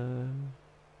have?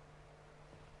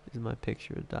 This is my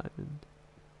picture of Diamond.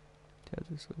 I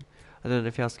don't know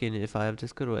if you're asking if I have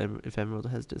Discord or if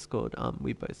Emerald has Discord.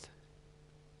 We both.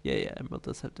 Yeah, Emerald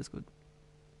does have Discord.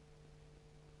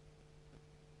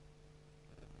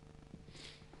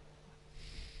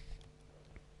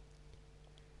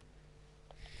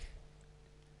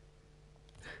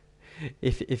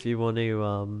 If you want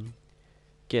to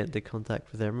get into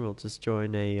contact with Emerald, just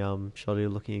join a shoddy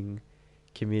looking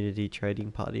community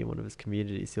trading party in one of his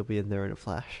communities. He'll be in there in a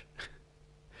flash.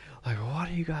 Like, what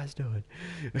are you guys doing?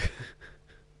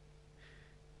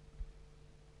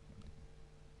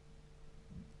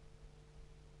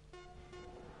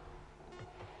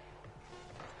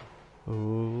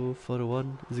 Oh,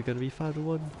 4-1. Is it gonna be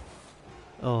 5-1?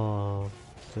 Oh,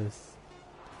 this.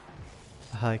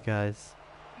 Hi guys.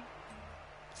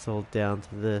 It's all down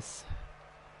to this.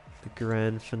 The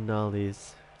grand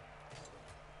finales.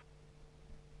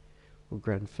 Or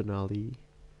grand finale.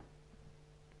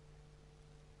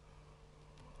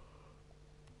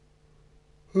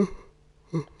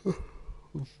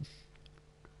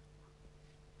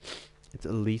 It's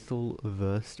a Lethal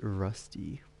versus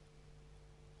Rusty.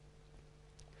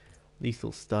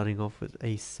 Lethal starting off with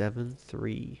a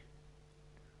 7-3.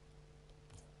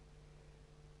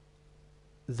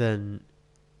 Then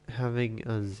having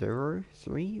a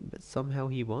 0-3, but somehow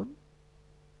he won?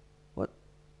 What?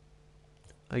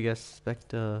 I guess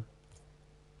Spectre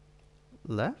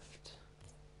left?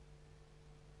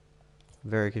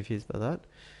 Very confused by that.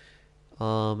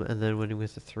 And then winning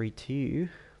with a 3-2.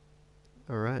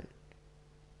 Alright.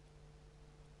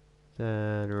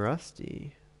 Then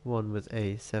Rusty won with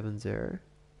a 7-0.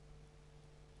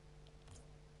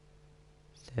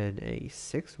 Then a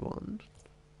 6-1.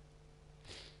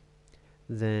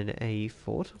 Then a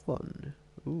 4-1.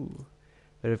 Ooh.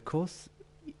 But of course,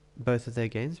 both of their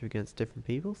games were against different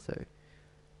people, so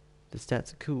the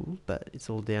stats are cool, but it's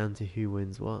all down to who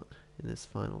wins what in this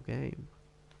final game.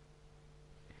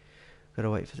 Gotta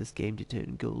wait for this game to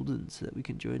turn golden so that we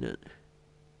can join it.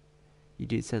 You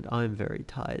do said I'm very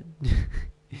tired.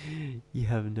 You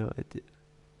have no idea.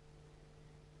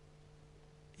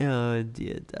 Oh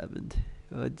dear, Diamond.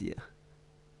 Oh dear.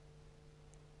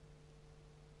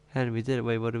 And we did it.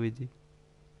 Wait, what do we do?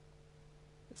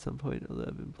 At some point, although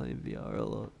I've been playing VR a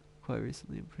lot quite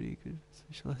recently, I'm pretty good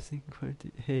at socializing.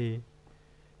 Hey,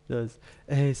 does.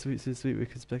 Hey, sweet, we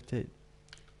can spectate.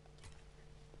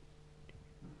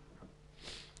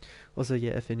 Also,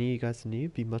 yeah, if any of you guys are new,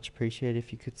 it'd be much appreciated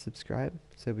if you could subscribe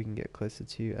so we can get closer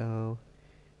to our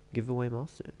giveaway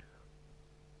milestone.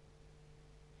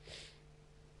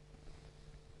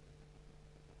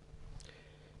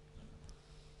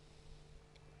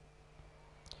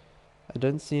 I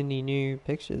don't see any new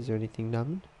pictures or anything,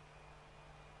 Diamond.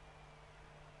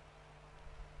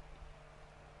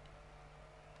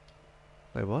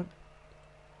 Wait, what?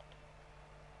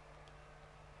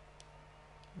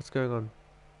 What's going on?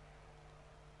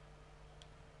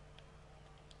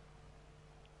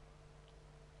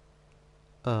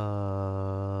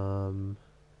 Um...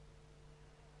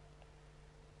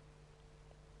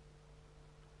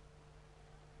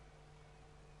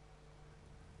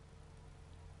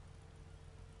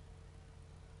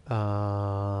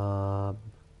 Um...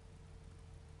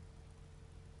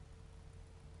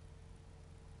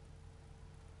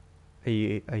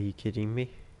 Are you kidding me?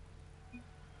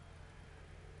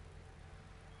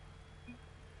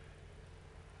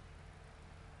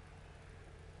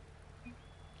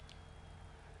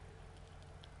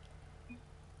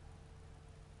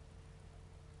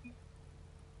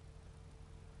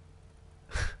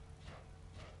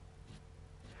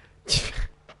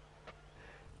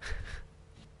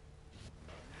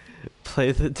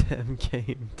 Play the damn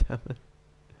game, damn it.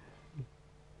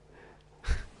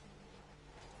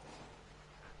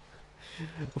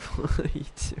 What are you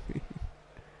doing?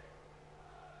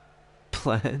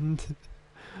 Planned?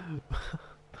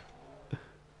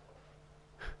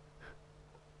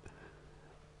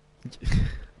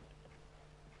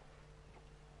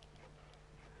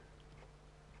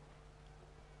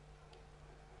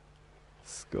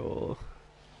 Score.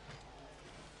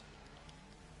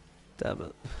 Damn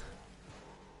it.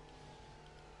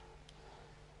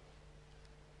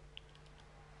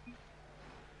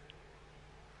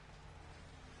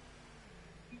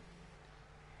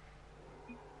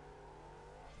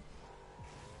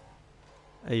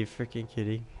 Are you freaking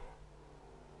kidding?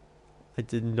 I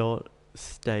did not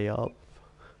stay up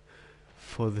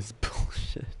for this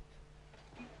bullshit.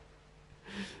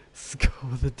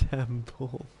 Score the damn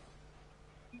ball.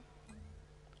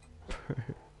 Bro.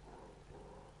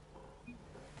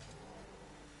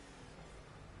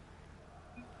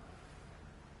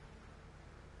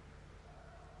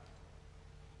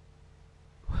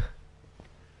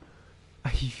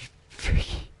 Are you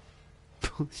freaking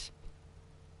bullshit?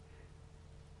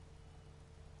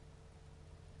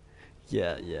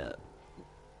 Yeah, yeah.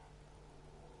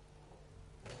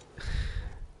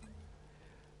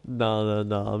 No,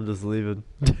 I'm just leaving.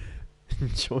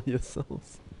 Enjoy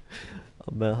yourselves.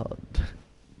 I'm out.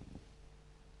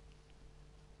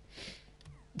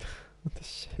 What the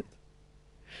shit?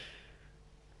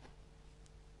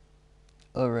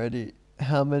 Alrighty.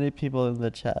 How many people in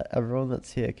the chat? Everyone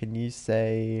that's here, can you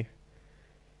say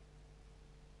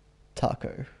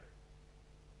taco?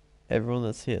 Everyone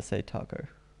that's here, say taco.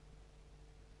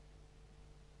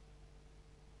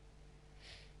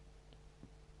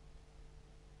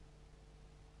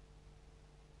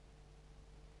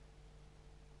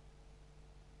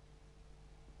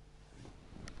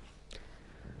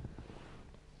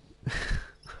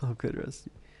 Oh, good,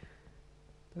 Rusty.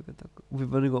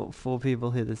 We've only got 4 people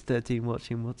here. There's 13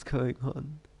 watching. What's going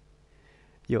on?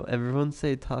 Yo, everyone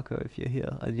say taco if you're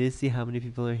here. I need to see how many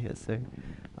people are here so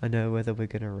I know whether we're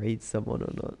gonna raid someone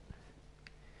or not.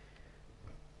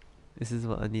 This is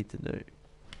what I need to know.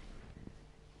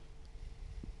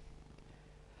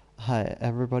 Hi,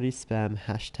 everybody spam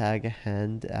hashtag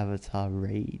hand avatar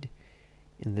raid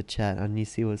in the chat. I need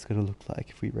to see what it's gonna look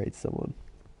like if we raid someone.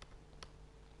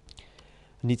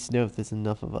 I need to know if there's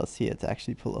enough of us here to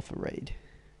actually pull off a raid.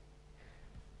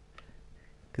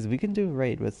 Because we can do a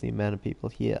raid with the amount of people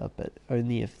here, but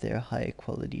only if they're higher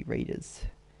quality raiders.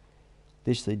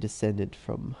 Literally descended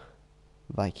from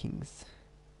Vikings.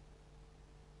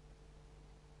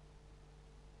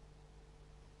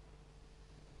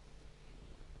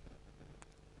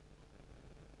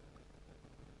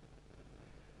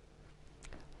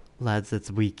 Lads,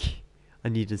 that's weak. I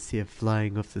need to see it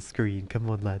flying off the screen. Come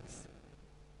on, lads.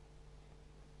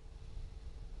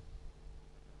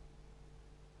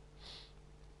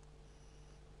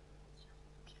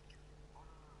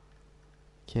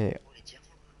 Okay,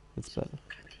 that's better.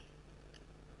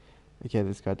 Okay,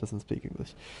 this guy doesn't speak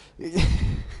English.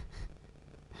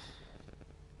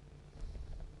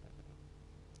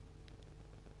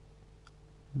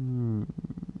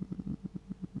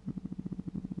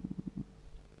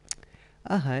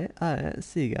 Hi, I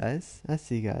see you guys. I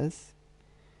see you guys.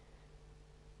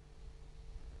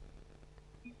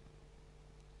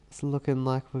 It's looking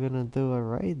like we're gonna do a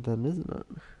raid then, isn't it?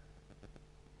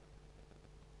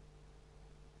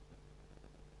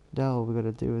 Now all we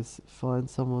gotta do is find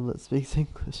someone that speaks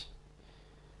English.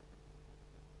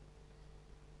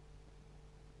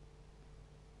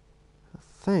 I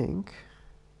think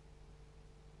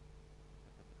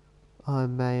I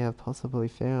may have possibly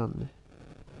found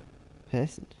a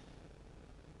person.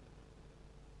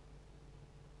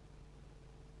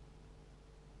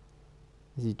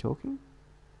 Is he talking?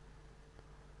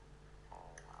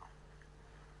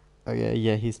 Oh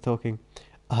yeah, he's talking.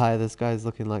 Hi, this guy's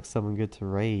looking like someone good to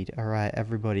raid. Alright,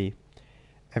 everybody.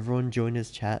 Everyone join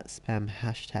his chat, spam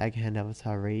hashtag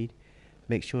handavatarraid.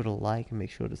 Make sure to like and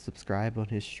make sure to subscribe on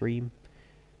his stream.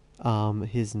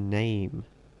 His name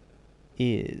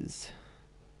is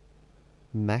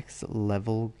Max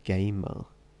Level Gamer.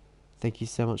 Thank you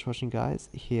so much for watching, guys.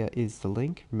 Here is the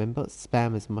link. Remember,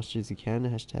 spam as much as you can,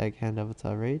 hashtag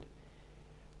handavatarraid.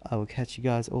 I will catch you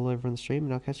guys all over on the stream,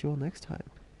 and I'll catch you all next time.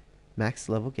 Max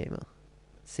Level Gamer.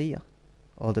 See ya.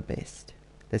 All the best.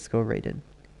 Let's go raiding.